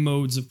two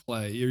modes of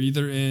play. You're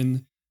either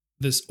in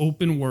this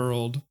open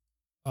world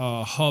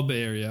hub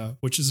area,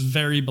 which is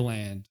very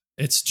bland.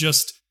 It's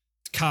just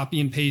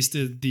copy and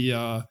pasted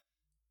the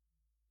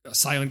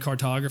silent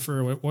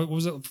cartographer. What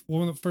was it?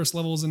 One of the first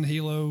levels in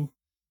Halo?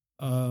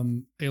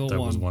 Halo 1. That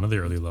was one of the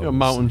early levels.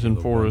 Mountains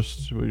and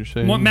forests. What you're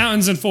saying?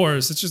 Mountains and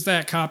forests. It's just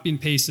that copy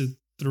and pasted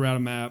throughout a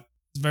map.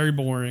 It's very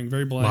boring,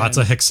 very bland. Lots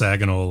of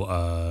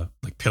hexagonal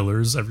like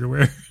pillars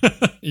everywhere.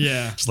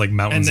 Yeah, just like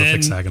mountains of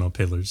hexagonal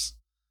pillars.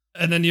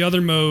 And then the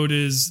other mode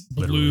is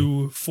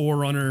blue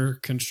Forerunner,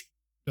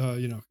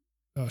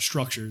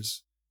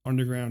 structures,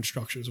 underground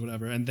structures,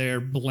 whatever, and they're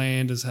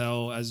bland as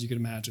hell, as you can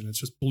imagine. It's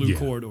just blue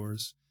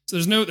corridors. So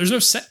there's no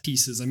set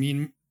pieces. I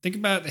mean, think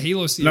about the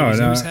Halo series.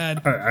 No, always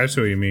had I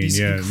see what you mean.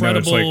 Yeah,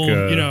 incredible,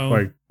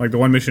 like the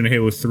one mission in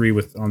Halo 3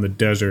 on the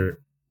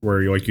desert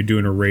where you're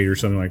doing a raid or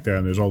something like that,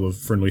 and there's all the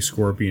friendly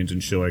scorpions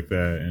and shit like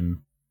that, and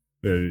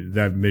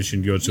that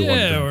mission goes to one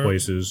of the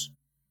places.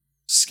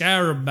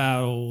 Scarab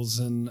battles,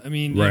 and I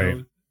mean,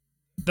 right.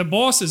 the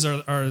bosses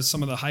are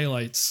some of the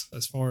highlights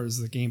as far as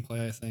the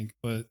gameplay, I think.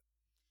 But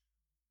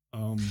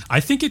I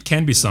think it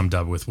can be summed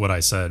up with what I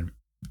said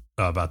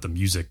about the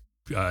music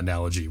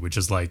analogy, which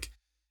is like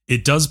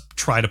it does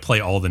try to play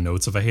all the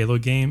notes of a Halo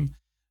game,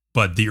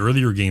 but the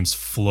earlier games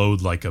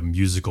flowed like a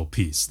musical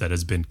piece that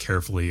has been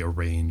carefully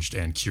arranged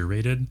and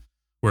curated,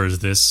 whereas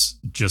this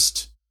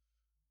just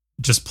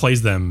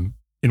plays them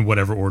in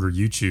whatever order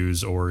you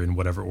choose, or in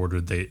whatever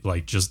order they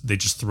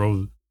just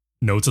throw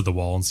notes at the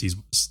wall and see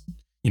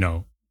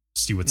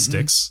what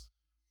sticks.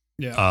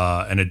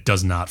 Yeah. And it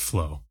does not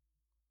flow.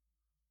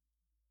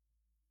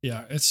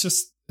 Yeah, it's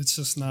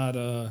just not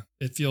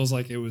it feels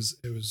like it was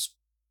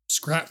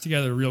scrapped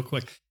together real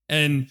quick.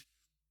 And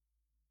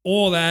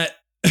all that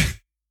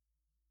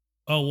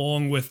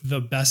along with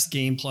the best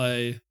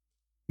gameplay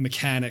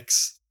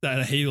mechanics that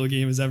a Halo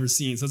game has ever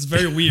seen. So it's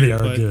very weird,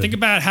 but good. Think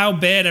about how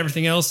bad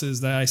everything else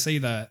is that I say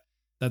that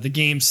the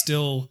game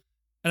still,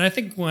 and I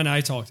think when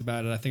I talked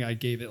about it, I think I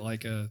gave it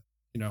like a,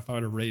 if I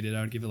were to rate it,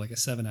 I would give it like a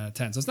 7 out of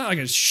 10. So it's not like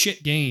a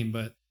shit game,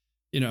 but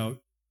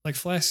like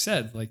Flash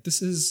said, like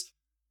this is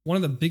one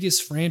of the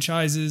biggest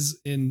franchises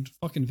in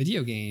fucking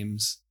video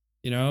games,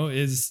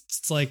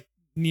 it's like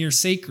near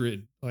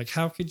sacred. Like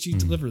how could you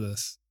deliver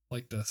this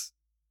like this?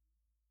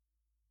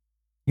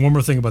 One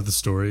more thing about the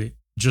story.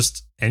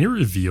 Just any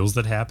reveals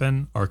that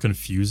happen are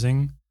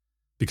confusing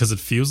because it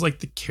feels like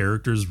the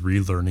characters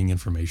relearning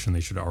information they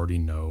should already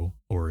know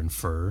or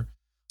infer.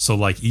 So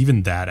like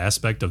even that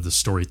aspect of the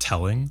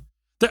storytelling,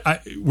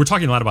 we're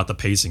talking a lot about the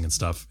pacing and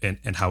stuff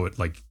and how it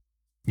like,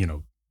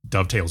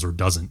 dovetails or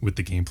doesn't with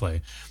the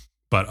gameplay.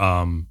 But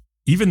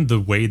even the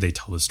way they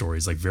tell the story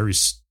is like very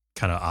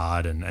kind of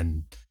odd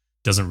and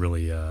doesn't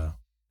really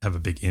have a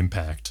big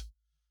impact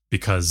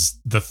because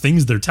the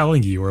things they're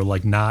telling you are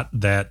like not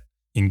that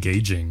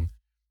engaging.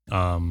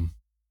 And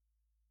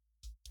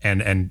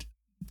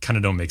kind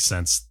of don't make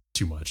sense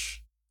too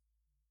much.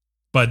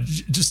 But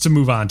just to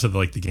move on to the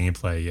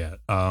gameplay,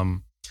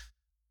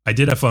 I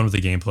did have fun with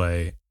the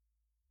gameplay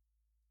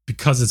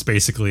because it's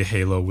basically a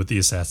Halo with the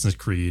Assassin's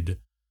Creed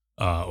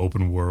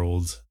open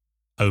world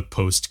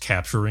outpost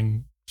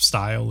capturing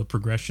style of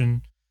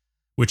progression,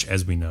 which,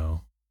 as we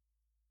know,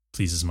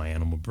 pleases my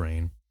animal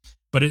brain.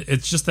 But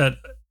it's just that,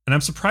 and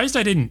I'm surprised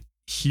I didn't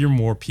hear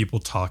more people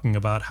talking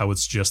about how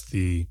it's just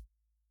the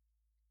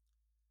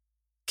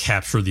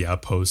capture the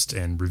outpost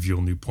and reveal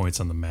new points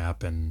on the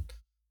map and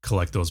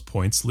collect those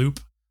points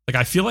loop. Like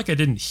I feel like I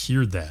didn't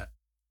hear that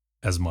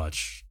as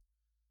much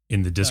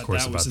in the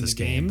discourse about this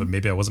game, but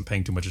maybe I wasn't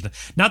paying too much attention.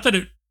 Not that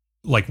it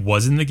like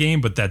was in the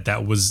game, but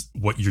that was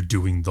what you're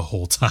doing the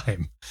whole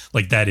time.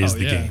 Like that is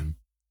the game.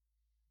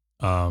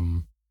 I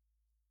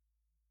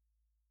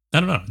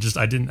don't know. Just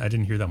I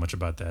didn't hear that much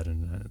about that,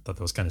 and I thought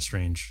that was kind of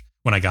strange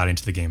when I got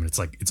into the game. And it's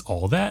like it's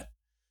all that,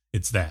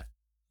 it's that.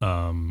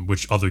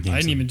 Which other games I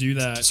didn't even do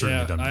that.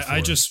 Yeah, done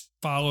I just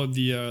followed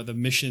the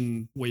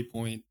mission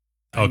waypoint.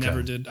 I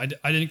never did.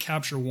 I didn't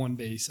capture one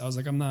base. I was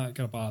like, I'm not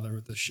gonna bother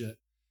with this shit.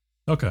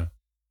 Okay.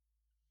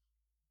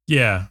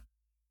 Yeah.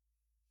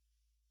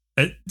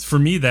 For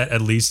me, that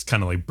at least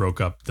kind of like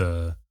broke up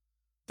the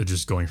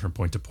just going from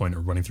point to point or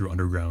running through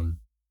underground,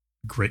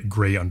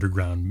 gray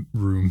underground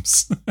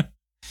rooms.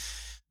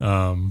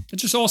 It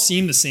just all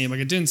seemed the same. Like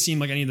it didn't seem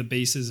like any of the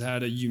bases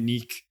had a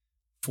unique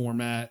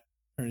format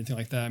or anything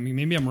like that. I mean,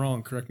 maybe I'm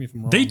wrong. Correct me if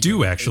I'm wrong. They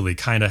do actually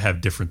kind of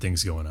have different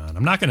things going on.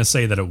 I'm not going to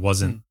say that it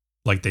wasn't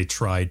like they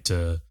tried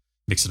to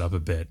mix it up a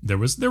bit.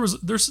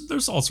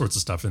 There's all sorts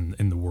of stuff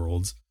in the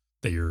world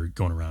that you're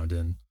going around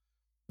in.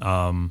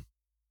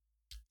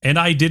 And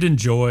I did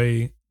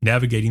enjoy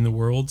navigating the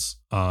worlds.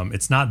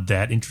 It's not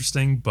that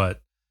interesting,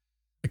 but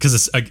because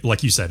it's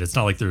like you said, it's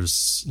not like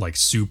there's like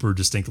super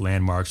distinct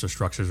landmarks or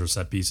structures or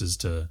set pieces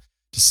to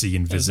see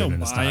and visit. No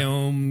and it's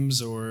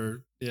biomes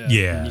or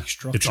unique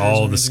structures. It's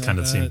all this kind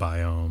of same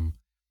biome.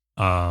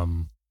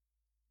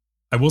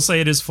 I will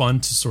say it is fun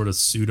to sort of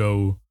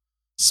pseudo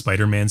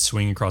Spider-Man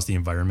swing across the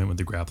environment with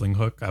the grappling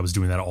hook. I was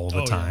doing that all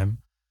the time.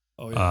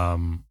 Yeah. Oh yeah.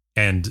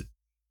 And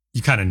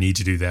you kind of need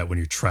to do that when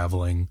you're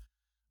traveling,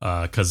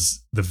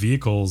 because the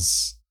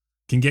vehicles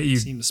can get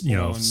you,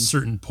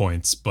 certain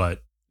points,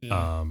 but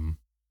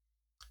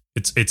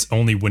it's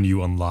only when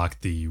you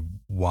unlock the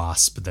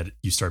Wasp that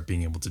you start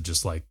being able to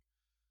just like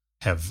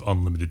have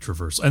unlimited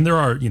traversal. And there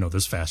are,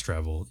 there's fast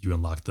travel. You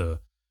unlock the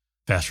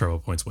fast travel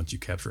points once you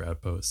capture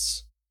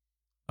outposts.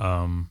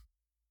 And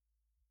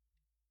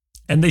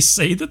they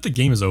say that the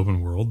game is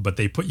open world, but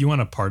they put you on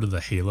a part of the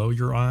Halo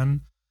you're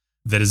on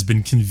that has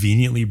been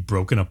conveniently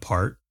broken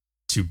apart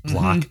to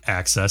block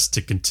access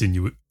to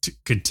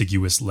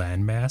contiguous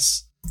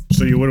landmass.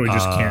 So you literally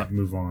just can't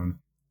move on.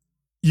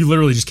 You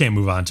literally just can't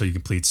move on until you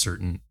complete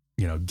certain,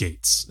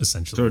 gates,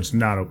 essentially. So it's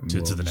not open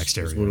world. To the next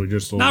area. It's literally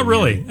just not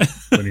really.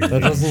 That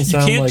doesn't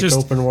sound like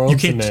open world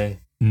to me.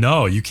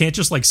 No, you can't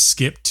just like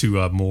skip to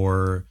a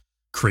more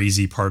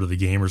crazy part of the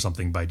game or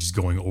something by just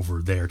going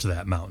over there to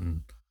that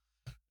mountain.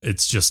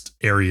 It's just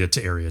area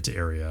to area to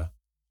area.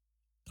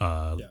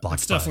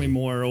 It's definitely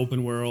more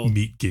open world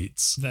meat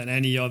gates than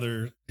any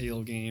other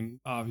Halo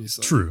game,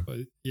 obviously. True. But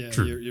yeah,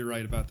 True. You're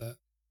right about that.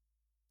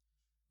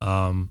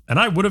 And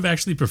I would have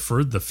actually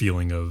preferred the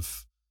feeling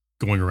of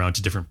going around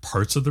to different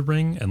parts of the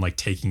ring and like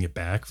taking it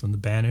back from the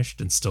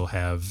Banished and still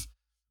have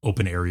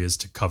open areas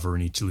to cover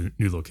in each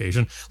new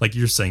location. Like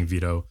you're saying,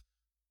 Vito,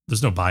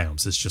 there's no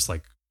biomes. It's just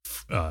like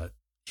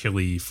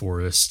hilly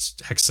forests,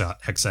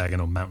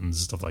 hexagonal mountains,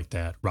 stuff like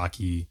that,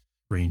 rocky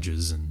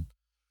ranges, and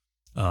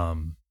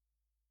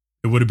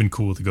it would have been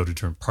cool to go to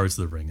different parts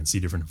of the ring and see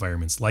different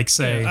environments. Like,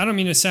 say, I don't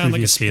mean to sound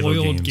like a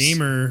spoiled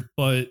gamer,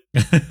 but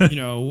you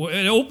know,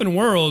 in open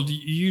world, you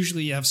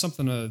usually have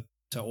something to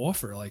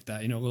offer like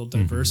that. You know, a little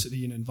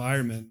diversity in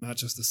environment, not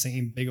just the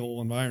same big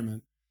old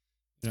environment.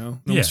 You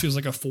know, it almost feels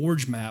like a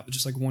Forge map,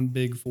 just like one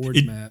big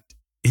Forge map.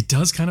 It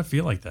does kind of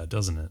feel like that,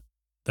 doesn't it?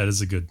 That is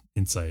a good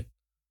insight.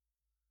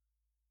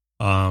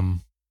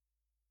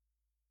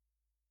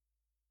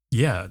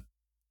 Yeah,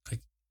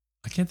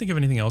 I can't think of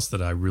anything else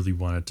that I really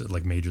wanted to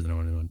like major that I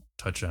wanted to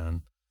touch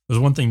on. There's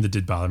one thing that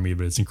did bother me,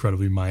 but it's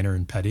incredibly minor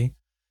and petty.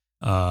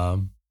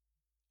 The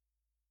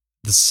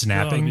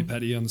snapping. Be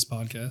petty on this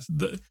podcast.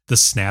 The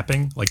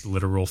snapping, like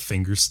literal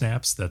finger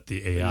snaps that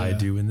the AI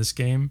do in this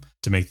game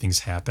to make things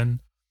happen,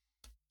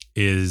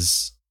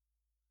 is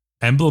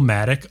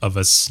emblematic of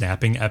a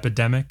snapping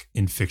epidemic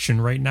in fiction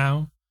right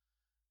now.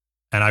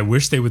 And I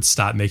wish they would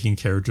stop making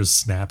characters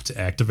snap to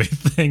activate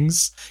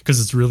things,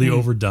 because it's really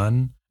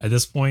overdone at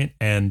this point.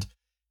 And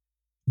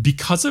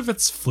because of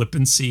its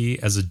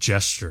flippancy as a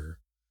gesture,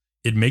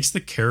 it makes the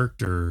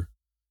character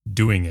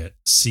doing it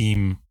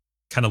seem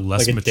kind of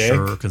less like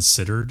mature or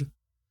considered.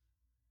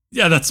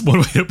 Yeah, that's one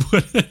way to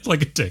put it.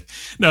 Like a dick.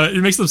 No, it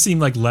makes them seem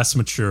like less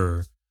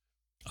mature,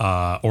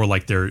 or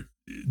like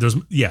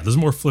there's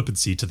more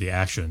flippancy to the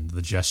action,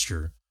 the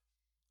gesture,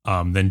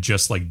 than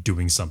just like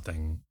doing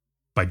something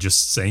by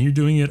just saying you're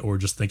doing it or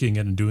just thinking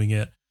it and doing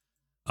it.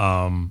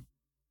 And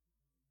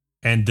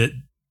that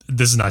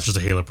this is not just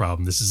a Halo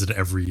problem. This is at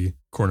every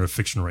corner of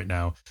fiction right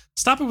now.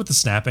 Stop it with the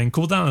snapping.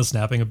 Cool down on the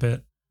snapping a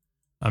bit.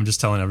 I'm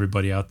just telling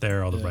everybody out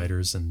there, all the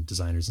writers and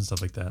designers and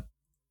stuff like that.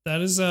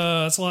 That is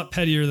that's a lot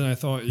pettier than I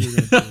thought you were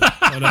going to do.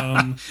 But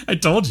I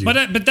told you. But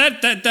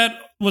that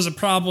was a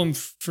problem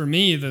for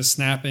me, the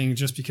snapping,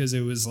 just because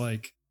it was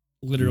like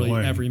literally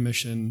every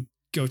mission,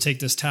 go take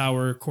this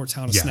tower,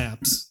 Cortana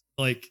snaps.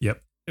 Like,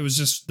 it was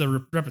just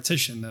the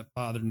repetition that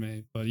bothered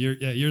me. But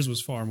yours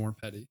was far more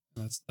petty.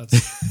 That's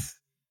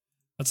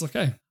that's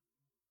okay.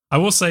 I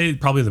will say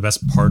probably the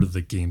best part of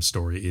the game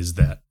story is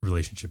that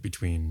relationship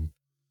between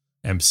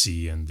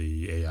MC and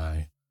the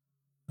AI.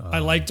 I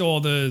liked all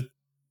the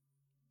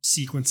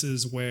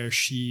sequences where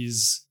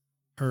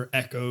her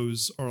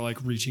echoes are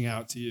like reaching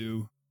out to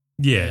you.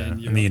 Yeah,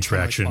 and the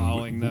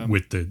interaction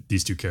with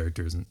these two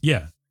characters. And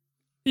yeah,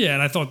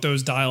 and I thought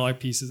those dialogue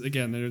pieces,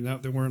 again,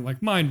 they weren't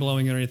like mind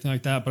blowing or anything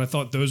like that, but I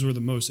thought those were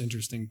the most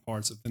interesting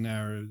parts of the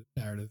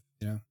narrative.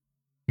 You know,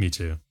 me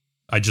too.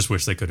 I just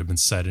wish they could have been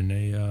set in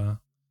a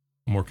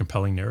more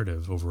compelling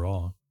narrative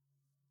overall.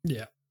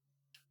 Yeah.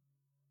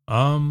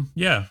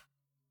 Yeah.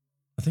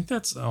 I think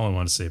that's all I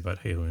want to say about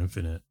Halo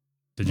Infinite.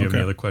 Did you have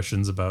any other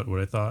questions about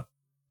what I thought,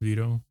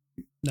 Vito?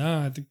 No,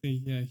 I think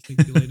you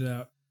laid it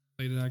out.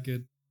 Laid it out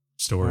good.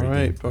 Story. All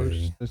right, folks.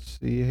 It's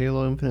the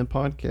Halo Infinite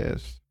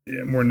podcast.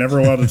 Yeah, we're never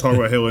allowed to talk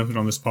about Halo Infinite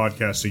on this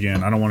podcast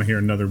again. I don't want to hear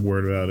another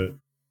word about it.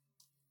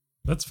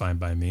 That's fine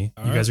by me.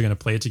 You guys are going to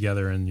play it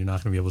together, and you're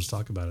not going to be able to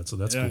talk about it, so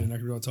that's cool. You're not going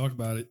to be able to talk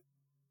about it.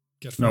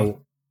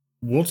 No,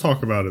 we'll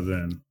talk about it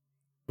then,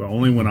 but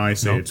only when I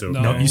say it's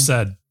okay. No, you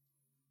said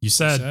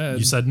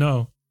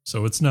no,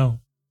 so it's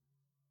no.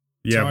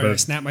 Yeah, sorry, but I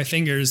snap my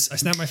fingers.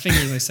 And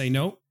I say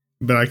nope.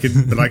 But I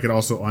could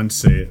also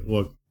unsay it.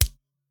 Look.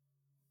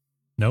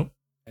 Nope.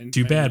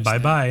 Too bad.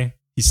 Bye.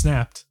 He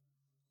snapped.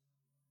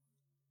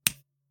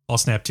 I'll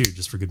snap too,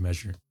 just for good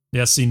measure.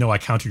 Yeah, see, no, I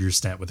countered your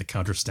snap with a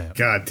counter snap.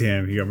 God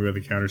damn, you got me with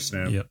a counter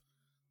snap. Yep.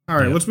 All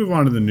right, let's move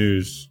on to the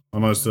news.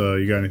 Unless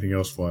you got anything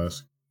else,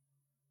 Flask.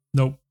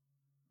 Nope.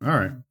 All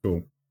right,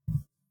 cool.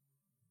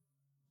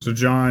 So,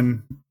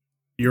 John,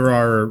 you're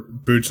our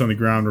boots on the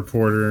ground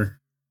reporter.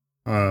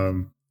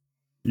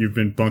 You've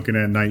been bunking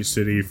at Night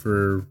City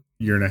for a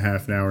year and a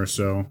half now or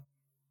so.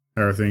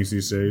 How are things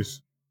these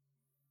days?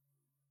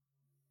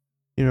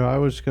 You know, I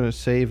was going to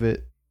save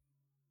it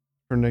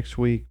for next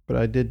week, but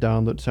I did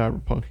download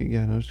Cyberpunk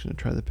again. I was going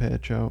to try the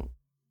patch out.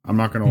 I'm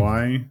not going to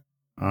lie.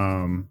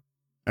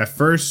 At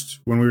first,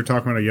 when we were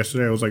talking about it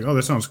yesterday, I was like, oh,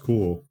 that sounds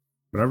cool.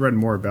 But I read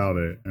more about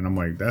it, and I'm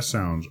like, that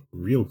sounds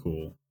real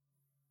cool.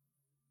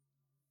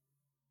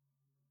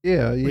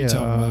 Yeah.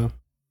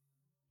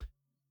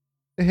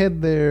 They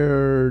had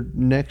their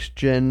next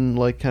gen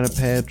kind of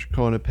patch,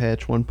 calling it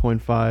patch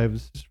 1.5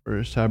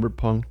 for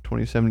Cyberpunk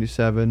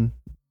 2077.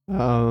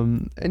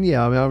 And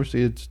yeah, I mean,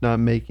 obviously it's not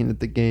making it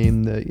the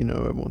game that,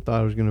 everyone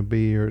thought it was going to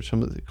be, or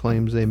some of the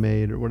claims they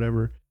made or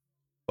whatever.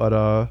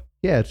 But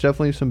yeah, it's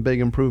definitely some big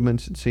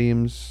improvements, it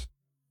seems.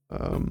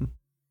 Like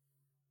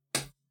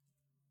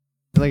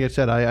I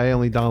said, I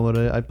only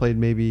downloaded it. I played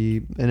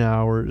maybe an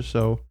hour or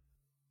so.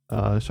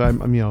 So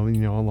I'm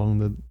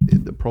along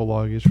the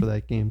prologue is for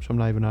that game, so I'm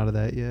not even out of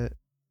that yet.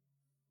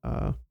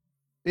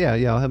 Yeah,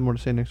 I'll have more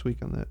to say next week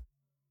on that.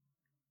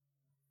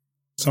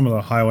 some of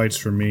the highlights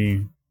for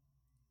me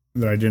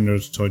that I didn't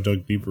notice until I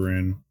dug deeper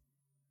in.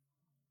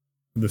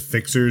 The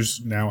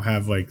fixers now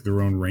have like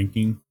their own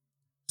ranking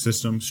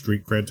system,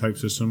 street cred type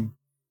system.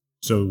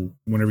 So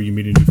whenever you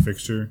meet a new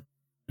fixer,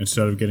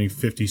 instead of getting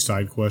 50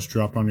 side quests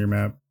dropped on your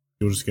map,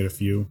 you'll just get a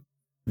few,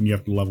 and you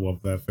have to level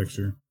up that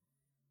fixer.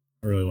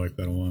 I really like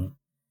that a lot.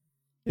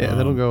 Yeah,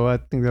 I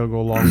think that'll go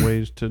a long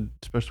ways to,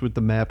 especially with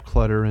the map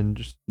clutter and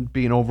just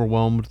being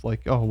overwhelmed with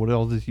like, oh, what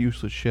all this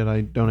useless shit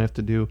I don't have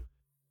to do.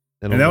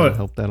 That'll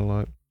help that a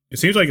lot. It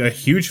seems like a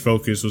huge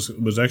focus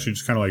was actually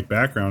just kind of like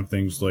background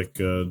things. Like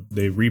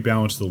they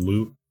rebalanced the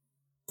loot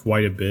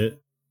quite a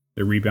bit.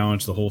 They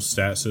rebalanced the whole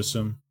stat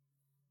system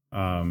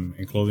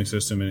and clothing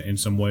system in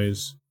some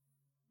ways.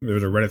 There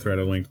was a Reddit thread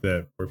I linked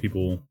where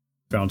people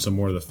found some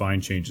more of the fine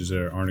changes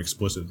that aren't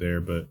explicit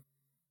there. But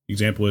the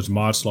example is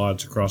mod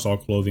slots across all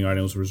clothing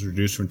items was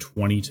reduced from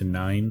 20 to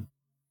 9.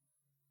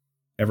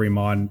 Every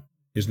mod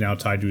is now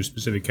tied to a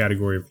specific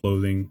category of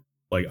clothing.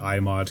 Like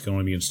eye mods can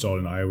only be installed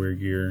in eyewear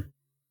gear.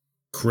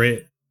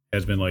 Crit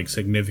has been like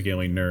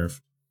significantly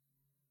nerfed.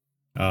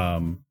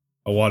 A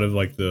lot of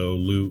like the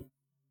loot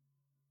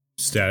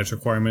status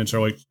requirements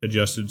are like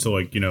adjusted. So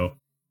like,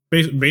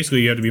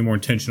 basically you have to be more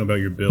intentional about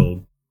your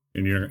build,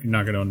 and you're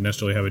not going to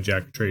necessarily have a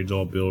jack of trades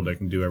all build that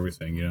can do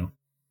everything,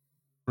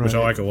 which I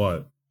like a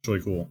lot. It's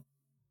really cool.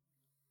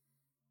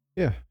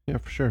 Yeah,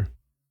 for sure.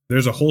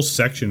 There's a whole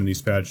section in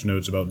these patch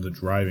notes about the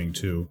driving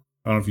too.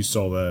 I don't know if you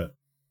saw that.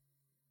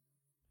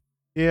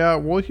 Yeah,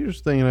 well,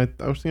 here's the thing, and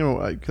I was thinking,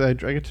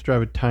 because I get to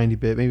drive a tiny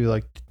bit, maybe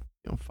like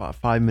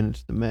 5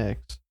 minutes to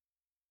max.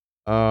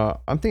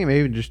 I'm thinking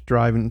maybe just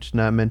driving, it's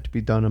not meant to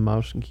be done on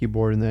mouse and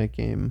keyboard in that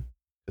game.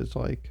 It's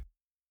like,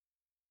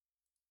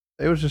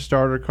 it was a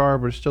starter car,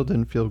 but it still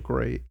didn't feel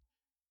great.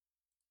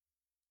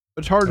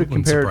 It's hard to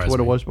compare it to what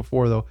it was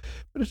before, though.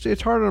 But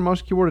it's harder on mouse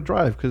and keyboard to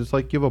drive because it's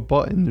like you have a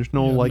button. There's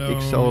no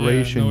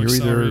acceleration. No You're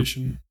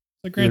acceleration. either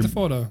It's like Grand Theft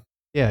Auto.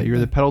 Yeah, you're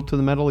the pedal to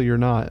the metal or you're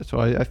not. So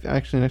I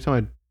actually, next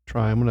time I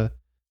try, I'm going to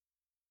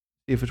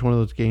see if it's one of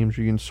those games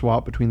where you can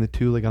swap between the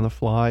two, like on the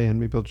fly, and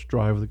maybe I'll just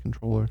drive with the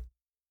controller.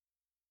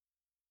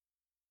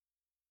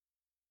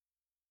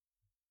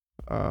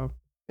 Yeah,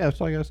 that's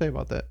all I got to say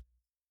about that.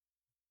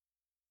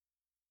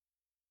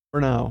 For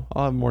now,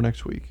 I'll have more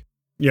next week.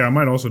 Yeah, I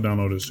might also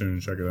download it soon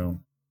and check it out.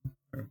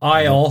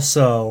 I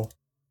also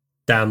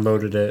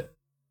downloaded it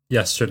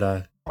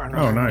yesterday.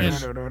 Oh,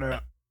 nice.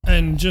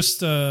 And just,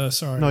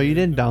 sorry. No, you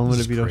didn't download This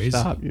it if you is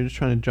don't stop. You're just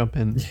trying to jump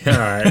in. Yeah,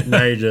 all right.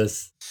 Now you're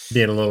just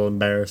being a little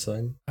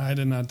embarrassing. I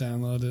did not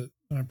download it,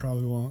 and I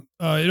probably won't.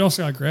 It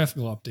also got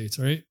graphical updates,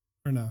 right?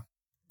 Or no?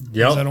 Is that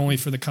Yep. only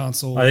for the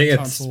console? I think it's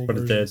console what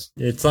it did. versions?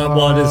 It's not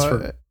what it is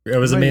for. It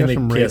was a Might have mainly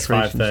some ray PS5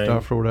 tracing thing.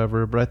 stuff or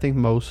whatever, but I think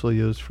mostly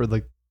it was for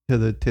like to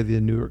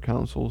the newer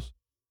consoles.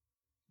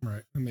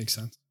 Right, that makes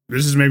sense.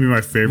 This is maybe my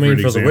favorite for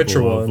the example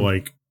Witcher of one.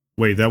 like,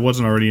 wait, that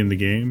wasn't already in the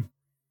game?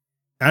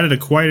 Added a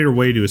quieter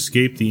way to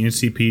escape the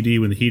NCPD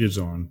when the heat is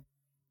on.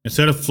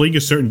 Instead of fleeing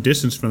a certain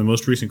distance from the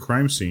most recent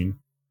crime scene,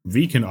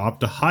 V can opt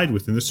to hide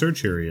within the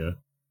search area,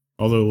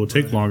 although it will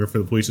take longer for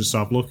the police to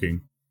stop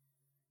looking.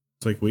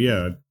 It's like, well,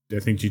 yeah, I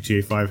think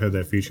GTA 5 had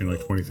that feature in like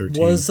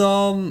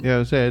 2013. Yeah,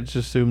 I just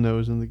assumed that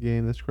was in the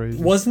game. That's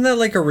crazy. Wasn't that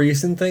like a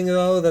recent thing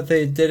though that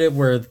they did it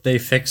where they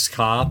fixed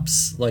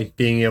cops like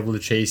being able to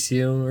chase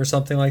you or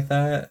something like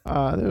that?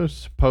 There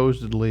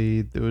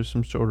was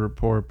some sort of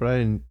report, but I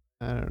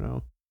don't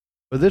know.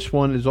 But this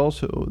one is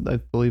also, I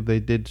believe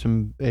they did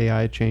some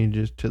AI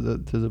changes to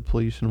the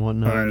police and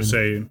whatnot. I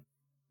say,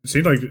 it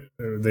seemed like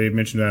they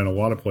mentioned that in a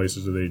lot of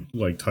places that they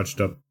like touched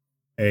up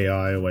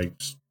AI, like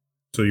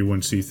so you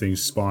wouldn't see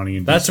things spawning.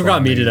 And That's what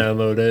got me to despawning.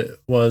 download it.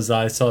 Was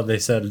I saw they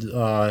said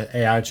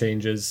AI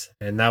changes,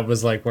 and that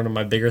was like one of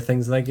my bigger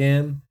things in that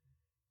game.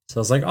 So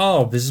I was like,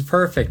 oh, this is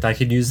perfect. I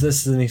could use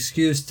this as an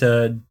excuse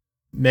to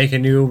make a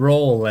new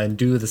role and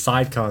do the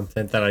side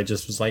content that I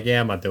just was like,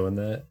 yeah, I'm not doing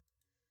that.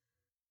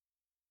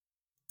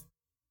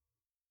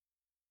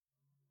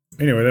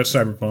 Anyway, that's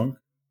Cyberpunk.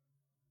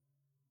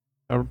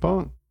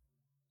 Cyberpunk.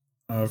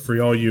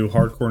 For all you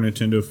hardcore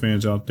Nintendo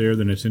fans out there,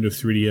 the Nintendo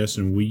 3DS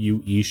and Wii U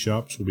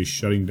eShops will be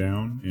shutting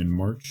down in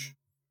March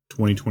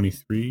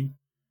 2023.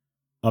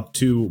 Up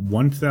to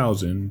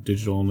 1,000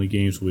 digital-only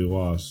games will be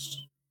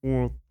lost.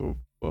 What the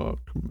fuck,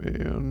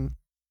 man?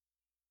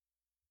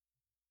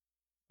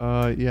 Yeah,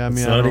 I mean,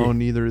 It's I don't nutty.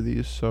 own either of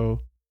these,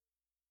 so.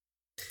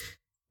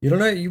 You don't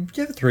know? You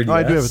have a 3DS. Oh,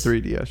 I do have a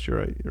 3DS. You're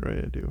right.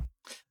 I do.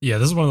 Yeah,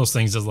 this is one of those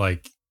things that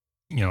like,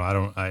 I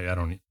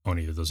don't own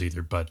either of those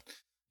either, but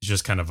it's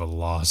just kind of a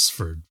loss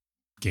for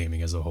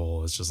gaming as a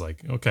whole. It's just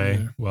like, okay,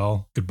 Yeah.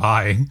 well,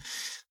 goodbye.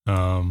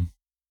 And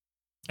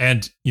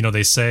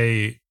they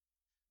say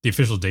the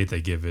official date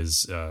they give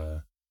is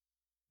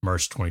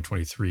March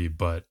 2023,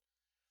 but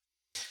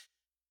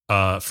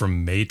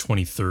from May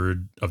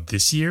 23rd of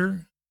this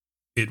year,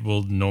 it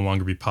will no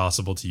longer be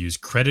possible to use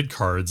credit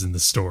cards in the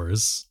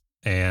stores.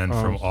 And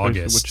from So basically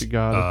August, what you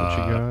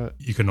got.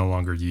 you can no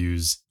longer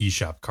use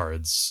eShop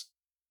cards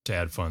to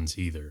add funds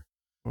either.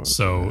 What the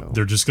So hell?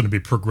 they're just going to be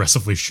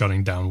progressively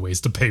shutting down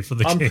ways to pay for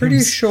the I'm games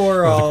pretty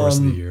sure over the course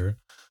of the year.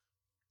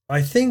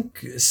 I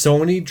think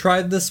Sony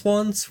tried this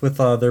once with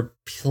their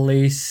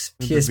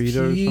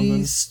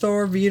PSP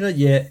store Vita,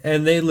 yeah,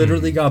 and they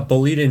literally got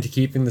bullied into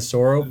keeping the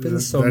store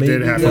open. So that maybe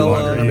did happen.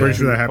 I'm pretty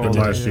sure that happened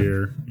last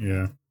year.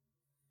 Yeah.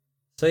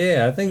 So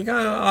yeah, I think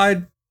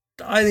I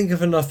think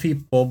if enough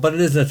people, but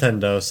it is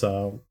Nintendo,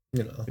 so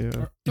you know.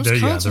 Those they're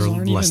consoles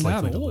aren't less even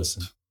likely that to old.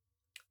 listen.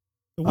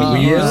 The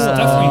Wii U is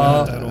definitely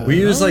not that old. We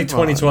use like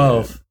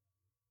 2012.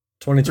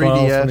 2012,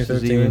 3DS is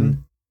 2013.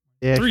 even.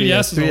 Yeah,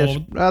 3DS is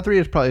old. 3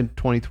 is probably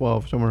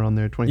 2012, somewhere around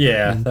there. 2013.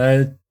 Yeah,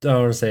 I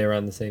don't want to say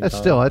around the same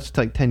That's time. that's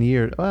like 10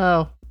 years.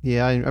 Well,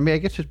 yeah, I mean, I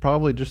guess it's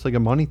probably just like a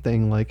money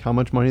thing, like how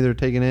much money they're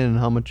taking in and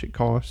how much it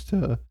costs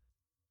to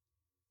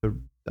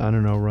I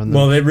don't know, run the...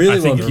 Well, they really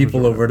want think-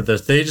 people over to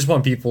this. They just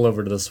want people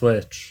over to the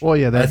Switch. Well,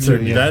 yeah, That's true,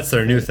 their yeah. that's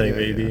their new Yeah, thing, yeah,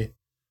 baby. yeah.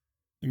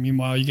 And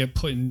meanwhile, you get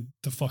put in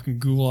the fucking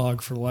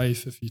gulag for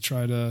life if you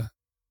try to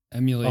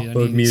emulate any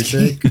Upload of these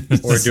music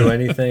games. or do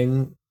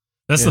anything.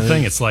 That's Yeah, the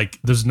thing. It's like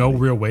there's no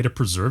real way to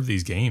preserve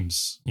these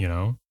games,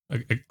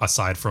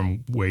 aside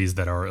from ways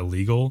that are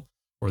illegal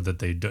or that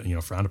they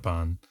frown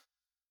upon.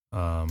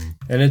 And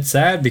it's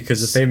sad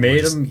because if they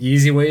made them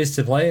easy ways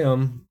to play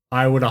them,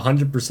 I would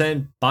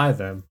 100% buy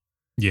them.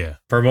 Yeah,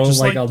 Promote just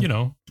like like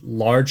a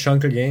large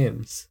chunk of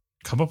games.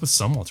 come up with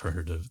some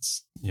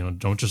alternatives.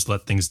 Don't just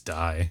let things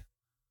die.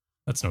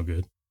 That's no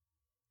good.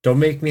 Don't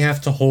make me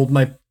have to hold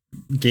my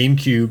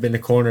GameCube in a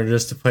corner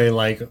just to play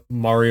like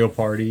Mario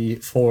Party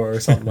 4 or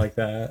something like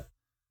that.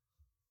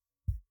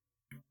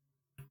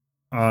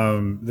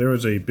 There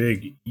was a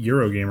big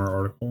Eurogamer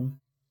article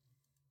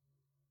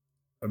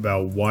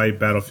about why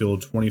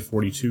Battlefield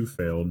 2042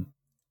 failed.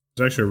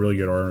 It's actually a really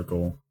good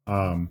article.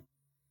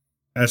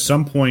 At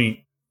some point,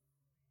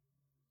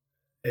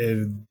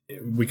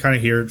 we kind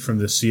of hear it from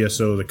the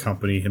CSO of the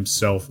company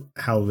himself,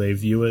 how they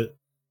view it.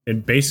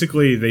 And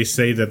basically, they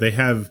say that they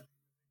have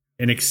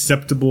an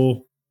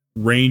acceptable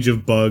range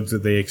of bugs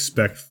that they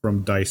expect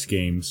from DICE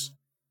games.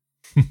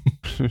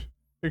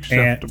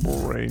 Acceptable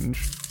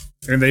range.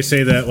 And they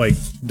say that like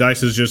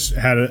DICE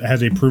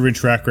has a proven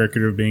track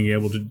record of being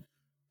able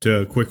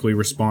to quickly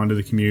respond to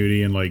the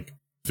community and like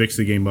fix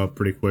the game up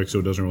pretty quick, so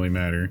it doesn't really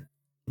matter.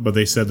 But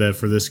they said that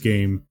for this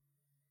game,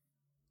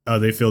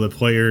 they feel that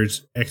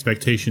players'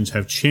 expectations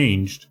have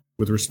changed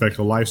with respect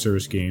to live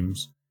service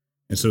games,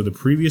 and so the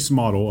previous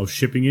model of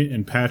shipping it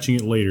and patching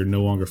it later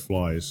no longer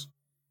flies.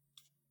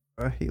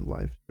 I hate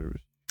live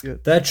service.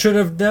 Shit. That should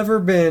have never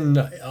been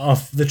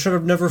that should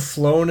have never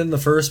flown in the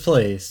first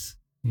place.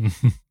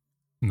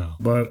 No.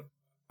 But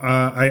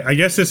I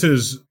guess this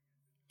is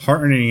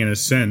heartening in a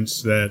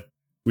sense that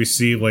we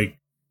see like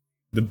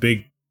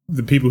the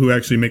people who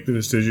actually make the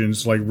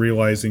decisions like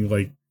realizing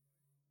like,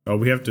 oh,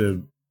 we have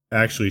to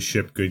actually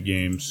ship good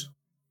games.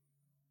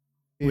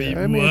 Wait,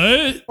 I mean, what?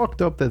 it's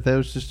fucked up that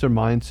was just their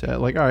mindset.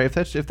 Like, all right, if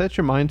that's your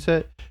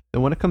mindset,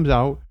 then when it comes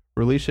out,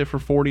 release it for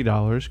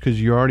 $40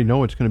 because you already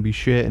know it's going to be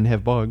shit and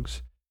have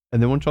bugs.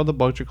 And then once all the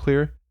bugs are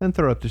clear, then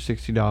throw it up to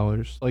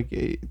 $60. Like,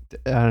 I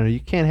don't know, you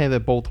can't have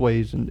it both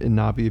ways and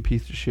not be a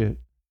piece of shit.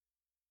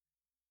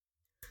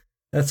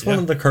 That's one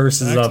of the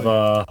curses of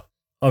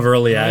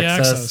early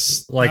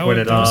access. Like That when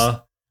would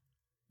it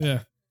Yeah.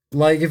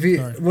 like if you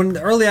Sorry. when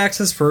early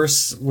access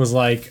first was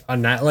like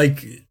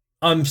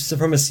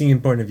from a scene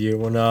point of view,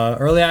 when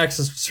early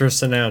access was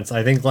first announced,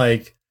 I think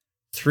like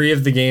 3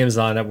 of the games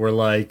on it were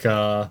like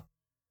I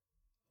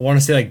want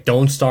to say like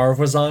Don't Starve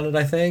was on it,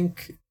 I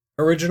think,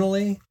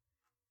 originally.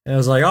 And it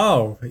was like,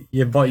 oh,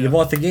 you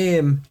bought the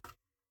game,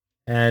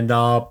 and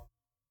it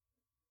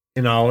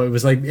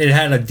was like it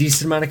had a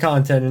decent amount of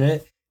content in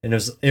it, and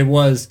it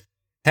was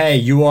hey,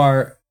 you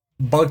are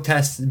bug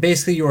test.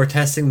 Basically, you are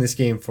testing this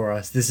game for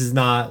us. This is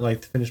not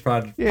like the finished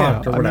product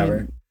or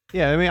whatever.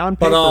 I mean, on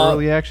paper,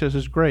 early access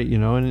is great,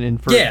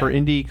 and for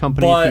indie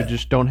companies who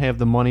just don't have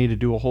the money to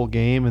do a whole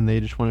game and they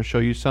just want to show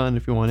you something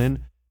if you want in.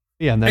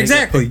 Yeah, and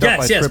exactly.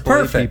 Yes, AAA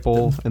perfect.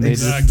 People, and they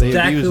Exactly. just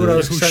Exactly what I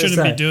was Who trying to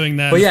shouldn't say. be doing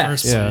that But in yeah. the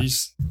first Yeah.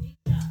 place?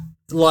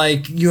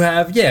 Like you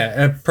have,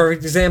 a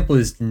perfect example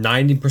is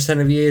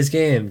 90% of EA's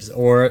games,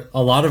 or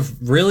a lot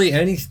of really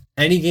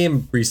any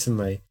game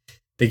recently.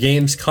 The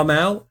games come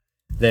out,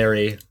 they're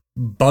a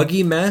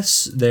buggy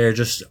mess. They're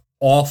just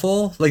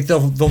awful. Like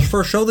they'll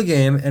first show the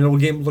game and it'll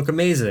look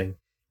amazing.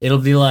 It'll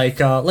be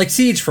like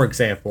Siege, for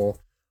example.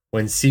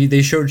 When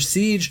they showed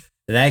Siege,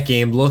 that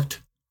game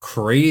looked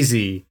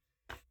crazy.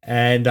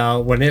 And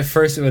when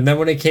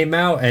it came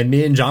out and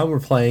me and John were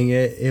playing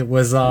it, it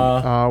was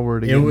hour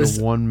to get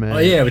into one match. Oh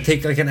yeah, it would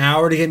take like an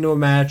hour to get into a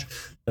match.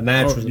 The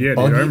match was a buggy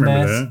I remember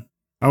mess. that.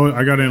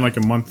 I got in like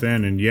a month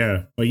in, and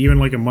even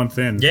like a month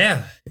in,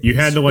 you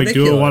had to like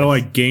ridiculous. do a lot of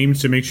like games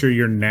to make sure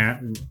your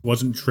NAT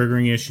wasn't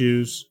triggering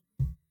issues.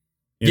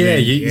 And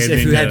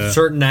if you had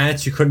certain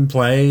NATs, you couldn't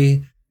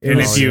play.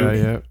 And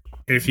Oh,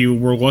 if you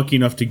were lucky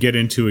enough to get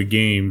into a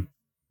game,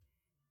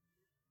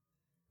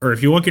 or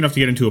if you're lucky enough to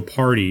get into a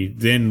party,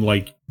 then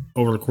like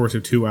over the course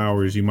of 2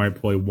 hours, you might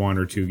play 1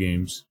 or 2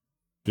 games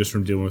just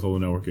from dealing with all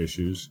the network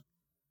issues.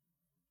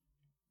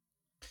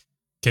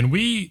 Can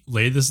we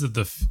lay this at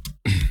the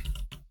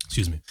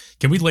excuse me?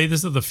 Can we lay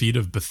this at the feet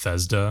of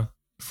Bethesda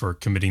for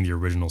committing the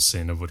original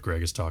sin of what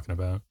Greg is talking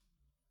about?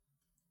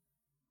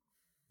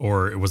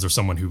 Or was there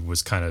someone who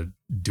was kind of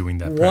doing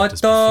that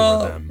practice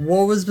before them?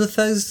 What was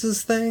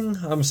Bethesda's thing?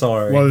 I'm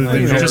sorry. Well,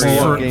 You know, just a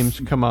lot for- of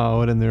games come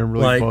out and they're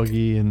really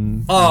buggy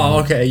and. Oh,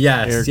 okay.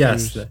 Yes.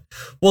 characters.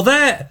 Well,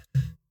 that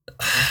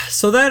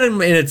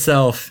in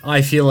itself,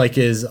 I feel like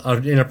is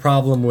in a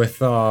problem with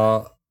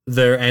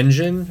their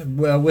engine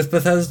with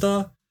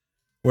Bethesda,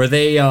 where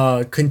they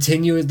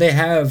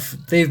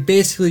they've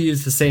basically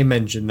used the same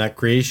engine, that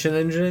creation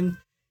engine,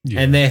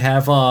 and they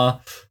have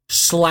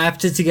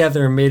slapped it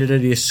together and made it a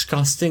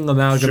disgusting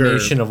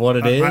amalgamation of what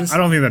it is. I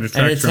don't think that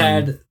detracts it's from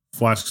had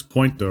Flask's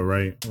point, though,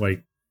 right?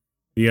 Like,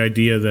 the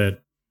idea that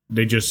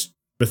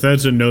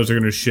Bethesda knows they're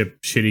going to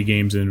ship shitty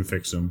games in and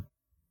fix them.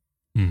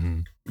 Mm-hmm.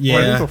 yeah.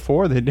 Well, I think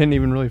before they didn't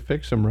even really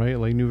fix them, right?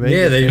 Like New Vegas,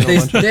 Yeah, they- had a they-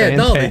 bunch of yeah, fan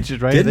no, they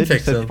pages, right? didn't They just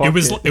fix said, them. "Fuck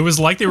It was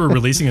like they were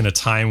releasing in a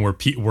time where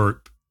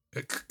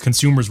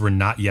consumers were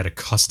not yet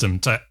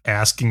accustomed to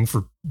asking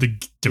for the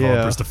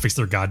developers to fix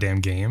their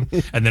goddamn game,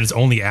 and then it's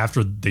only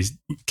after they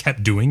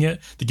kept doing it,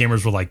 the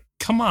gamers were like,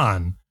 "Come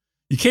on,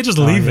 you can't just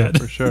leave yeah, it."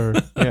 for sure.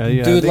 Yeah,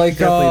 Dude, they like,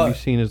 could definitely be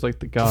seen as like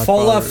the god.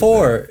 Fallout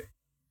 4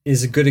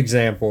 is a good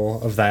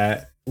example of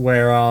that,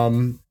 where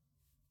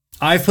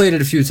I've played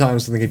it a few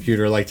times on the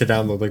computer, like to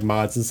download like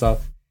mods and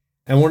stuff.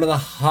 And one of the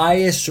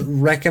highest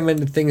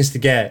recommended things to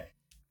get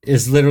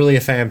is literally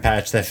a fan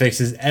patch that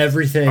fixes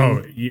everything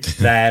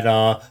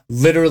that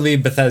literally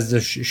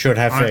Bethesda should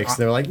have fixed.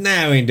 They're like,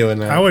 nah, we ain't doing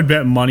that. I would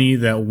bet money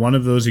that one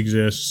of those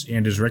exists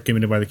and is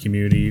recommended by the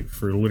community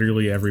for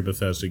literally every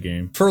Bethesda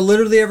game. For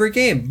literally every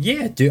game.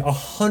 Yeah, dude,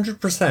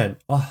 100%.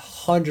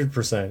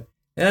 100%.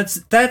 And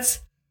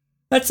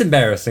that's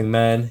embarrassing,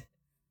 man.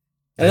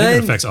 I think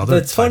it affects other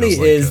what's funny titles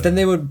like, is then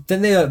they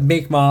would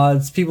make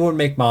mods. People would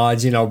make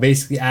mods,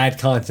 basically add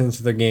content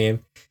to their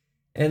game.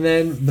 And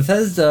then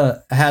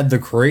Bethesda had the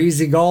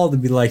crazy gall to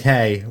be like,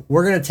 hey,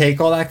 we're going to take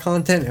all that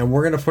content and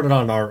we're going to put it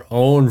on our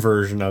own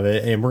version of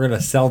it and we're going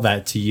to sell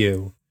that to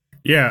you.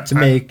 Yeah. To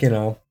make,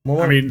 I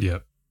mean,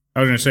 Yep. I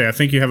was going to say, I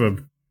think you have a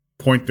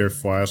point there,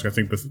 Flask. I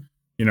think,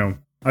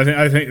 I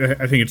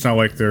think it's not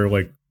like they're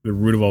like the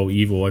root of all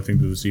evil. I think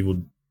that this evil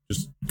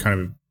just kind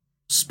of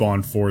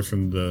spawned forth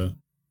from the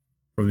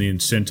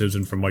incentives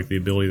and from like the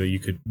ability that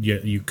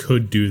you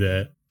could do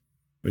that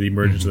with the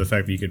emergence of the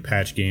fact that you could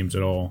patch games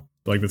at all.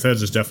 Like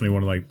Bethesda's definitely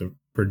one of like the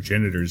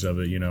progenitors of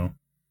it,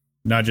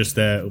 Not just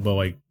that, but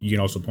like you can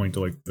also point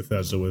to like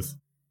Bethesda with,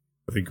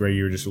 I think Greg,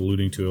 you were just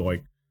alluding to it,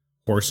 like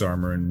Horse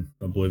Armor and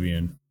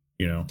Oblivion,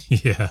 Yeah,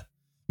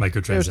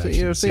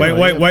 microtransactions.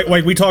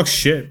 Like we talk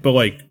shit, but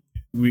like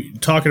we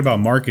talking about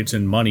markets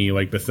and money,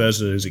 like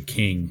Bethesda is a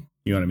king.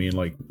 You know what I mean?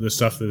 Like the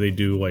stuff that they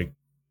do, like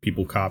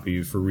people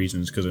copy for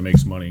reasons because it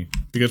makes money.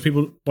 Because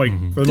people like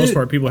for the most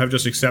part, people have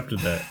just accepted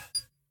that.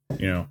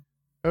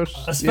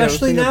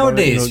 Especially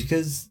nowadays,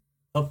 because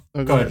go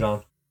ahead,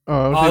 John. You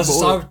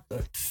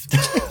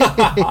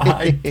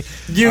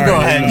go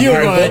ahead. You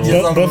go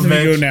ahead. Both of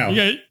you go now.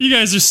 You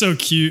guys are so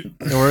cute.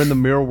 And we're in the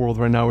mirror world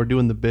right now. We're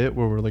doing the bit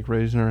where we're like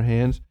raising our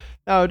hands.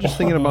 No, I was just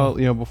thinking about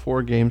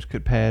before games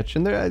could patch,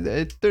 and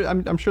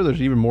I'm sure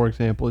there's even more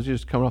examples.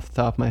 Just coming off the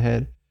top of my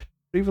head.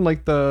 But even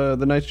like the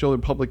Knights of the Old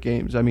Republic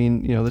games. I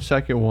mean, the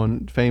second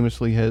one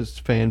famously has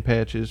fan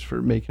patches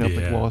for making up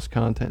like lost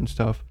content and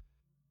stuff.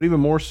 But even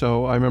more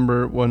so, I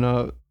remember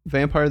when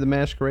Vampire the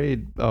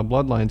Masquerade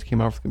Bloodlines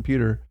came out for the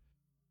computer.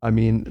 I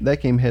mean,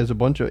 that game has a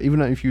bunch of,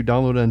 even if you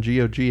download it on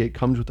GOG, it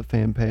comes with a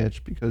fan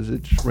patch because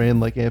it just ran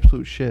like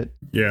absolute shit.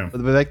 Yeah.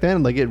 But back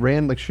then, like it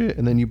ran like shit,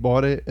 and then you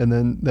bought it, and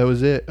then that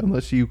was it.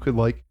 Unless you could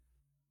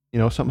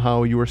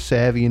somehow you were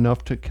savvy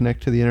enough to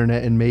connect to the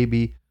internet, and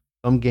maybe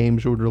some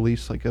games would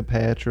release like a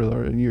patch,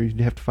 or you'd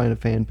have to find a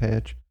fan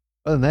patch.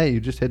 Other than that, you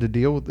just had to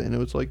deal with it, and it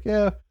was like,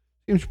 yeah,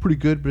 game's pretty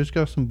good, but it's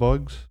got some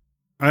bugs.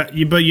 But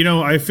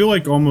I feel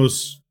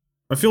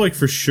like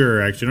for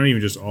sure, actually, not even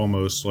just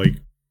almost, like,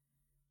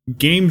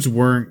 games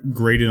weren't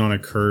graded on a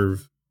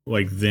curve,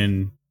 like,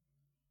 then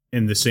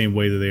in the same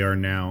way that they are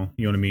now.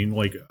 You know what I mean?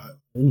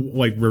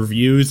 Like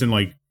reviews and,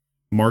 like,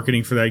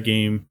 marketing for that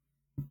game,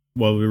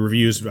 well, the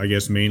reviews, I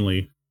guess,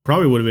 mainly,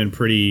 probably would have been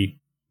pretty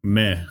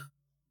meh,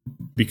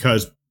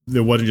 because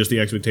there wasn't just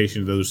the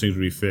expectation that those things would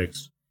be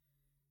fixed.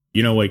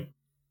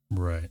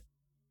 Right.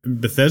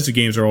 Bethesda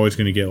games are always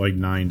going to get, like,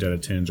 9s out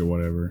of 10s or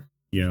whatever,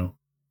 Yeah.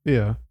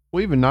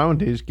 Well, even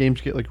nowadays,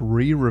 games get like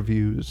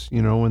re-reviews,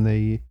 when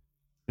they,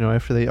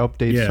 after they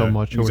update so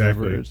much or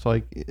whatever. It's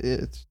like,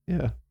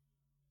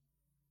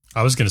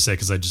 I was going to say,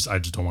 because I just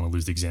don't want to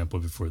lose the example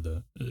before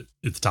the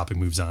topic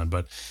moves on,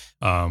 but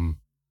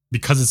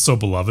because it's so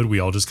beloved,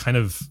 we all just kind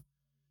of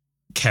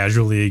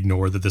casually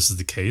ignore that this is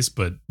the case.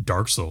 But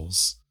Dark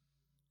Souls,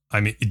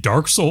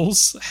 Dark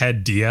Souls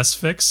had DS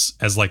fix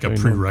as like a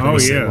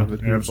prerequisite. Oh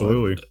yeah,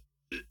 absolutely.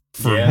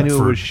 I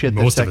knew it was shit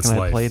the most of second its I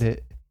life. played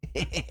it.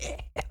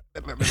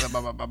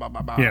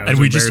 Yeah, And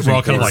we were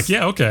all kind of like,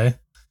 yeah, okay.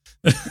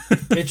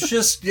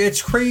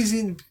 It's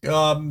crazy,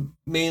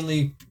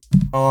 mainly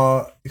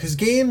because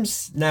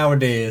games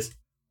nowadays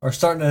are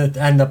starting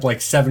to end up like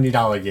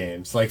 $70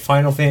 games, like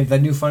the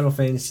new Final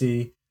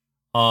Fantasy,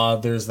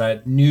 There's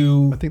that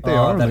new. I think they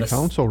are on that the is-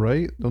 console,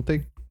 right? Don't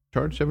they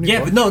charge 70?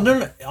 Yeah, but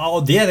no.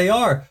 Oh, yeah, they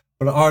are.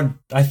 But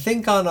I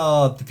think on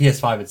the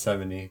PS5 it's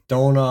 70.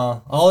 Don't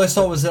all I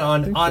saw was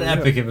on think so, yeah.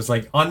 Epic. It was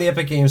like on the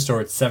Epic Game Store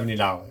it's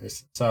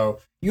 $70. So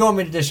you want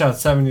me to dish out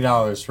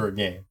 $70 for a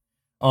game?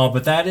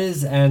 But that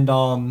is and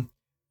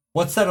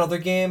what's that other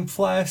game,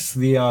 Flash?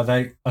 The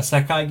that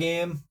Isekai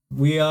game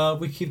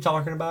we keep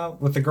talking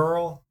about with the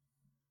girl.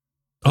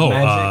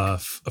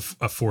 Magic.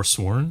 A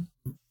Forsworn.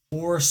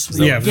 Forsworn.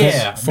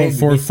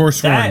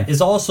 That is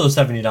also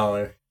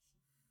 $70.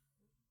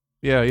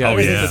 Yeah. Oh, I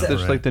think yeah, that's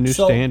right. like the new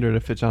So- standard.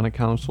 If it's on a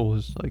console,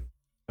 is like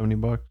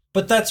 $70.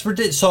 But that's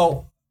ridiculous.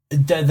 So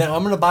then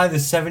I'm gonna buy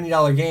this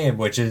 $70 game,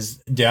 which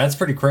is that's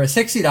pretty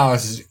crazy. $60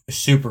 is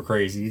super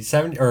crazy.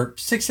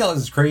 $60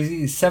 is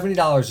crazy.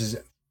 $70 is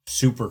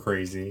super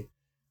crazy.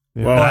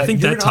 Yeah. Well, I think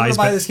I'm that gonna ties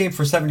buy back. this game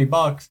for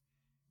 $70,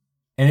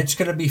 and it's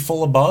gonna be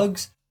full of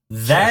bugs.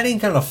 That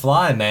ain't gonna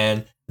fly,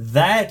 man.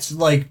 That's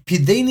like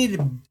they need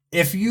to.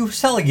 If you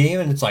sell a game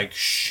and it's like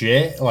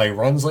shit, like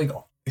runs like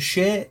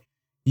shit,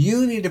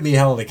 you need to be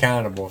held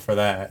accountable for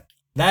that.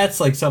 That's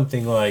like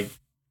something like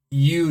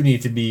you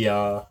need to be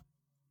yeah.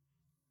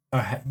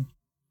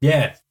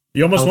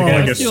 You almost Okay. want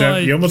like I a feel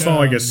you almost want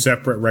like a um,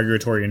 separate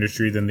regulatory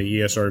industry than the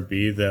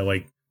ESRB that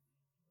like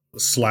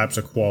slaps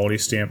a quality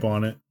stamp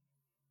on it.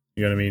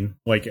 You know what I mean?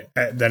 Like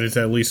that it's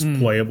at least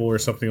playable or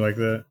something like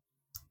that.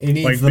 It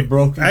needs Like, the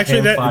broken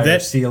actually, campfire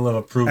that seal of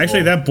approval.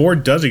 Actually, that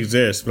board does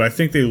exist, but I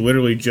think they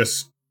literally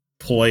just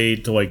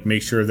played to like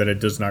make sure that it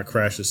does not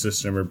crash the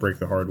system or break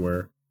the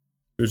hardware.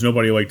 There's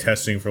nobody like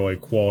testing for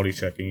like quality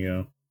checking, you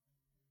know.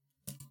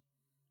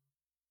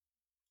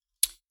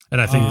 And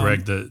I think, Um,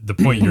 Greg, the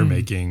point you're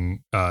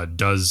making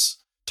does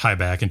tie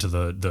back into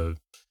the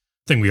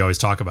thing we always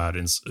talk about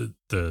is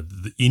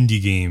the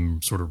indie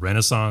game sort of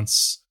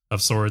renaissance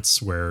of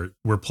sorts, where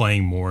we're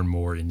playing more and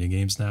more indie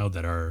games now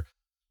that are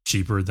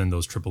cheaper than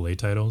those AAA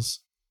titles.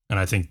 And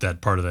I think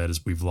that part of that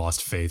is we've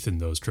lost faith in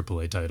those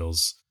AAA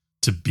titles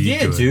to be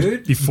good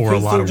dude. before a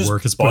Because lot they're of just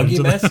work is put buggy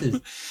into messes.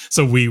 them.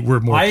 So we're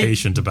more I-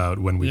 patient about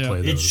when we Yeah.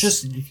 play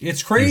those.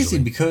 It's crazy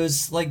usually.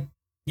 because like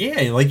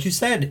like you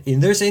said,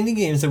 there's indie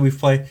games that we've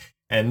played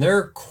and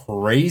they're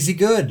crazy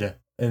good.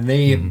 And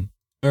they Mhm.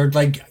 are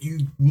like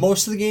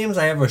most of the games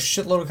I have a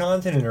shitload of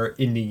content in are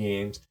indie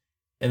games.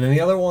 And then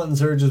the other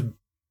ones are just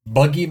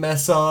buggy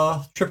mess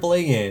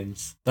AAA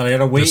games that I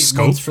gotta wait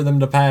scope- months for them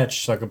to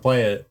patch so I can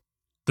play it.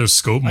 Their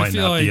scope I might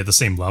feel not be like- at the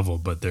same level,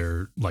 but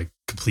they're like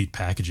complete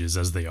packages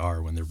as they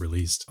are when they're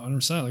released.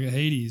 100%. Like a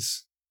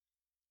Hades.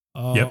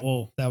 Yep.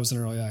 Well, that was an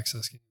early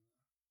access game.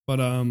 But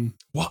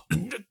What?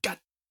 God.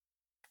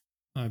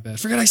 my bad.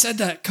 Forget I said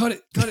that. Cut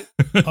it.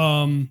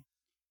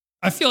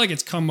 I feel like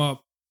it's come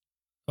up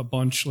a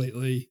bunch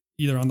lately,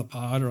 either on the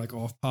pod or like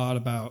off pod,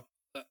 about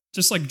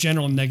just like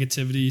general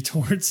negativity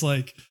towards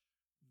like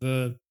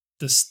the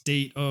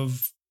state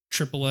of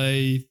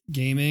AAA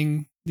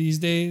gaming these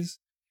days.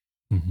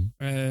 Mhm.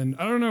 And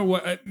I don't know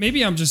what,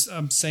 maybe I'm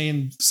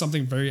saying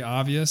something very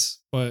obvious,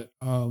 but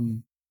I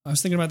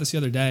was thinking about this the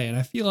other day, and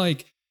I feel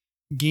like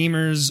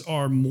gamers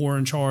are more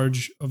in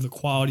charge of the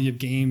quality of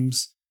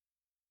games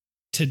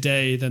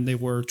today than they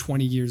were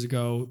 20 years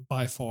ago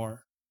by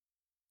far.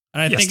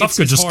 And I Yeah, think stuff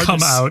could just hard come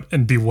to out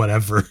and be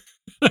whatever.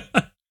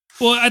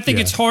 Well, I think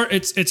Yeah. it's hard.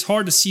 It's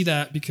hard to see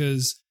that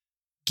because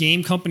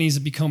game companies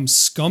have become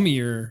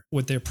scummier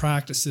with their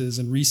practices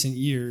in recent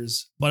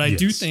years. But I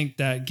do Yes. think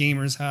that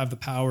gamers have the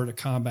power to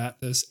combat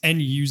this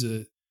and use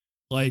it.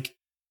 Like,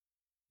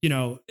 you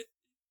know,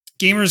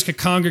 gamers could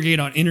congregate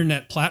on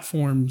internet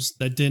platforms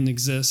that didn't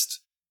exist.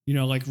 You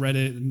know, like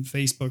Reddit and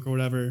Facebook or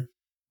whatever,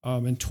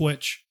 and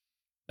Twitch.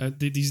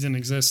 These didn't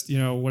exist. You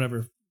know,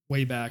 whatever,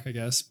 way back, I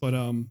guess. But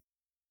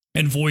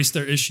and voice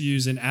their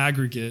issues in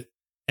aggregate.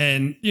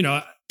 And, you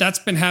know, that's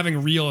been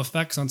having real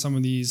effects on some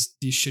of these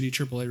shitty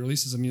AAA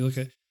releases. I mean, you look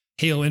at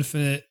Halo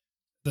Infinite,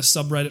 the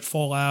subreddit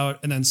fallout,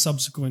 and then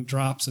subsequent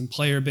drops in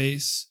player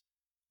base.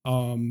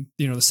 You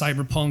know, the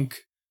Cyberpunk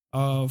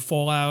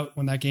fallout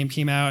when that game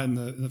came out, and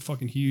the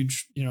fucking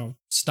huge, you know,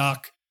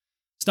 stock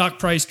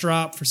price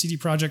drop for CD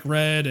Projekt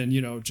Red, and, you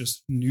know,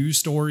 just news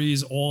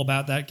stories all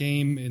about that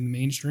game in the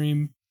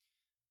mainstream.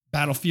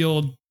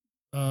 Battlefield,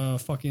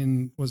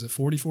 fucking, was it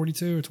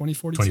 4042 or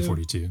 2042?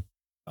 2042.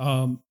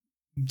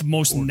 The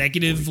most 40.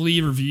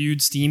 negatively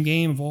reviewed Steam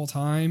game of all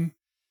time.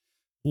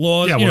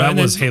 Law, Yeah, you well, know, that and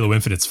then- was Halo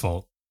Infinite's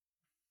fault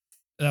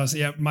That was,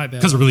 yeah, my bad.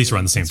 because it released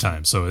around the same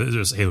time. So it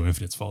was Halo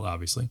Infinite's fault,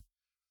 obviously.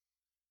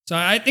 So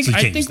I think So you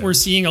can't use we're that.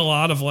 seeing a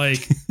lot of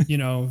like, you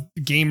know,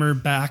 gamer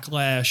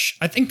backlash.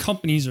 I think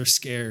companies are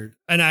scared,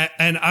 and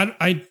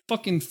I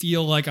fucking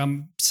feel like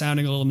I'm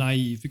sounding a little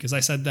naive because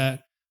I said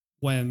that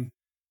when,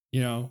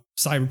 you know,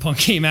 Cyberpunk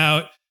came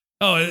out.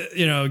 Oh,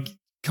 you know,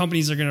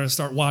 companies are gonna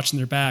start watching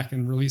their back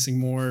and releasing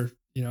more,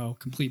 you know,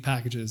 complete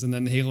packages. And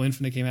then Halo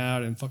Infinite came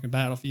out and fucking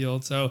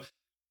Battlefield. So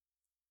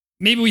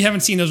maybe we haven't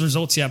seen those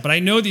results yet, but I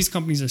know these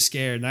companies are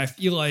scared, and I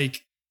feel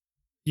like,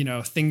 you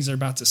know, things are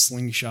about to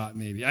slingshot.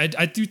 Maybe I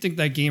do think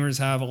that gamers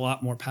have a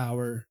lot more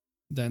power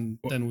than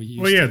we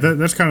used. Well, yeah, to.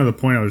 that's kind of the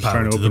point I was Power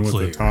trying to to the open with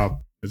player. the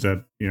top. is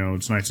that,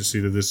 it's nice to see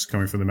that this is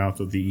coming from the mouth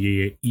of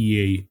the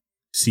EA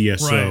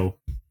CSO,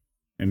 Right.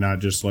 and not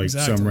just like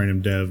Exactly. some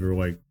random dev or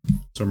like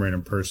some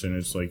random person.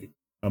 It's like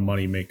a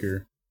money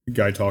maker, a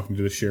guy talking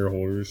to the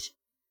shareholders.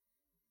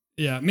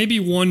 Yeah, maybe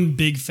one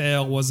big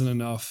fail wasn't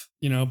enough,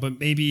 but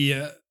maybe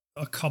a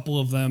couple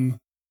of them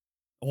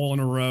all in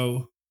a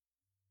row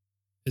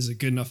is a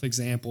good enough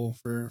example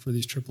for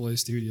these AAA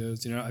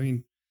studios.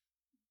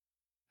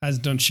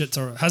 Hasn't done shit to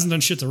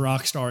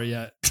Rockstar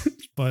yet,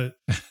 but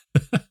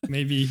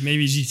maybe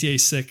GTA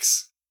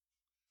 6.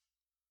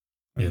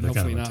 Yeah, they're hopefully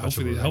kind of not.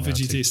 untouchable Hopefully right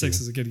now, GTA 6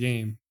 Take-Two. is a good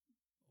game.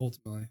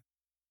 Ultimately,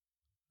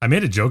 I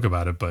made a joke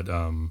about it, but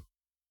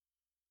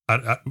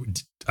I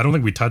don't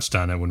think we touched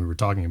on it when we were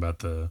talking about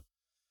the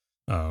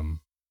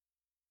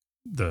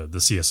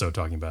CSO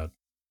talking about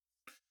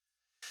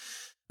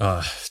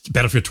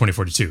Battlefield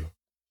 2042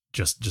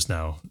 just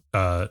now.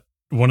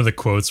 One of the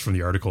quotes from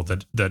the article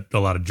that a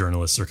lot of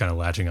journalists are kind of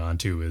latching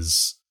onto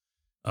is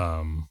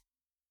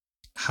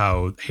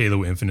how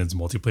Halo Infinite's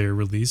multiplayer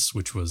release,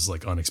 which was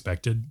like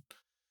unexpected,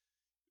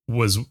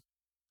 was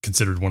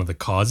considered one of the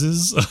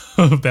causes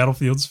of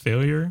Battlefield's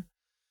failure,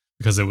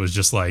 because it was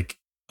just like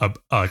a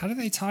how do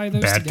they tie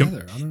those bad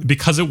together? I don't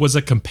because it was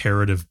a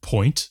comparative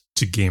point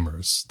to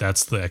gamers.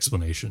 That's the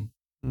explanation.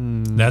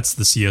 That's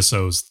the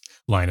CSO's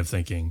line of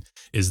thinking,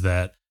 is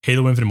that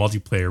Halo Infinite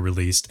multiplayer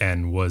released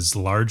and was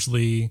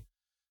largely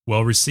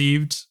well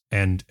received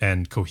and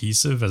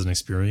cohesive as an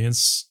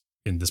experience,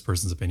 in this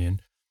person's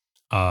opinion.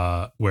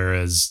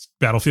 Whereas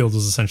Battlefield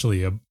was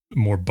essentially a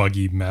more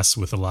buggy mess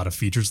with a lot of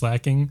features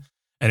lacking,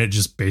 and it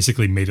just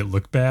basically made it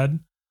look bad.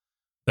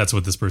 That's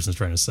what this person's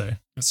trying to say.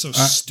 That's so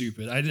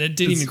stupid. It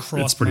didn't even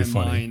cross my pretty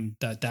funny. mind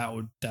that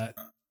would.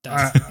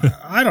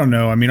 I don't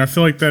know. I mean, I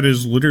feel like that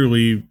is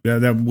literally that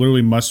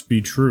literally must be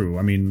true.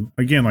 I mean,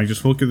 again, like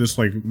just look at this,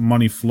 like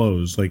money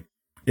flows. Like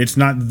it's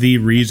not the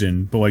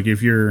reason, but like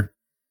if you're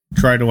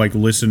trying to like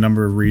list a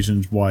number of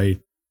reasons why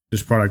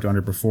this product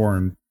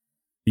underperformed,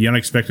 the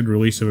unexpected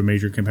release of a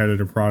major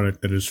competitive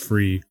product that is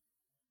free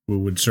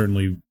would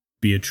certainly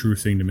be a true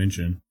thing to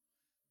mention.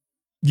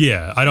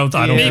 Yeah, I don't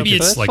Maybe think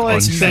it's it's like like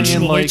unusual.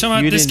 saying, You're like, talking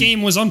about you this didn't-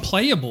 game was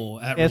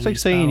unplayable at It's like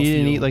release, saying you didn't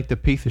eat Battlefield. like the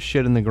piece of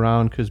shit in the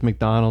ground because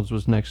McDonald's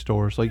was next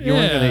door. It's like you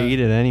weren't Yeah. gonna eat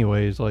it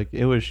anyways. Like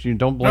it was. You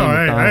don't No, blame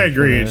I McDonald's.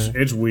 for agree. that.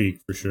 It's weak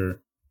for sure.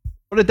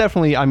 But it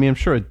definitely. I mean, I'm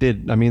sure it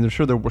did. I mean, I'm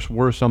sure there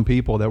were some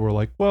people that were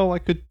like, "Well, I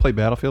could play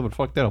Battlefield, but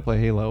fuck that, I'll play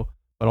Halo."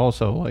 But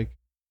also, like,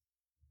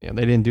 yeah,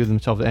 they didn't do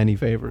themselves any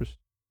favors.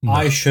 No.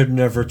 I shouldn't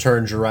have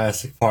returned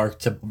Jurassic Park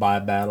to buy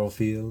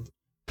Battlefield.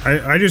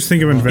 I just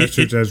think of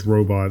investors as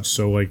robots,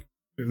 so like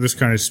this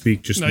kind of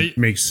speak just No,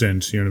 makes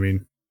sense. You know what I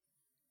mean?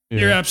 Yeah.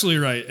 You're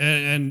absolutely right,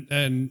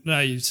 and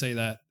now you say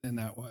that in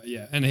that way,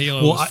 yeah. And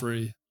Halo Well, was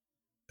free.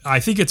 I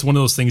think it's one of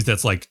those things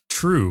that's like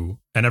true,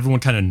 and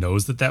everyone kind of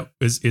knows that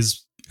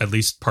is at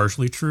least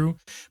partially true.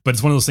 But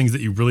it's one of those things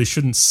that you really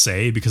shouldn't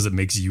say because it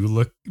makes you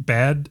look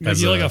bad Maybe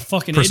as you're like a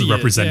fucking person idiot,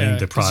 representing yeah,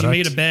 the 'cause product. You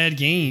made a bad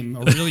game,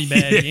 a really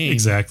bad Yeah, game,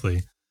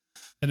 exactly.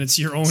 and it's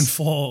your own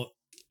fault.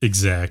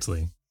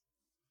 Exactly.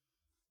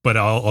 But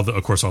all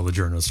the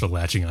journalists are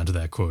latching onto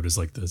that quote as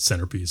like the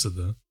centerpiece of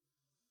the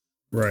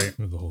Right.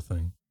 whole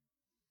thing.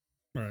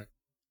 Right.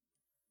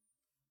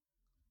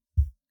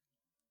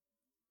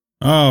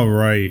 All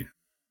right.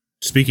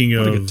 Speaking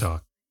What a good of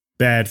talk.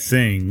 bad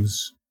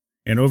things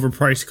and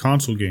overpriced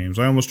console games,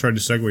 I almost tried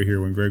to segue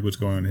here when Greg was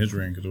going on his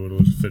rant because it would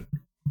have fit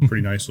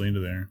pretty nicely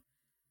into there.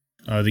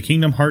 The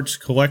Kingdom Hearts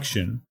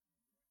collection,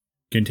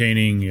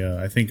 containing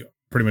I think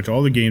pretty much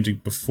all the games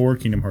before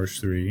Kingdom Hearts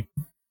 3,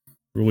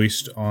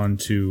 released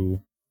onto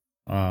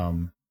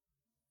and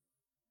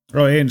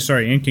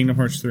Kingdom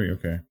Hearts 3,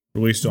 okay.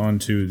 Released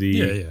onto the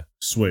Yeah.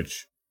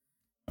 Switch.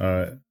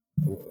 Let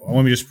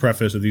me just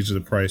preface that these are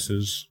the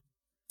prices.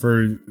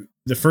 For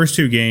the first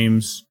two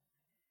games,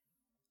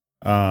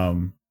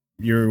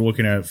 you're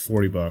looking at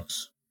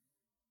 $40.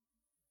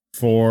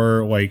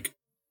 For like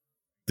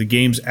the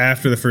games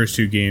after the first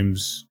two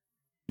games,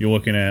 you're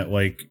looking at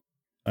like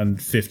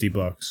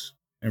 $50.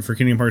 And for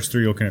Kingdom Hearts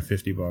 3, you're looking at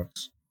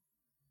 $50.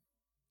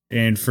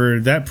 And for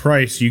that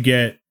price, you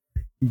get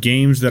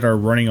games that are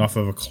running off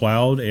of a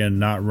cloud and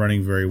not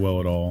running very well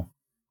at all.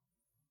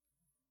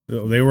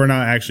 They were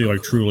not actually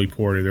like truly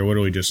ported. They're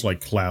literally just like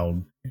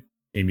cloud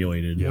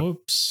emulated. Yep.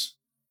 Whoops.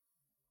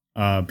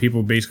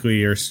 People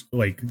basically are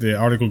like, the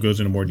article goes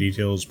into more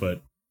details,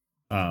 but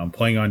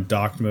playing on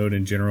docked mode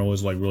in general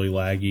is like really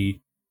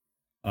laggy.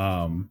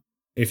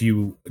 If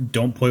you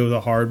don't play with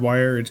a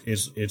hardwire,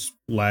 it's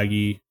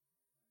laggy.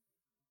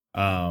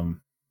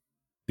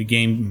 The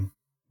game,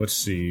 let's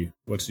see.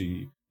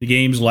 The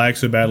games lag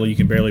so badly you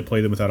can barely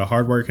play them without a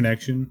hardwire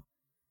connection.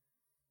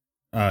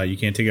 You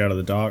can't take it out of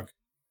the dock.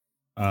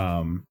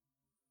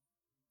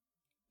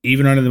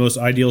 Even under the most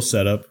ideal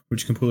setup,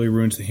 which completely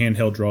ruins the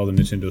handheld draw of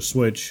the Nintendo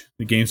Switch,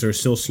 the games are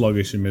still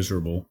sluggish and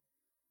miserable.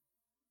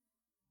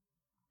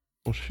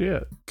 Well,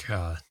 shit.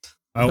 God.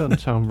 That doesn't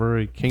sound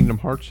very Kingdom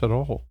Hearts at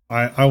all.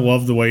 I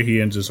love the way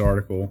he ends this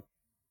article.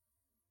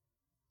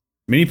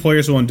 Many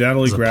players will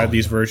undoubtedly It's a grab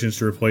these polygon. versions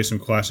to replace some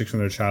classics from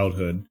their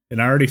childhood,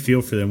 and I already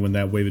feel for them when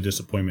that wave of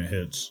disappointment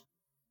hits.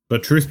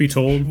 But truth be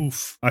told,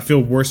 Oof. I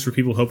feel worse for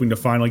people hoping to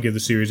finally give the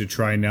series a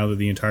try now that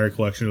the entire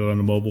collection is on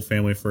the mobile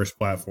family-first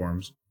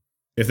platforms.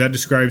 If that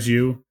describes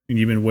you, and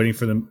you've been waiting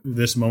for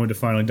this moment to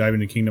finally dive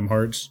into Kingdom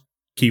Hearts,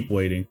 keep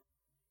waiting.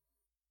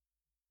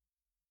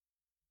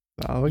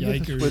 Oh, we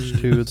get the Switch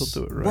too. They'll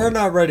do it right. We're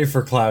not ready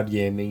for cloud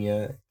gaming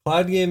yet.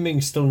 Cloud gaming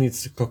still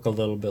needs to cook a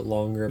little bit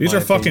longer. in These my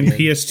are fucking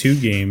opinion.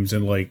 PS2 games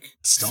and like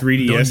It's not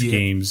 3DS done yet.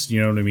 games,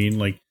 you know what I mean?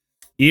 Like,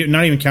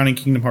 not even counting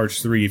Kingdom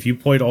Hearts 3. If you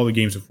played all the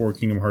games before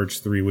Kingdom Hearts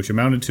 3, which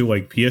amounted to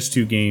like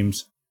PS2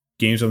 games,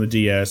 games on the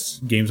DS,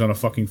 games on a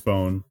fucking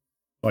phone,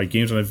 like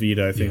games on a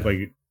Vita, I think, Yeah.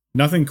 like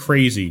nothing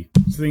crazy.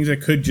 Things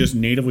that could just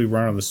natively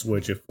run on the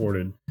Switch if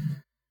ported.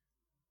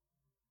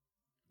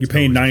 You're It's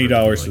paying always $90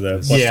 like for that.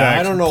 this. Plus Yeah, tax,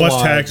 I don't know plus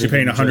why tax, I you're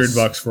paying didn't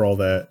 $100 just- for all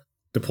that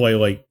to play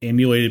like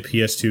emulated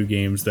PS2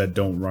 games that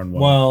don't run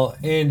well. Well,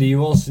 Andy,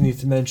 you also need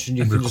to mention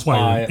you And can just require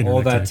buy all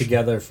internet that connection.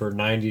 together for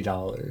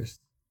 $90.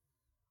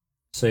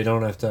 So you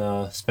don't have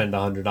to spend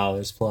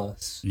 $100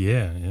 plus.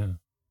 Yeah, yeah.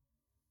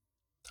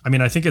 I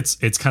mean, I think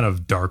it's kind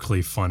of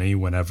darkly funny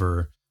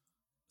whenever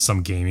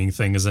some gaming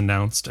thing is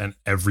announced and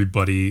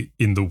everybody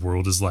in the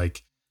world is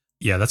like,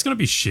 yeah, that's going to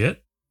be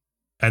shit.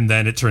 And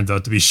then it turns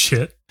out to be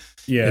shit.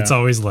 yeah, It's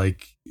always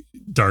like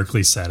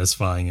darkly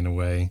satisfying in a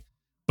way,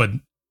 but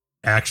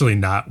actually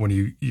not when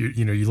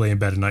you lay in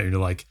bed at night and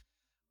you're like,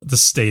 the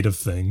state of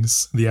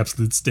things, the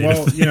absolute state Well,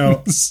 of things. you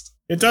know,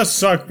 it does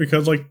suck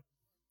because like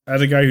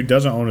as a guy who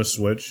doesn't own a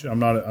Switch, I'm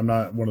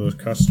not one of those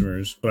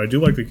customers, but I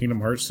do like the Kingdom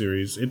Hearts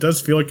series. It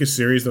does feel like a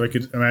series that I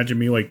could imagine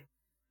me like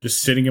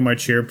just sitting in my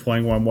chair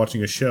playing while I'm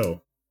watching a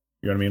show.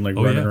 You know what I mean? Like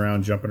Oh, running yeah.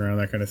 around, jumping around,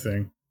 that kind of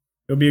thing.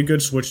 It'll be a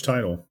good Switch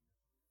title.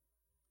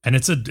 And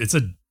it's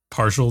a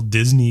partial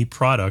Disney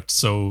product,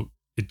 so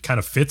it kind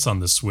of fits on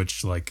the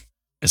Switch like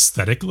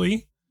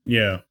aesthetically.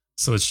 Yeah,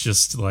 So it's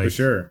just like for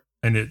sure.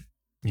 And it,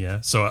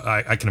 yeah. So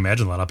I can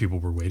imagine a lot of people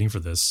were waiting for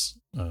this.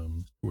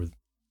 With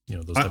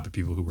those type of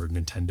people who were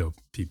Nintendo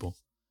people.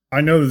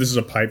 I know that this is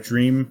a pipe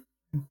dream,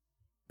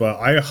 but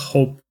I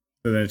hope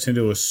that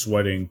Nintendo is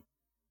sweating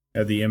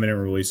at the imminent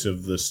release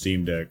of the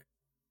Steam Deck.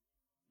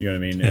 You know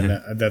what I mean?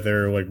 And that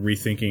they're like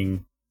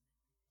rethinking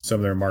some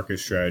of their market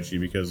strategy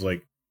because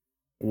like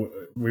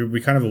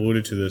we kind of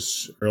alluded to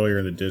this earlier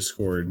in the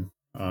Discord.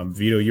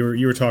 Vito,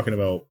 you were talking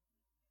about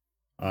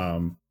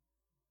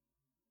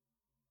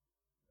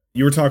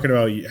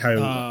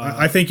how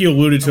I think you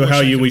alluded to how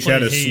you wish you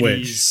had a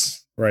Switch,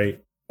 right?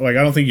 Like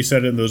I don't think you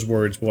said it in those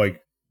words, but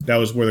like that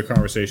was where the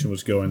conversation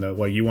was going. That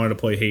like you wanted to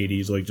play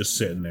Hades, like just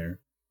sitting there.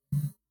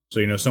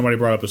 So somebody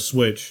brought up a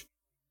Switch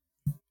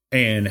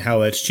and how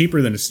that's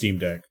cheaper than a Steam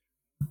Deck,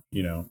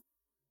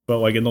 but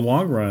like in the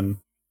long run,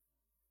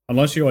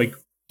 unless you're like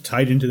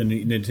tied into the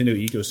Nintendo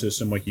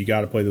ecosystem, like you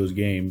got to play those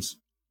games.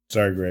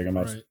 Sorry, Greg, I'm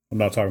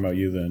not talking about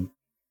you.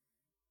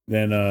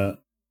 Then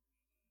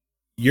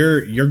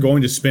you're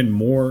going to spend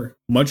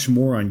much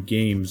more on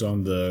games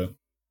on the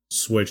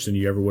Switch than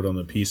you ever would on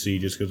the PC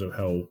just because of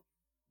how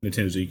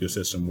Nintendo's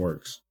ecosystem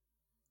works.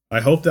 I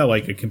hope that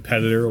like a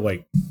competitor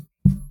like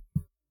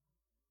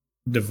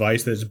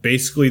device that's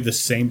basically the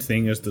same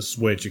thing as the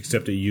Switch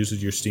except it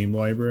uses your Steam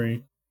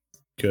library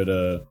could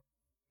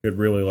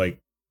really like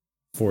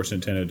force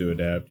Nintendo to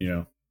adapt,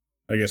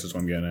 I guess that's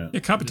what I'm getting at. Yeah,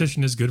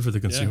 competition is good for the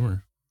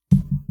consumer.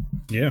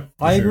 Yeah.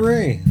 I for sure.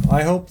 agree.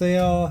 I hope they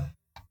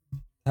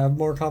have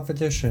more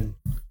competition.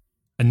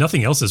 And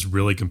nothing else has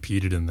really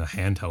competed in the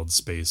handheld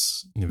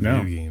space in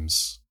No. video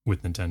games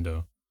with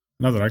Nintendo.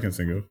 Not that I can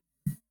think of.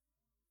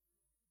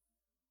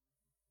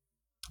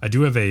 I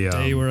do have a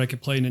Day where I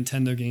could play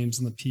Nintendo games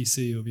on the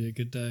PC would be a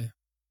good day.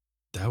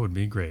 that would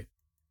be great.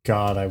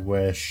 God, I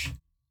wish.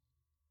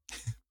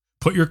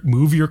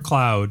 Move your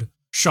cloud,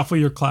 shuffle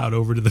your cloud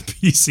over to the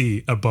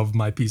PC above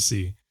my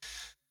PC.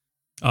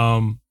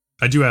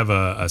 I do have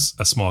a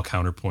small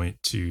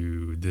counterpoint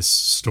to this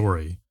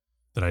story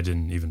that I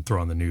didn't even throw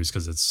on the news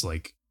because it's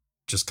like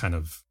just kind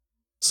of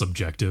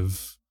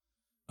subjective,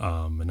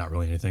 and not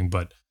really anything.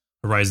 But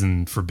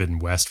Horizon Forbidden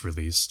West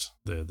released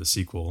the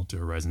sequel to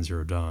Horizon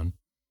Zero Dawn.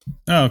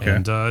 Oh, okay.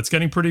 And it's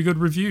getting pretty good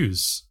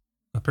reviews.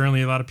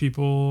 Apparently, a lot of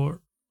people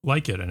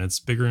like it, and it's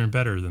bigger and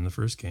better than the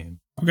first game.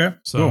 Okay.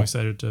 So cool. I'm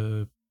excited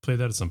to play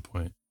that at some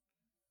point.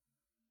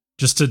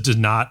 Just to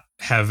not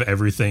have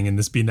everything and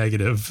this be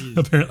negative.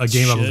 Apparently, a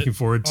game I'm Shit. looking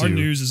forward to. Our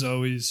news is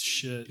always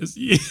shit.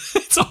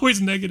 It's always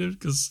negative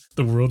because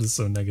the world is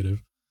so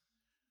negative.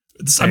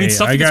 I mean, Hey,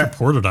 stuff I that gets got-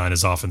 reported on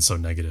is often so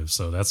negative.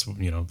 So that's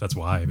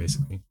why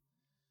basically.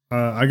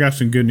 I got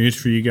some good news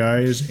for you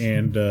guys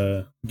and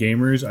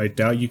gamers. I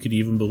doubt you could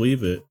even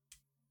believe it.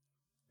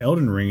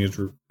 Elden Ring is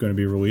going to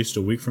be released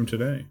a week from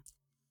today.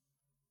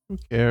 Who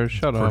cares?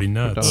 Shut up. Pretty We're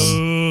nuts. done.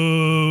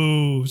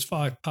 Oh, this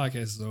podcast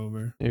is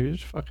over. You're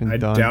just fucking I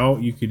done.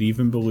 doubt you could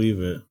even believe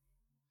it.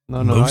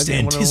 No, Most I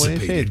didn't. When I say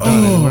anticipated. it's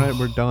done, Oh.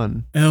 we're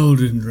done.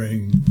 Elden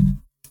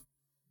Ring.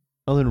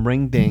 Elden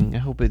Ring ding. I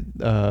hope it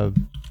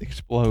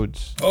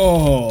explodes.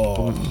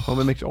 Oh, Hope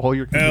it makes all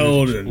your computers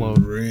Elden explode.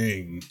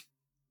 Ring.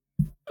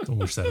 Don't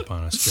wish that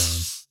upon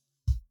us,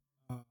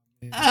 John.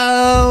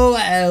 Oh,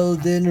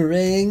 Elden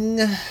Ring.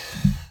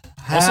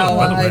 How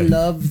by the I way,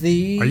 love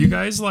thee. Are you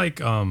guys like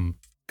Pain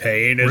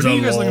were is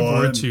you guys looking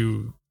forward Lord.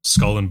 to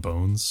Skull and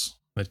Bones,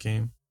 that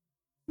game?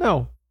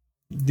 No.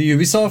 The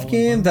Ubisoft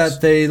game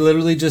that they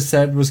literally just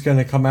said was going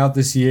to come out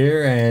this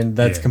year, and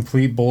that's Yeah.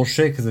 complete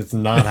bullshit because it's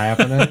not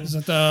happening. Is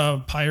that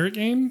the pirate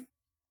game?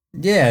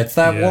 Yeah, it's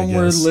that Yeah, I one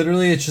where guess.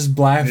 literally it's just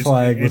Black It's-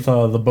 Flag it- with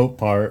the boat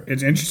part.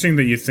 It's interesting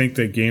that you think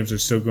that games are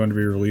still going to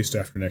be released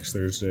after next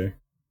Thursday.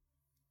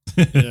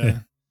 Yeah.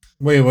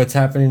 Wait, what's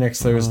happening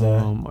next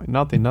Thursday?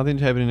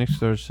 Nothing's happening next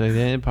Thursday.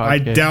 The end I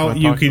podcast, doubt wanna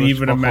you talk can to us,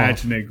 even fuck off.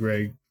 imagine it,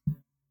 Greg.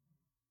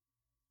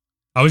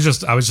 I was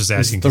just Is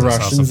asking it the because I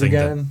saw Russians something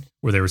again?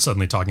 where they were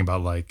suddenly talking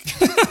about like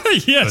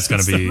Yes, That's gonna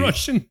it's the be-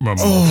 Russian. more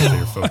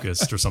multiplayer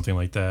focused or something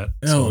like that.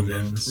 Skull and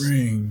Bones.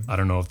 Ring. I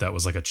don't know if that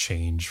was like a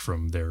change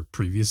from their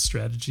previous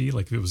strategy,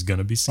 like if it was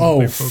gonna be single Oh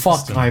player focused.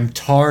 fuck! and I'm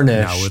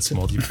tarnished. now it's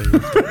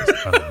multiplayer.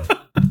 focused. I don't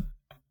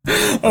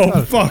know.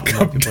 Oh fuck!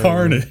 I'm multiplayer.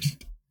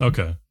 tarnished.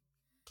 Okay,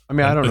 I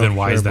mean, I don't But know. then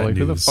why is that Like,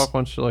 who the news? fuck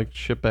wants to like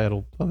ship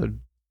battle other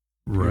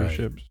right.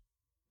 ships?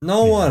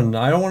 No Yeah. one.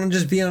 I don't want to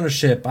just be on a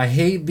ship. I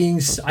hate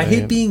being. I hate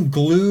saying. being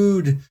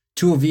glued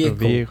to a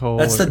vehicle.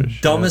 That's the or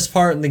shit. dumbest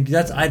part. And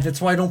that's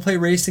why I don't play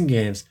racing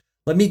games.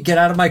 Let me get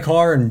out of my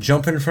car and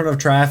jump in front of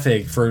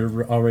traffic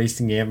for a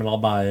racing game, and I'll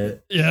buy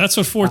it. Yeah, that's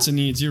what Forza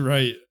needs. You're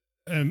right.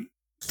 And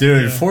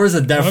Dude, Yeah.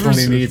 Forza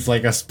definitely Whoever's- needs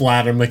like a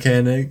splatter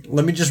mechanic.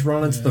 Let me just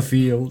run into Yeah. the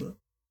field.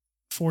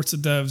 Forza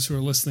devs who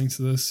are listening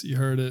to this, you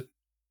heard it.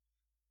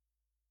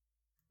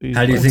 These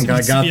How do you fucking- think I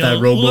Needs to got be that a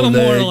robo little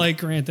more leg? like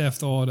Grand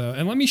Theft Auto,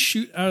 and let me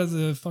shoot out of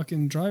the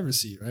fucking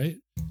driver's seat, right?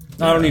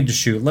 I don't need to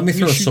shoot. Let me You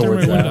throw shoot through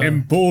swords my at window. him.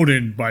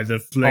 Emboldened by the Oh, I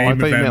flame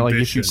thought of you meant like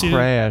if you ambition.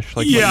 crash.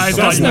 Like Yeah, I when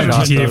thought you you never meant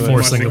shot GTA the- 4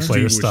 Must single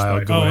player extinguish style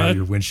by going God. at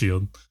your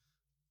windshield.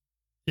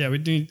 Yeah, we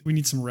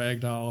need some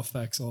ragdoll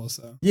effects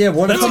also. Yeah,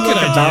 what if That's I'm a good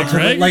like, idea, about to-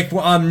 Greg. like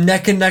I'm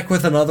neck and neck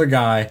with another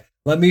guy?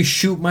 Let me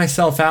shoot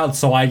myself out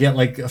so I get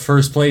like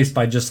first place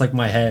by just like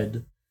my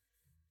head.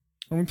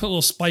 I'm gonna put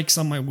little spikes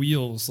on my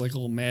wheels, like a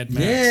little Mad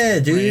Max. Yeah,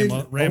 dude.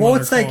 ram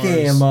What's other that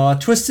cars. game?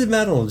 Twisted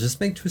Metal.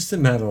 Just make Twisted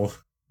Metal.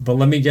 But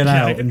let me get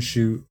Yeah, out and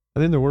shoot. I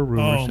think there were Oh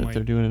rumors my that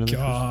they're doing another.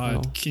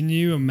 God, can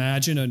you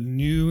imagine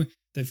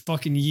the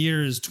fucking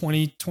year is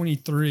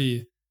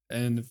 2023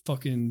 and the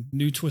fucking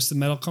new Twisted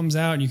Metal comes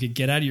out and you could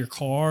get out of your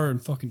car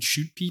and fucking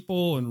shoot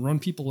people and run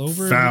people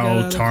over? and get out Foul,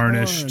 of the car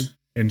tarnished, and-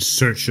 in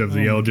search of Oh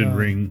the my Elden God.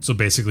 Ring. So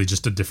basically,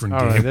 just a different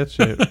All game. right, that's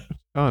it. It's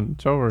done.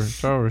 It's over.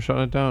 It's over.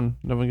 Shutting it down.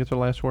 No one gets their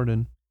last word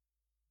in.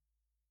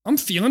 I'm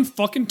feeling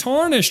fucking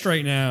tarnished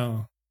right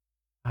now.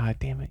 Ah,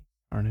 damn it.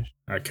 Tarnished.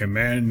 I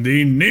command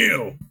thee,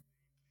 kneel.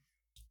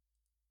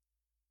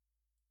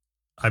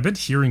 I've been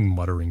hearing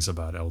mutterings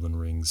about Elden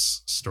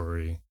Ring's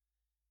story,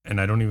 and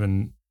I don't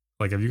even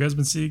like. Have you guys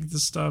been seeing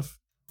this stuff?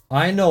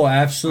 I know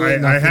absolutely I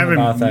nothing haven't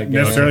about that game.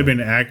 necessarily been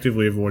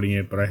actively avoiding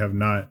it, but I have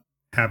not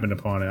happened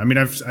upon it. I mean,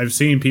 I've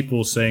seen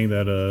people saying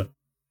that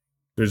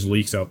there's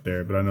leaks out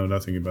there, but I know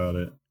nothing about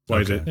it. Why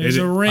Okay. is it? There's Is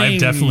a it ring.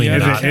 definitely you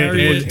gotta not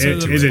carry able it to to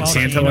look the into it.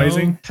 volcano.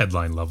 tantalizing?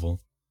 Headline level.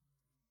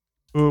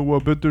 Well,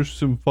 I bet there's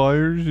some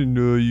fires, and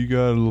you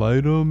gotta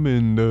light them,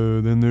 and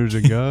then there's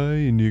a guy,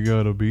 and you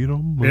gotta beat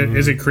him.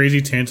 is it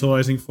crazy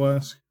tantalizing,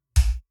 Flask?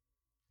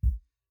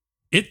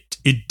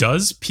 It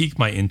does pique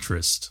my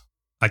interest.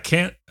 I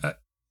can't.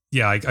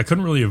 I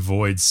couldn't really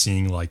avoid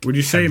seeing like. Would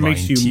you say it makes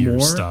headline you tier more?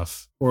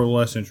 stuff? Or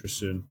less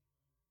interested?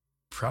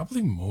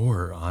 Probably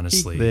more,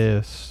 honestly.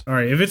 this? All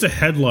right, if it's a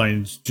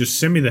headline, just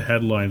send me the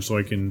headline so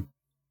I can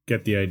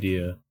get the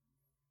idea.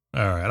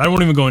 All right, I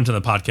won't even go into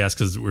the podcast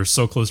because we're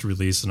so close to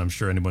release, and I'm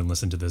sure anyone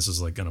listening to this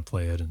is like gonna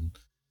play it and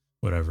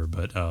whatever.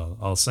 But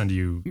I'll send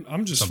you.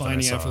 I'm just Something I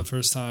finding out saw. for the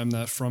first time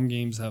that From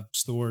Games have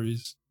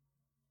stories.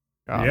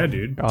 Yeah,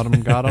 dude. Got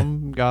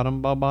him, bottom,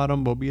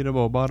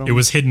 bottom. It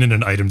was hidden in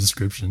an item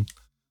description.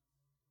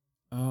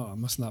 Oh, I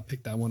must not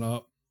pick that one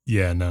up.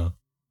 Yeah, no.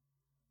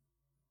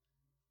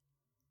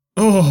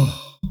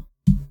 Oh,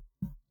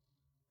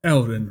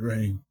 Elden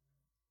Ring.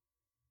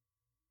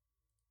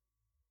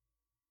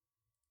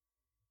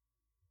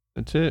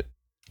 That's it.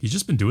 He's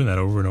just been doing that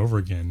over and over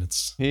again.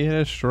 It's He had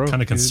a stroke.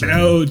 Kinda dude. concerning.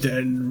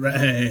 Elden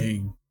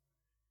Ring.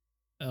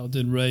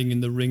 Elden Ring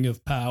in the Ring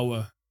of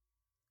Power.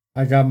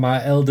 I got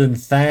my Elden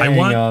Thang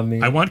on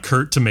me. I want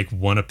Kurt to make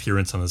one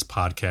appearance on this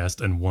podcast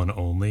and one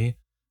only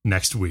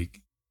next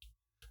week.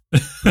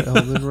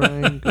 Elden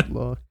Ring. Good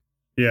luck.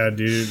 Yeah,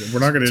 dude. We're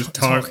not going to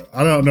Talk- talk.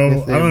 I don't know.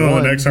 If they I don't know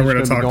won, the next time we're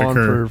going he's to talk gonna to be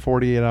gone Kurt. for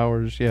 48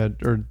 hours. Yeah,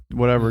 or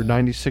whatever,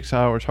 96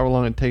 hours. However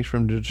long it takes for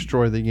him to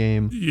destroy the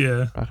game.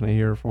 Yeah, Not gonna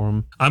hear from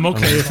him. I'm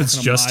okay if it's Talking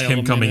a just mile him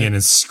a coming minute. in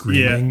and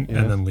screaming Yeah.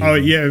 and then leaving. Oh,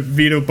 yeah,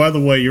 Vito, by the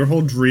way, your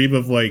whole dream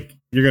of, like,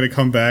 you're going to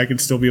come back and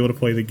still be able to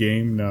play the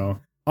game? No.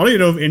 I don't even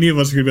know if any of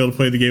us are going to be able to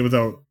play the game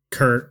without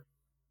Kurt,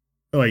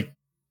 like,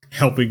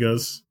 helping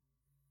us.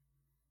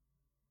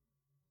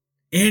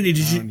 Andy, I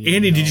don't need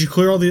Andy, did help. you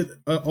clear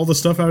all the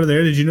stuff out of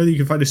there? Did you know that you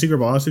can find a secret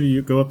boss if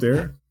you go up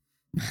there?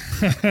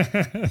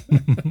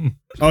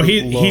 Oh,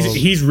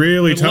 he's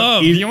really Good tough.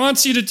 love. He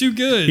wants you to do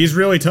good. He's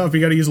really tough. You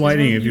got to use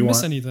lighting if you miss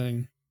want.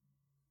 anything.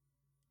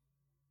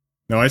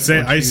 No, I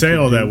say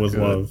all that with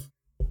love.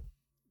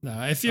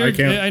 Nah, if you're, I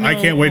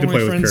can't wait to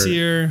play with Kurt.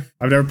 Here,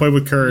 I've never played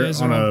with Kurt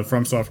guys on are a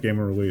FromSoft game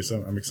release.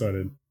 I'm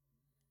excited.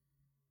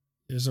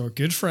 you guys are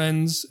good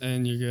friends,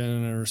 and you're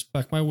gonna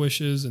respect my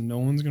wishes, and no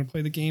one's gonna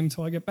play the game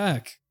until I get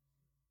back.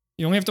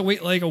 You only have to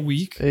wait like a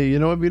week. Hey, you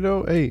know what,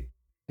 Vito? Hey,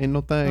 ain't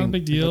no thing. Not a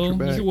big deal. You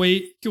can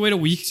wait. You can wait a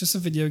week. It's just a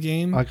video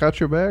game. I got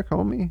your back,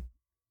 homie.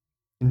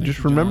 And Thank just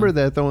you, remember John.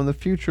 that though in the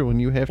future when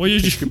you have Well, to you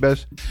pick just- your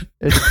best,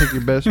 pick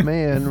your best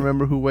man.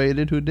 Remember who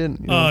waited, who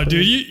didn't. You know what Oh, I'm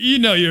dude, saying? you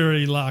know you're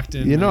already locked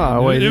in. You know man. I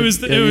waited. It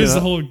was Yeah, it you was know. the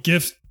whole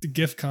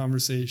gift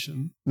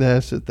conversation.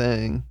 That's the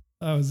thing.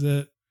 That was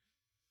it.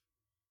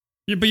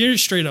 Yeah, but you're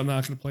straight up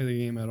not going to play the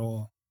game at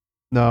all.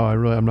 No,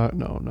 I'm not.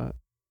 No, I'm not.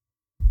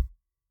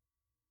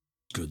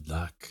 Good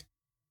luck.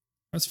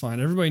 That's fine.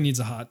 Everybody needs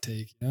a hot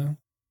take, you know?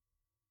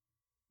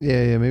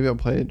 Yeah, maybe I'll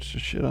play it just to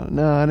shit on.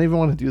 No, I don't even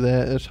want to do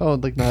that. That's how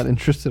like not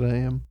interested I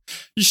am.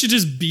 You should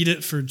just beat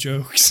it for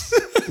jokes.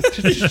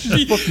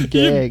 Just fucking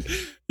gag.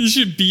 You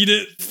should beat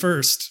it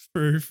first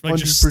for like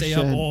just stay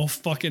up 100%. all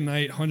fucking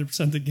night,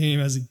 100% the game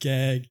as a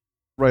gag.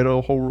 Write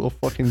a whole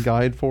fucking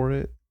guide for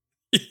it.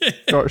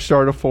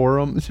 Start a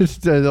forum. It's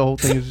just the whole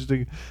thing is just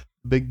a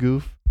big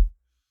goof.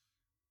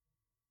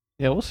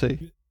 Yeah, we'll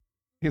see.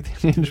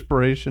 If the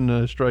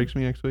inspiration strikes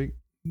me next week.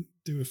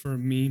 Do it for a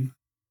meme.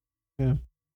 Yeah.